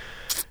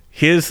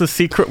 Here's the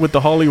secret with the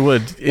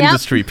Hollywood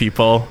industry,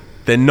 people.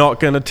 They're not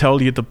going to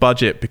tell you the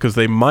budget, because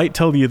they might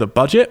tell you the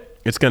budget.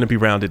 It's going to be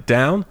rounded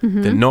down.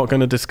 They're not going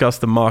to discuss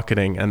the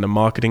marketing, and the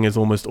marketing is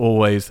almost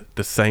always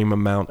the same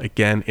amount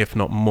again, if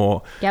not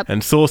more.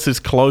 And sources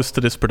close to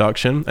this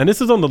production, and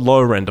this is on the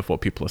lower end of what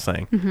people are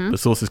saying. The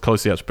sources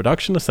close to the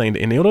production are saying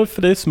that in order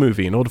for this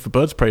movie, in order for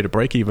Birds of Prey to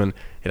break even,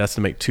 it has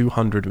to make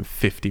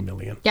 250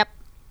 million.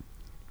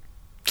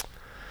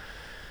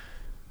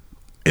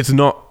 It's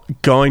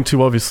not going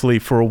to, obviously,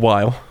 for a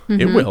while.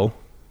 It will.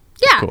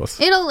 Yeah, of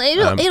course.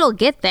 It'll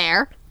get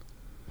there.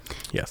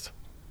 Yes.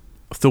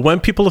 So when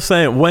people are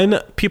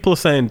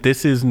saying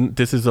this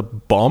is a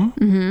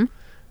bomb,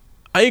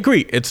 I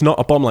agree. It's not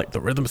a bomb like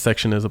the rhythm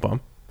section is a bomb.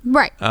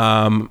 Right.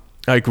 I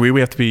agree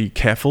we have to be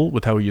careful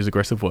with how we use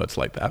aggressive words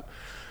like that.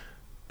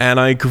 And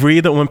I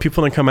agree that when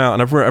people then come out,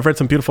 and I've read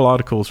some beautiful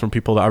articles from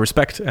people that I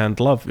respect and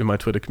love in my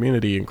Twitter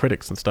community and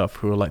critics and stuff,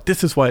 who are like,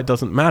 this is why it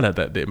doesn't matter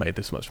that it made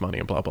this much money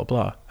and blah, blah,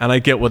 blah. And I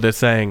get what they're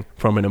saying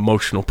from an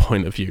emotional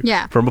point of view.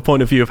 Yeah. From a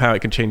point of view of how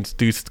it can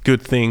do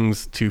good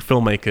things to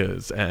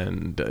filmmakers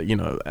and,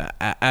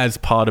 as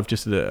part of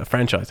just a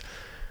franchise.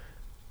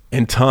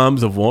 In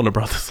terms of Warner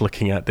Brothers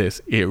looking at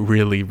this, it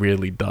really,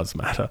 really does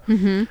matter.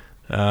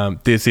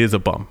 This is a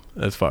bomb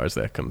as far as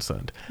they're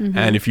concerned.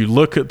 And if you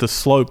look at the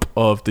slope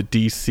of the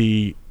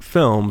DC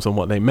films and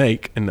what they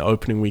make in the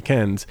opening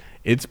weekends,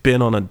 it's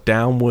been on a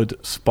downward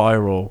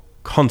spiral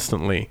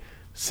constantly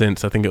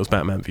since, I think it was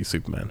Batman v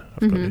Superman.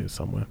 I've got it here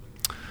somewhere.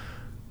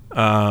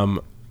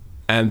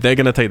 And they're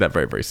going to take that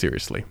very, very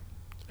seriously.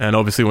 And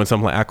obviously when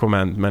something like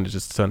Aquaman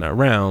manages to turn that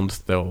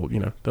around,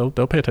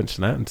 they'll pay attention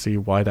to that and see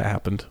why that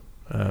happened.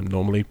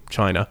 Normally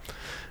China.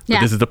 But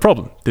this is the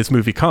problem. This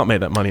movie can't make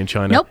that money in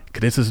China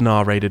because this is an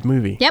R-rated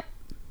movie.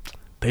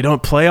 They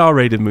don't play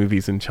R-rated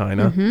movies in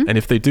China. And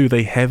if they do,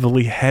 they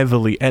heavily,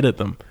 heavily edit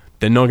them.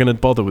 They're not going to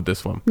bother with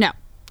this one. No.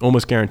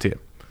 Almost guarantee it.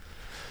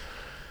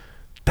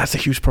 That's a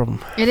huge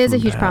problem. It is a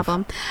huge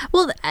problem.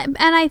 Well, and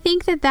I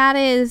think that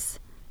is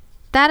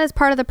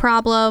part of the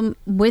problem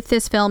with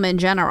this film in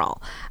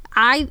general.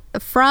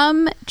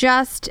 From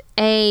just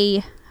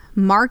a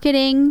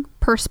marketing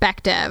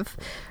perspective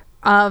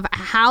of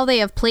how they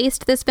have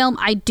placed this film,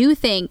 I do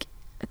think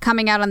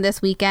coming out on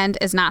this weekend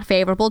is not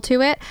favorable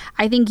to it.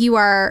 I think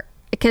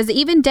because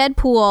even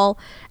Deadpool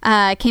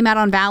came out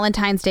on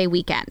Valentine's Day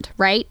weekend,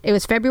 right? It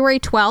was February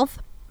 12th,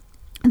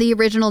 the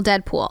original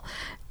Deadpool.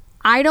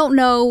 I don't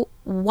know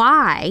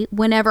why,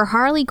 whenever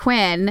Harley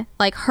Quinn,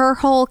 like her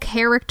whole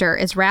character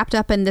is wrapped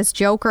up in this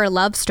Joker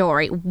love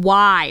story,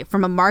 why,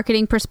 from a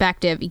marketing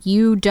perspective,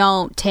 you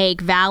don't take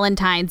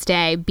Valentine's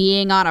Day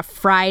being on a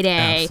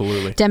Friday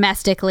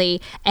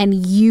domestically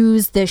and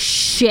use the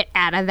shit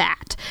out of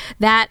that.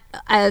 That,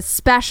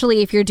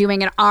 especially if you're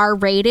doing an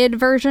R-rated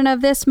version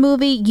of this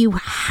movie, you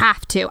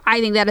have to.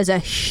 I think that is a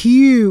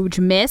huge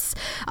miss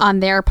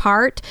on their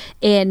part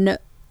in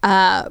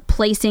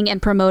placing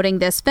and promoting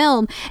this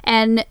film.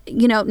 And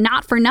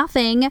not for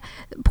nothing,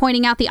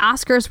 pointing out the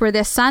Oscars were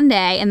this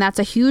Sunday, and that's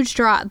a huge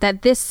draw.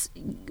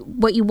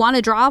 What you want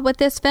to draw with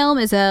this film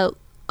is a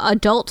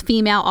adult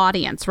female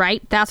audience,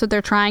 right? That's what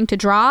they're trying to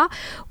draw.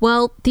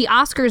 Well, the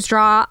Oscars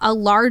draw a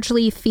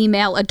largely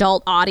female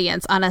adult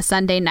audience on a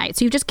Sunday night.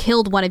 So you've just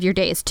killed one of your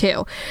days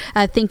too,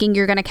 thinking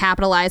you're going to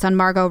capitalize on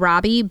Margot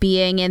Robbie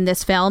being in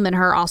this film and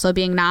her also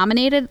being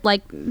nominated.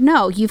 Like,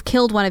 no, you've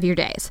killed one of your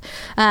days.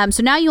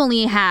 So now you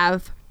only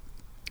have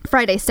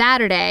Friday,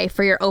 Saturday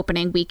for your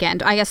opening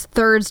weekend. I guess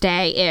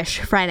Thursday-ish,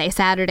 Friday,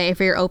 Saturday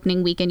for your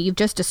opening weekend. You've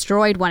just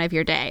destroyed one of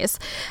your days.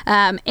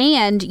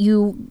 And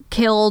you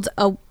killed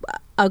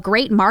a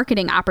great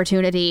marketing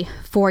opportunity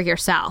for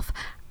yourself.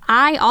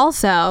 I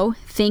also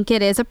think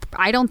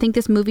I don't think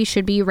this movie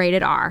should be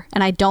rated R,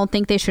 and I don't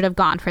think they should have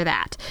gone for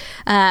that.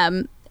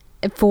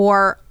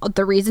 For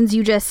the reasons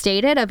you just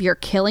stated of you're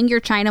killing your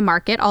China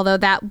market, although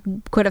that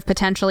could have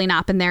potentially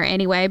not been there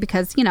anyway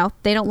because,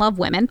 they don't love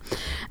women.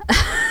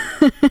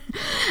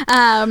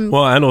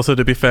 Well, and also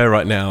to be fair,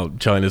 right now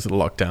China's in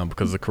lockdown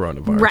because of the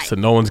coronavirus, so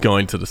no one's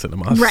going to the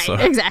cinemas. Right, so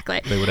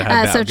exactly. They would have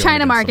had that so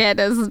China market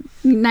is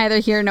neither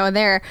here nor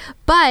there,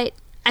 but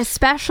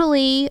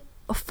especially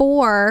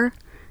for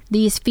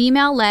these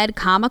female-led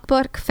comic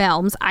book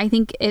films, I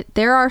think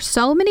there are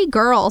so many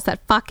girls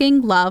that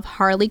fucking love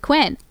Harley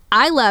Quinn.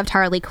 I loved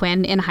Harley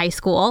Quinn in high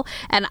school,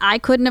 and I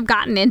couldn't have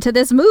gotten into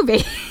this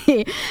movie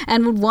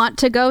and would want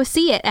to go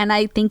see it. And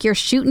I think you're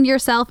shooting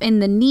yourself in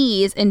the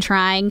knees in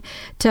trying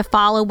to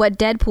follow what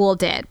Deadpool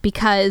did,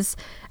 because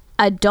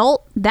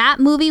that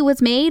movie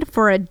was made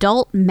for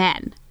adult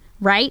men,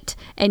 right?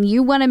 And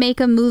you want to make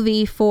a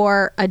movie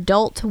for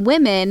adult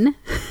women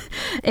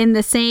in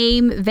the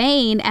same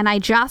vein, and I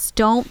just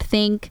don't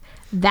think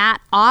that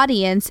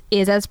audience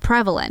is as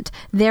prevalent.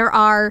 There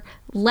are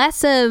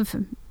less of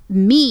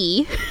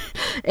me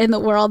in the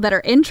world that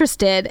are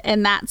interested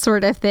in that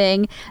sort of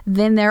thing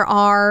than there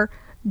are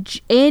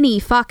any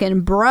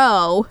fucking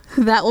bro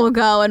that will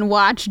go and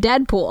watch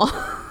Deadpool.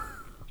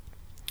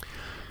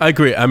 I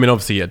agree. I mean,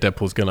 obviously, yeah,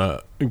 Deadpool's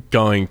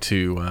going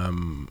to,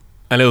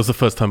 and it was the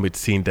first time we'd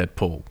seen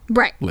Deadpool.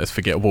 Right. Let's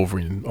forget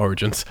Wolverine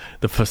Origins.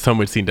 The first time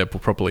we'd seen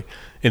Deadpool properly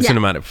in Yeah.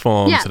 cinematic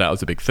form, Yeah. so that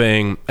was a big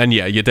thing. And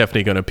yeah, you're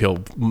definitely going to appeal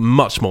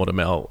much more to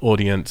male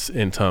audience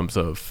in terms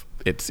of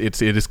it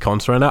is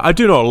constant right now. I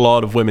do know a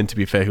lot of women, to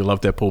be fair, who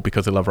love Deadpool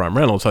because they love Ryan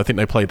Reynolds. So I think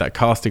they played that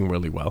casting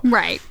really well.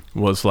 Right.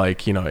 Was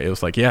like, you know, it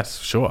was like, yes,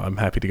 sure, I'm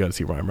happy to go to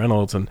see Ryan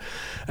Reynolds, and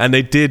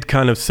they did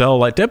kind of sell,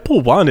 like,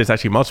 Deadpool 1 is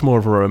actually much more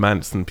of a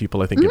romance than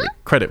people I think give it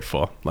credit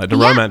for. Like, the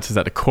Yeah. romance is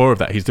at the core of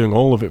that. He's doing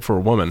all of it for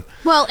a woman.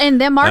 Well, and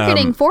the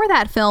marketing for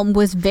that film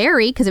was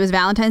because it was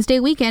Valentine's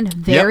Day weekend,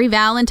 very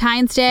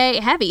Valentine's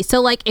Day heavy.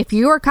 So, like, if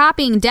you're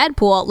copying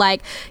Deadpool,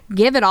 like,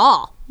 give it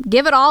all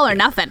or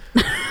nothing.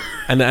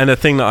 And the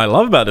thing that I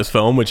love about this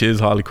film, which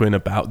is Harley Quinn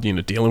about, you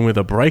know, dealing with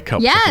a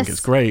breakup, which I think Yes. is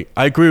great.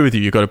 I agree with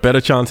you. You've got a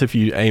better chance if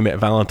you aim it at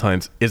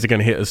Valentine's. Is it going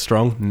to hit as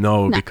strong?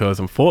 No, because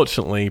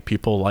unfortunately,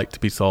 people like to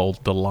be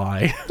sold the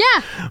lie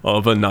Yeah.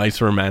 of a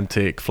nice,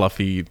 romantic,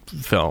 fluffy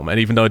film. And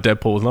even though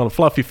Deadpool was not a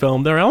fluffy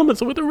film, there are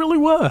elements of it that really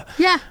were.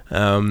 Yeah.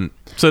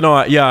 So no,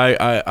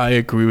 I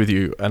agree with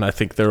you, and I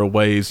think there are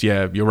ways.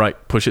 Yeah, you're right.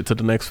 Push it to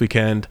the next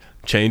weekend.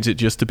 Change it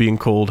just to being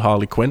called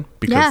Harley Quinn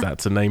because Yeah.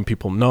 that's a name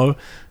people know.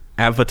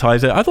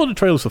 Advertise it. I thought the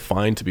trailers were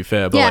fine, to be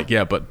fair, but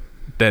but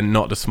they're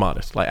not the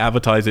smartest. Like,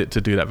 advertise it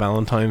to do that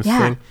Valentine's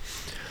thing.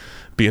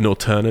 Be an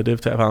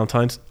alternative to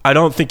Valentine's. I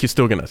don't think you're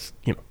still gonna,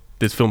 you know,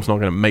 this film's not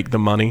gonna make the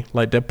money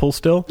like Deadpool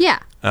still. Yeah.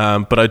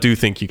 But I do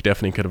think you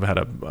definitely could have had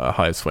a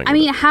higher swing. I with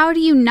mean, it. how do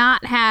you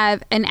not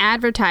have an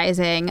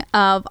advertising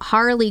of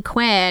Harley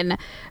Quinn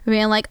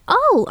being like,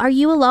 oh, are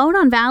you alone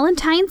on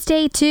Valentine's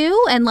Day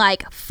too? And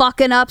like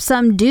fucking up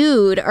some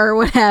dude or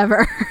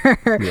whatever.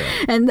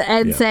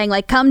 And saying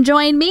like, come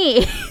join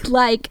me.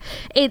 Like,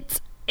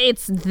 it's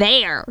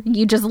there.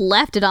 You just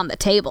left it on the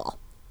table.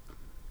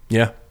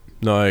 Yeah,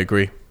 no, I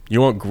agree. You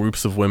want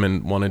groups of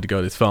women wanting to go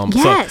to this film.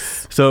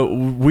 Yes. So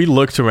we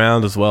looked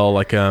around as well.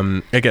 Like,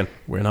 again,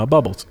 we're in our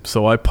bubbles.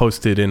 So I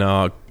posted in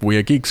our We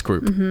Are Geeks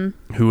group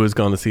who was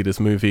going to see this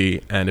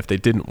movie, and if they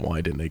didn't,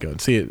 why didn't they go and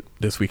see it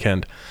this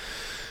weekend?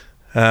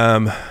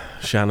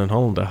 Shannon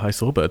Hollander, I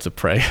saw Birds of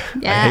Prey.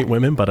 Yeah. I hate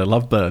women, but I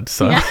love birds.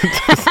 So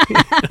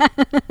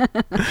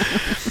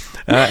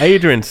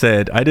Adrian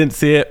said, I didn't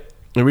see it.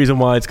 The reason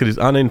why is because he's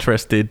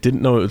uninterested,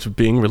 didn't know it was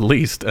being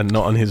released, and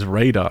not on his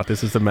radar.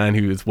 This is the man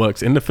who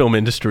works in the film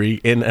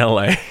industry in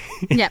LA.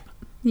 Yep.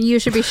 You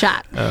should be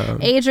shot.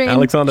 Adrian,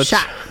 Alexander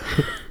shot.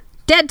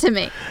 Dead to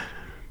me.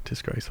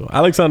 Disgraceful.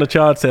 Alexander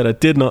Chard said, I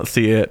did not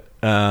see it.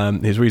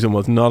 His reason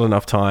was not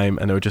enough time,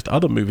 and there were just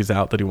other movies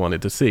out that he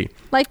wanted to see.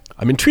 Like,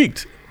 I'm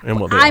intrigued in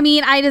what they I are.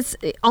 mean,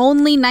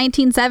 only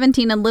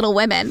 1917 and Little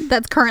Women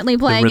that's currently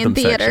playing in rhythm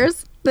section.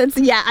 theaters. That's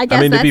I guess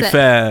I mean, to that's be it.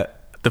 fair,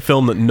 the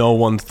film that no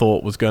one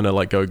thought was going to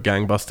like go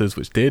gangbusters,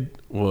 which did,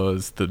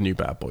 was the new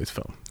Bad Boys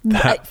film.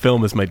 That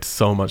film has made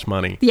so much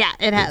money. Yeah,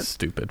 it It's has.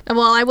 stupid.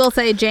 Well, I will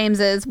say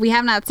we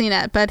have not seen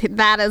it, but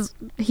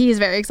he's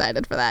very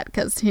excited for that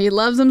because he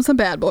loves him some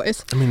Bad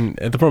Boys. I mean,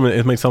 the problem is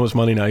it makes so much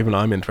money now, even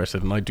I'm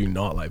interested, and I do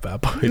not like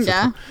Bad Boys.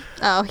 Yeah.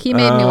 Oh, he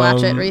made me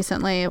watch it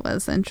recently. It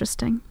was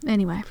interesting.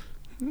 Anyway.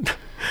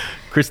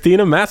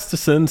 Christina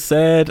Masterson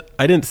said,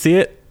 I didn't see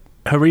it.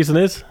 Her reason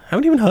is, I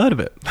haven't even heard of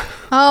it.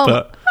 Oh.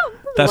 But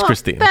that's well,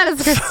 Christina. That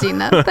is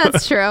Christina.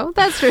 That's true.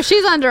 That's true.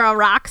 She's under a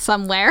rock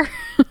somewhere.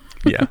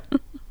 Yeah.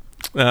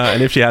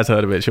 And if she has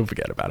heard of it, she'll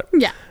forget about it.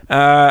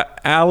 Yeah.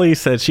 Ali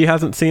said she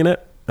hasn't seen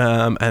it.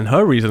 And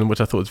her reason,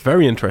 which I thought was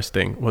very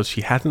interesting, was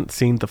she hadn't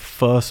seen the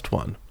first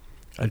one.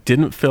 I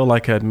didn't feel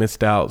like I'd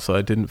missed out, so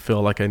I didn't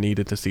feel like I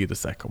needed to see the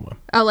second one.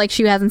 Oh, like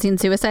she hasn't seen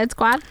Suicide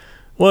Squad?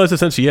 Well, it's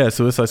essentially, yeah,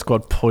 Suicide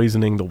Squad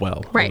poisoning the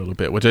well Right. a little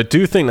bit, which I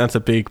do think that's a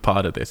big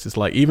part of this. It's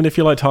like, even if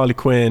you liked Harley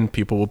Quinn,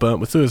 people were burnt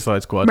with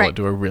Suicide Squad. Right. Like,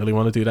 do I really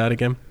want to do that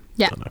again?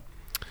 Yeah. I don't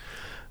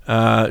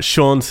know.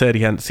 Sean said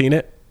he hadn't seen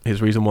it.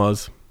 His reason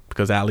was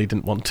because Ali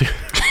didn't want to.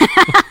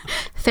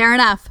 Fair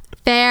enough.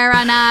 Fair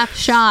enough,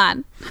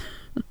 Sean.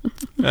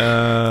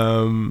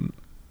 No.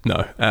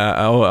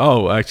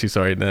 Actually,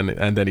 sorry.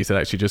 And then he said,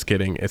 actually, just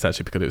kidding. It's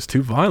actually because it was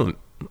too violent.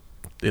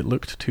 It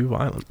looked too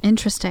violent.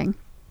 Interesting.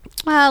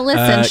 Well,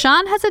 listen,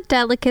 Sean has a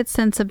delicate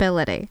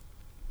sensibility.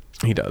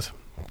 He does.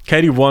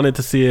 Katie wanted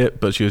to see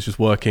it, but she was just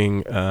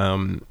working.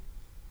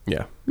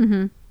 Yeah.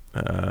 Mm-hmm.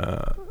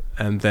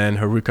 And then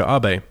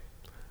Haruka Abe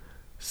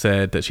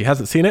said that she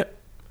hasn't seen it.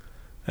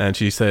 And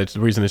she said the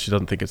reason is she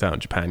doesn't think it's out in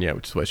Japan yet,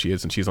 which is where she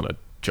is. And she's on a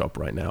job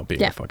right now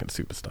being a fucking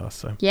superstar.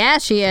 So yeah,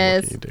 she what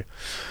is. can you do?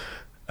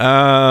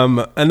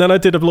 And then I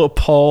did a little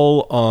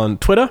poll on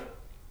Twitter.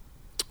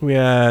 We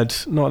had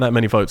not that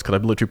many votes because I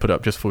literally put it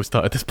up just before we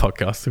started this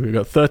podcast. So we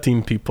got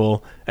 13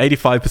 people.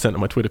 85% of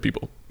my Twitter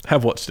people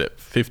have watched it.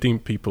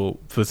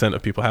 15%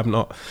 of people have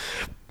not.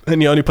 And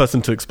the only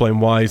person to explain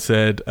why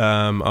said,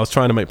 I was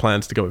trying to make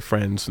plans to go with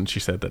friends, and she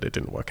said that it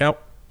didn't work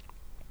out.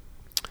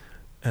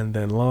 And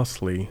then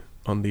lastly,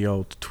 on the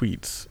old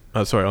tweets,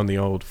 on the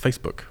old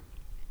Facebook.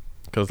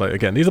 Because, like,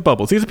 again, these are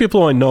bubbles. These are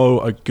people I know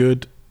are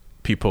good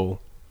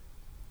people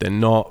They're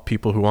not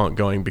people who aren't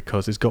going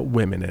because it's got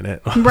women in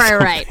it. Or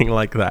Right. something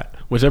like that,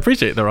 which I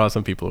appreciate. There are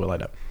some people who are like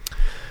that.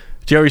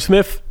 Jerry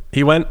Smith,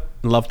 he went,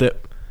 loved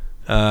it.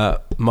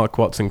 Mark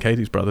Watson,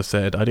 Katie's brother,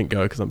 said, I didn't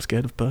go because I'm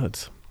scared of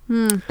birds.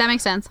 That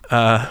makes sense.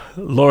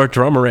 Laura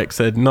Drumerick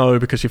said no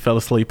because she fell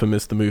asleep and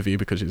missed the movie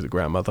because she's a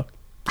grandmother.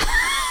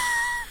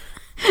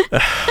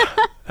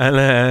 And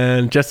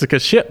then Jessica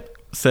Ship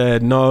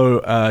said no.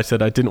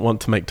 Said I didn't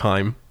want to make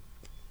time.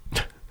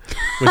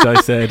 Which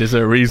I said, is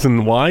there a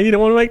reason why you don't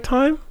want to make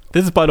time?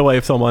 This is, by the way,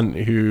 of someone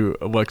who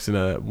works in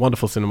a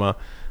wonderful cinema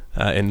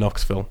in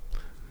Knoxville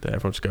that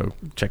everyone should go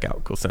check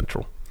out, called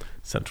Central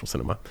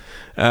Cinema.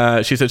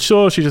 She said,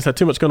 sure, she just had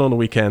too much going on the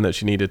weekend that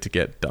she needed to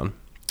get done.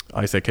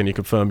 I said, can you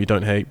confirm you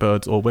don't hate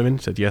birds or women?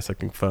 She said, yes, I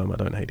confirm I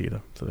don't hate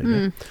either. So there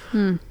you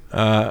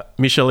go.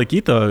 Michelle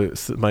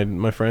Aguito,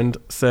 my friend,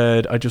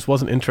 said, I just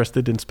wasn't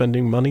interested in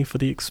spending money for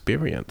the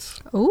experience.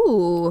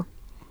 Ooh.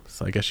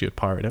 So I guess she would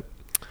pirate it.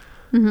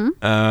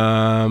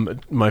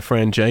 My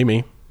friend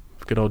Jamie,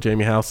 good old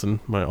Jamie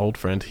Howson, my old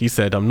friend, he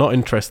said, I'm not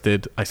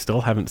interested. I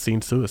still haven't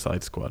seen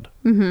Suicide Squad.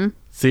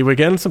 See, we're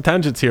getting some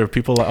tangents here of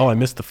people like, oh, I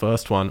missed the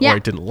first one, or I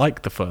didn't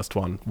like the first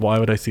one. Why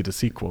would I see the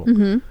sequel?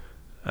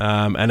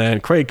 And then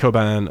Craig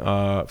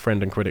Coban,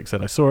 friend and critic,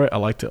 said, I saw it. I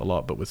liked it a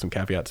lot, but with some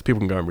caveats.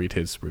 People can go and read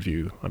his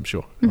review. I'm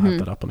sure he'll have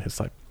that up on his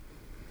site.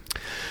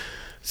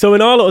 So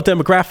in our little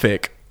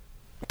demographic,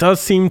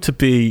 does seem to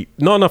be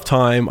not enough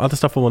time, other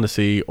stuff I want to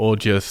see, or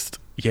just...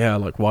 yeah,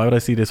 like, why would I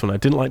see this when I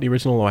didn't like the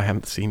original or I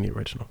haven't seen the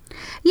original?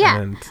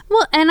 Yeah.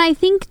 Well, and I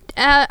think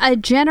a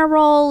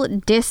general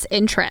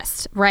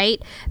disinterest,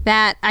 right,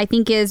 that I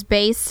think is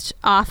based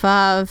off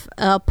of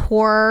a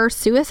poor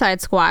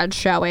Suicide Squad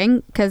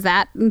showing, because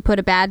that put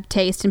a bad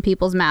taste in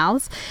people's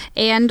mouths,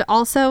 and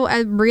also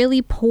a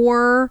really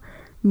poor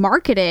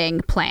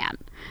marketing plan.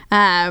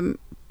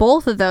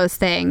 Both of those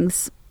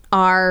things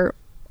are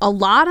a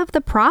lot of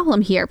the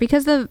problem here,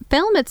 because the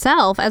film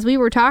itself, as we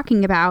were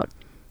talking about,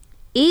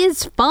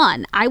 is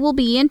fun. I will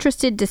be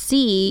interested to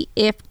see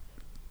if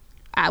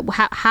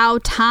how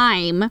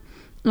time,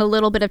 a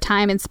little bit of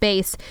time and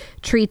space,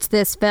 treats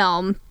this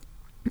film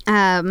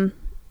at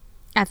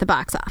the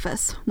box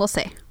office. We'll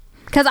see.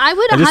 Because I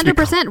would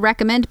 100%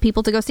 recommend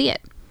people to go see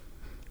it.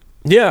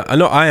 Yeah, I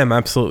know. I am,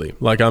 absolutely.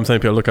 Like I'm saying,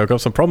 people, look, I've got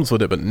some problems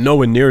with it, but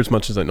nowhere near as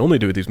much as I normally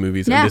do with these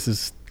movies. Yeah.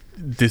 And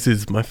this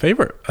is my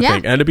favorite, I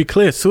think. And to be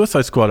clear,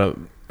 Suicide Squad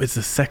is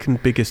the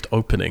second biggest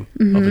opening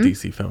of a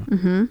DC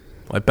film.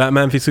 Like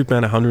Batman v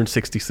Superman,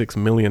 166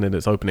 million in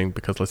its opening,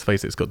 because let's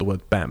face it, it's got the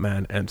word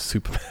Batman and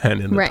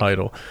Superman in the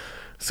title.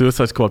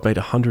 Suicide Squad made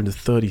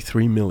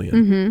 133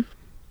 million.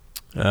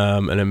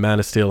 And then Man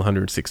of Steel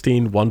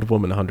 116, Wonder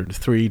Woman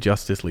 103,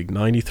 Justice League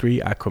 93,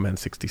 Aquaman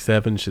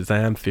 67,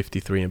 Shazam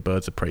 53, and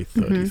Birds of Prey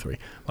 33.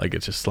 Like,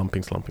 it's just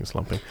slumping.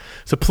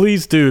 So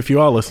please do, if you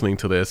are listening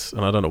to this,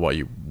 and I don't know why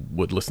you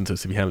would listen to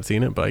this if you haven't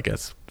seen it, but I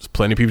guess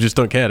plenty of people just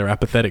don't care. They're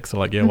apathetic. So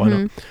like, yeah, why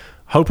not?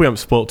 Hope we haven't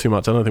spoiled too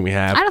much. I don't think we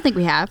have. I don't think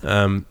we have.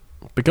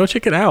 But go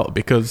check it out,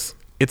 because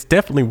it's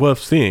definitely worth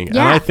seeing.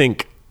 Yeah. And I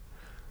think,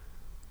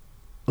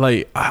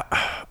 like,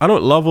 I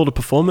don't love all the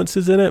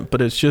performances in it, but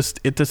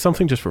there's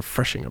something just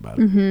refreshing about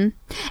it.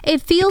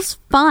 It feels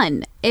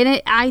fun. And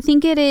I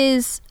think it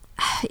is,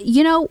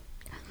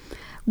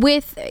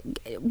 with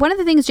one of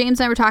the things James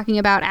and I were talking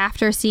about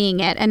after seeing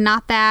it, and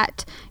not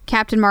that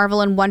Captain Marvel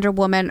and Wonder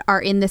Woman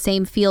are in the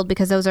same field,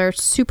 because those are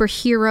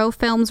superhero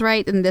films,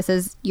 right? And this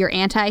is your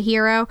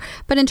anti-hero.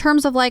 But in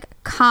terms of like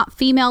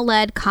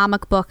female-led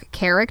comic book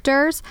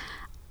characters,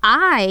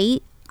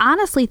 I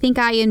honestly think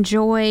I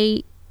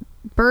enjoy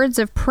Birds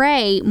of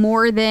Prey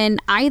more than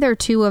either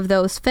two of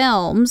those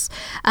films,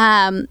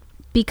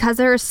 because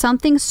there is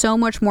something so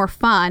much more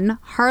fun.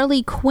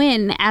 Harley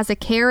Quinn as a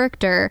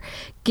character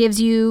gives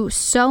you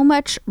so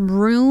much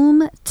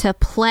room to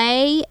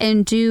play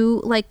and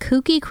do like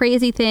kooky,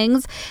 crazy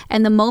things.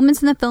 And the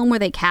moments in the film where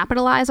they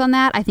capitalize on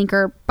that, I think,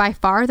 are by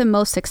far the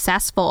most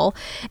successful.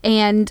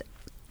 And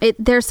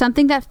there's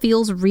something that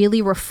feels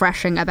really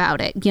refreshing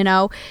about it,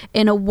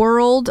 in a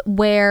world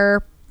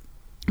where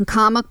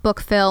comic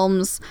book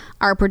films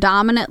are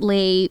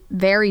predominantly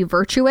very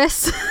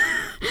virtuous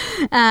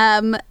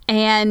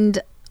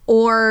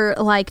or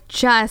like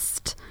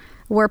just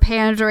we're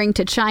pandering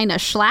to China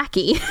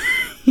schlacky.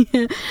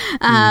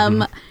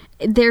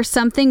 There's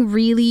something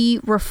really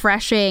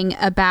refreshing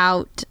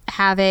about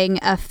having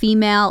a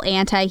female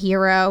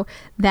anti-hero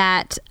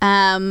that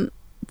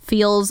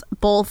feels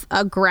both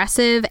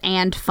aggressive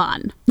and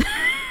fun.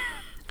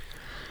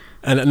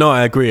 And no,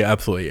 I agree,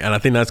 absolutely. And I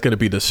think that's going to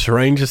be the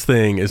strangest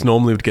thing, is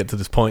normally we'd get to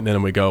this point then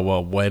and we go,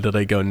 well, where do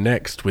they go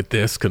next with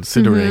this,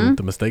 considering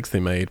the mistakes they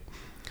made?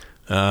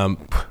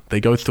 They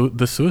go through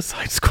the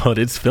Suicide Squad.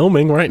 It's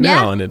filming right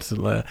now, and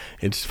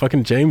it's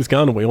fucking James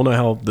Gunn, and we all know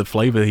how the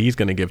flavor he's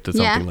going to give to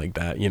something like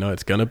that.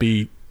 It's going to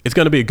be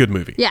a good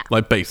movie. Yeah.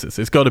 Like basis.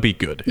 It's got to be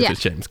good if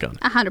it's James Gunn.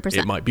 100%.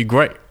 It might be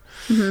great.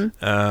 But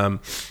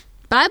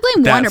I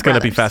blame Warner Brothers. That's going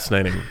to be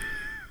fascinating.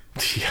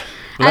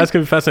 Well, that's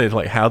going to be fascinating.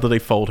 Like, how do they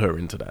fold her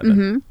into that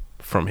then,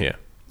 from here?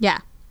 Yeah.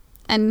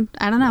 And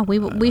I don't know.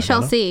 We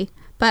shall see.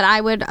 but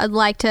I'd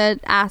like to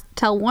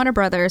tell Warner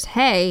Brothers,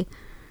 hey,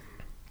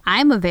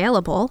 I'm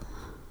available.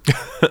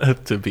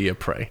 To be a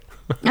prey.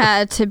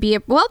 To be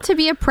a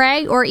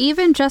prey, or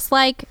even just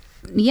like,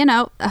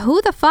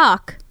 who the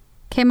fuck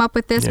came up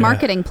with this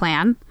marketing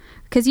plan?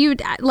 Because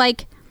I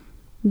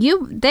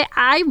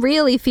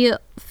really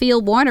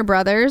feel Warner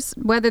Brothers,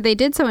 whether they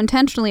did so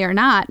intentionally or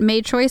not,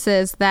 made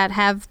choices that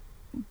have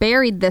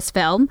buried this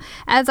film,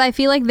 as I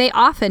feel like they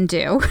often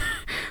do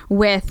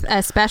with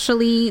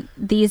especially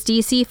these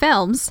DC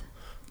films.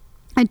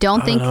 I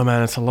don't think. No,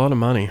 man, it's a lot of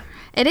money.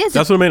 It is.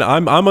 That's what I mean.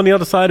 I'm on the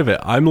other side of it.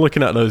 I'm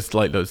looking at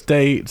those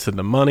dates and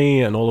the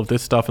money and all of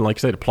this stuff, and like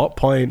you say, the plot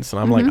points.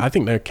 And I'm like, I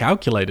think they're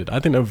calculated. I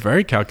think they're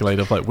very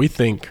calculated. Like we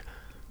think,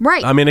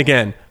 right? I mean,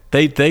 again,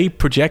 they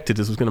projected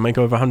this was going to make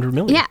over 100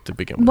 million to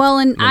begin with. Well,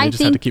 and I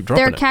think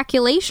their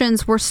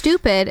calculations were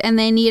stupid, and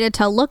they needed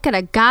to look at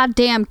a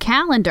goddamn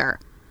calendar.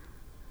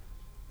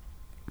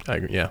 I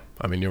agree. Yeah,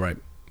 I mean, you're right.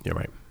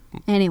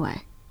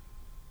 Anyway,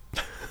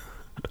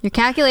 your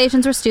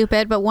calculations were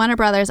stupid, but Warner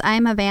Brothers,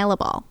 I'm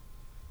available.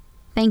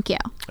 Thank you.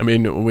 I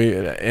mean,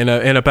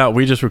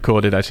 we just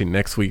recorded actually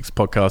next week's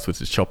podcast,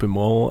 which is Shopping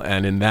Mall,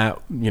 and in that,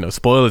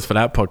 spoilers for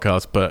that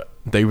podcast, but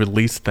they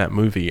released that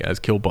movie as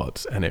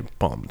Killbots, and it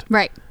bombed.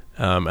 Right.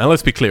 And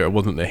let's be clear, it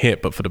wasn't a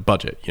hit, but for the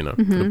budget,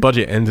 the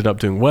budget ended up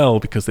doing well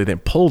because they then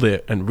pulled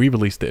it and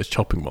re-released it as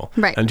Shopping Mall.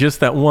 Right. And just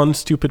that one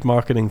stupid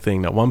marketing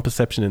thing, that one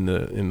perception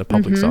in the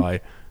public's eye,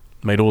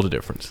 made all the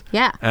difference.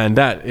 Yeah. And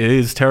that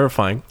is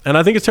terrifying. And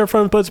I think it's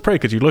terrifying with Birds of Prey,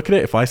 because you look at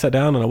it, if I sat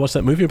down and I watched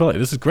that movie, I'd be like,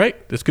 this is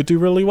great. This could do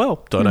really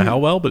well. Don't know how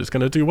well, but it's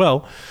going to do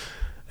well.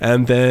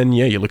 And then,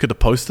 you look at the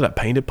poster, that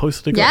painted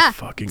poster, they go,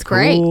 fucking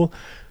cool. Great.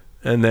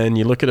 And then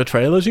you look at the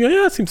trailers, you go,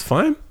 yeah, it seems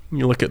fine.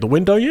 You look at the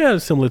window, yeah,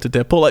 it's similar to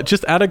Deadpool. Like,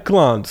 just at a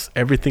glance,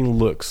 everything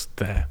looks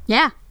there.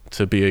 Yeah.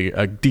 To be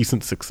a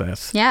decent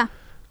success. Yeah.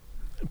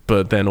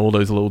 But then all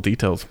those little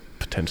details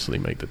potentially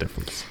make the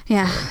difference.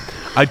 Yeah.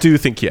 I do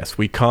think, yes,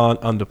 we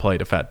can't underplay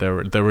the fact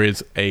there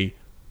is a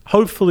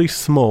hopefully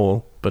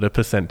small but a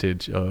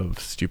percentage of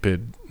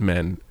stupid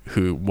men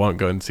who won't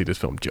go and see this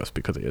film just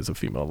because it is a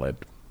female-led,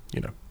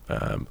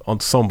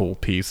 ensemble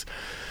piece.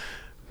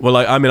 Well,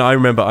 I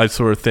remember I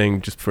saw a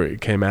thing just before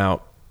it came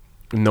out,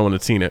 and no one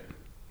had seen it,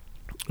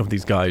 of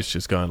these guys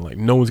just going like,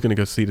 no one's going to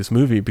go see this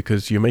movie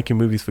because you're making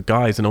movies for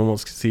guys, and no one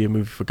wants to see a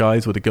movie for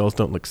guys where the girls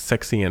don't look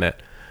sexy in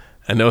it.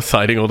 And they were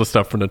citing all the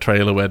stuff from the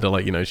trailer where they're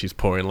like, she's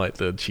pouring like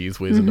the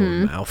cheese whiz in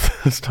her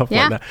mouth and stuff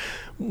like that.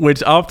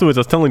 Which afterwards, I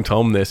was telling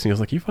Tom this, and he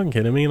was like, you fucking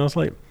kidding me? And I was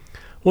like,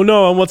 well,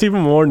 no. And what's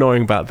even more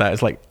annoying about that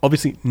is like,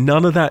 obviously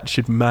none of that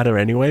should matter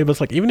anyway. But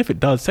it's like, even if it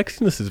does,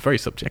 sexiness is very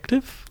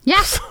subjective.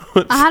 Yeah, so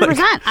 100%.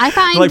 I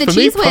find the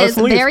cheese whiz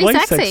very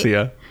sexy.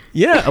 Sexier.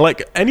 Yeah,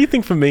 like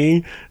anything for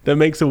me that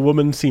makes a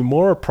woman seem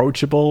more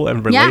approachable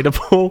and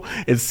relatable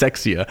is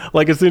sexier.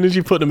 Like as soon as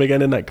you put them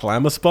again in that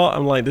glamour spot,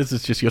 I'm like, this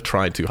is just, you're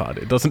trying too hard.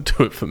 It doesn't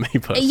do it for me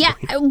personally. Yeah,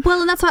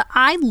 well, and that's what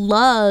I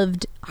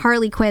loved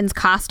Harley Quinn's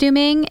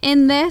costuming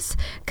in this,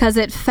 because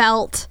it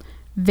felt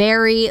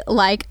very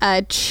like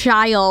a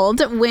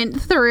child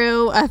went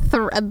through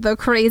the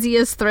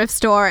craziest thrift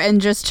store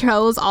and just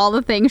chose all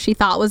the things she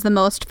thought was the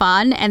most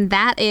fun. And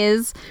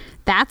that's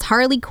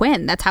Harley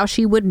Quinn. That's how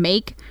she would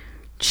make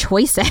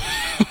choices.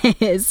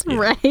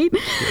 Right?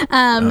 Yeah.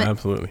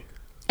 Absolutely.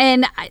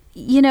 And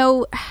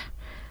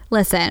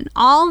listen,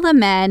 all the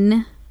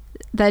men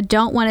that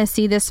don't want to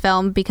see this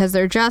film because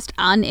they're just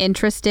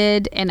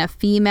uninterested in a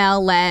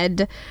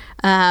female-led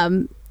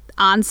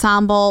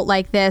ensemble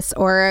like this,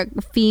 or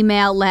a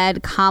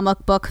female-led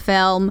comic book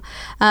film,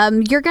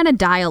 you're gonna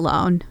die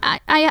alone.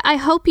 I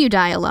hope you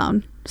die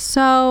alone.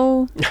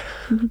 So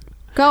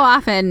go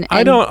off and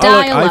die alone.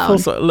 I feel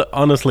so,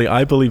 honestly,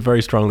 I believe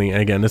very strongly,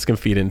 and again, this can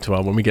feed into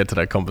when we get to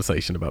that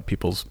conversation about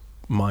people's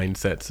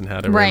mindsets and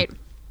how to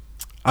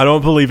I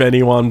don't believe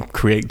anyone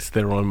creates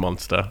their own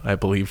monster. I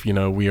believe,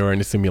 we are in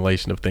a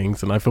simulation of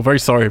things, and I feel very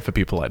sorry for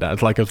people like that.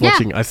 It's like I was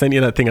watching, I sent you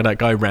that thing of that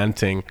guy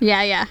ranting.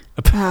 Yeah.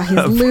 He's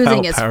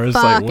losing his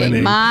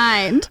fucking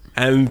mind.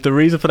 And the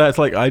reason for that is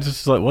like, I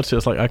just like watch it.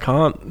 It's like, I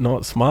can't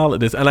not smile at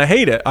this, and I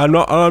hate it. I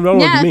don't know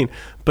what you mean,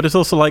 but it's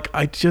also like,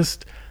 it's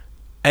just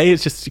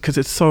because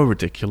it's so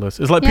ridiculous.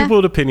 It's like people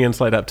with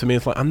opinions like that, to me,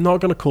 it's like, I'm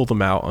not going to call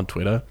them out on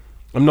Twitter.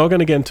 I'm not going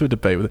to get into a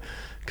debate with it.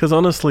 Because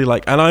honestly,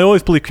 and I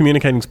always believe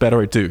communicating's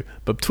better, I do.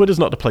 But Twitter's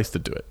not the place to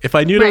do it. If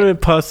I knew them in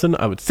person,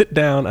 I would sit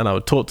down and I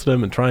would talk to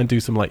them and try and do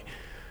some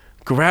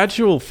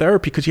gradual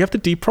therapy, because you have to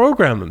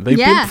deprogram them. They've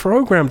been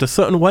programmed a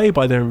certain way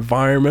by their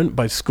environment,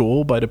 by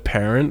school, by the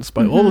parents,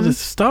 by all of this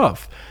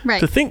stuff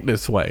to think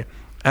this way.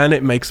 And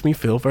it makes me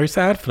feel very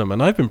sad for them.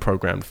 And I've been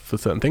programmed for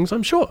certain things,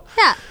 I'm sure.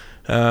 Yeah.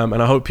 And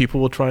I hope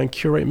people will try and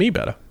curate me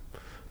better.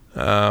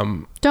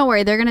 Don't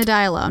worry, they're going to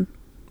die alone.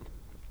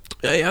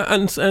 Yeah,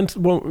 and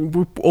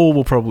we all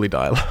will probably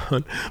die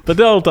alone, but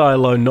they'll die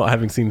alone not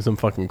having seen some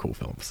fucking cool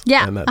films.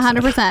 Yeah,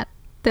 100%.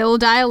 They will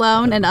die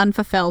alone and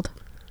unfulfilled.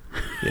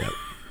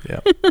 Yeah.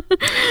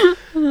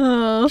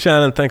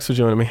 Shannon, thanks for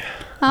joining me.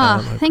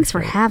 Thanks for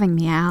having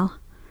me, Al.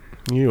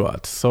 You are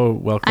so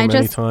welcome I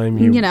just, anytime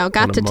you got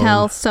wanna to moan.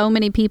 tell so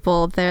many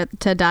people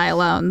to die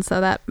alone,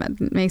 so that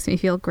makes me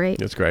feel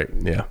great. It's great.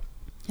 Yeah.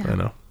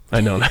 Yeah.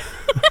 I know.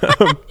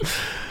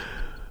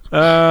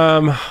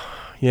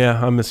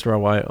 Yeah, I'm Mr. R.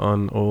 White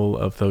on all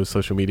of those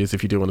social medias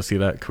if you do want to see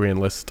that Korean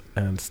list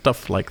and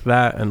stuff like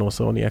that, and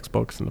also on the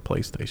Xbox and the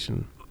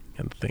PlayStation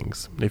and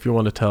things. If you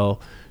want to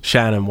tell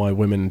Shannon why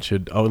women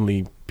should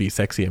only be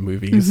sexy in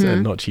movies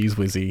and not cheese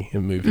whizzy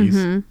in movies,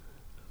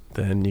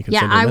 then you can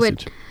send her a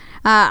message.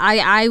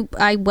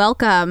 I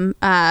welcome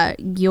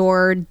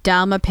your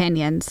dumb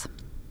opinions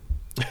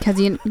because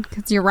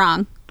you're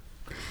wrong.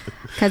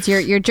 Because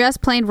you're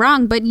just plain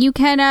wrong. But you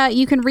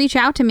can reach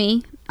out to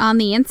me on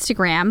the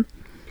Instagram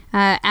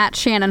at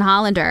Shannon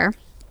Hollander,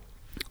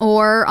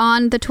 or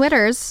on the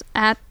Twitters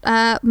at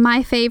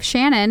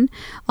myfaveshannon.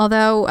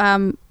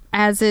 Although,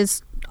 as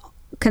is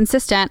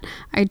consistent,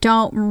 I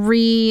don't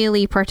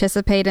really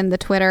participate in the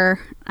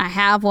Twitter. I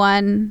have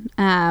one.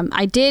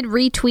 I did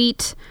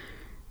retweet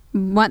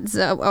once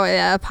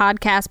a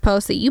podcast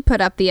post that you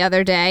put up the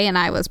other day, and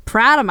I was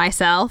proud of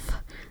myself.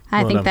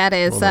 I think that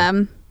is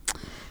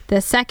the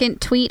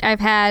second tweet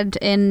I've had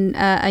in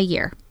a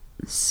year.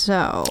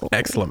 So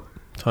excellent.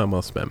 Time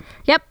well spent.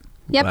 Yep.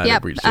 Glad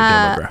it reached your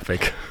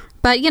demographic.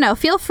 But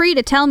feel free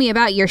to tell me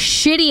about your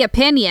shitty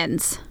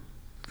opinions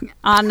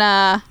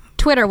on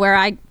Twitter, where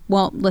I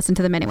won't listen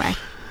to them anyway.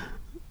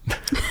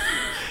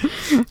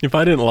 If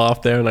I didn't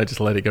laugh there and I just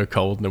let it go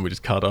cold and then we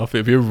just cut off,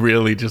 it'd be a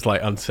really just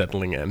like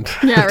unsettling end.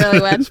 Yeah, it really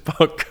to would. this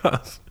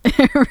podcast.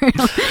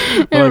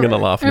 Well, I'm going to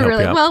laugh and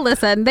help you out. Well,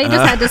 listen, they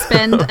just had to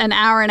spend an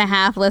hour and a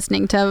half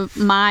listening to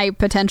my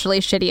potentially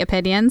shitty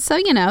opinions. So,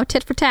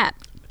 tit for tat.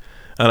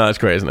 I know, it's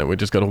great, isn't it? We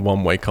just got a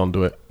one-way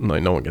conduit.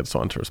 No one gets to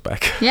answer us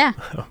back. Yeah.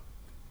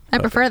 I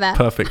prefer that.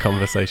 Perfect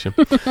conversation.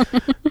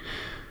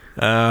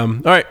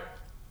 All right.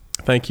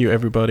 Thank you,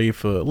 everybody,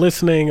 for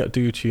listening.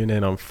 Do tune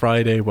in on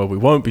Friday, where we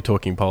won't be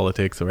talking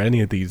politics or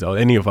any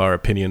of our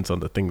opinions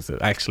on the things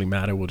that actually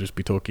matter. We'll just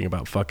be talking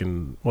about what are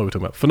we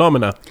talking about?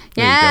 Phenomena.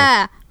 There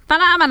Yeah.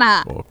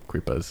 Phenomena. Or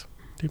creepers.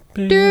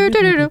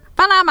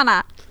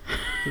 Phenomena.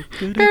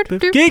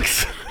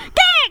 Geeks!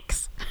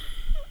 Geeks!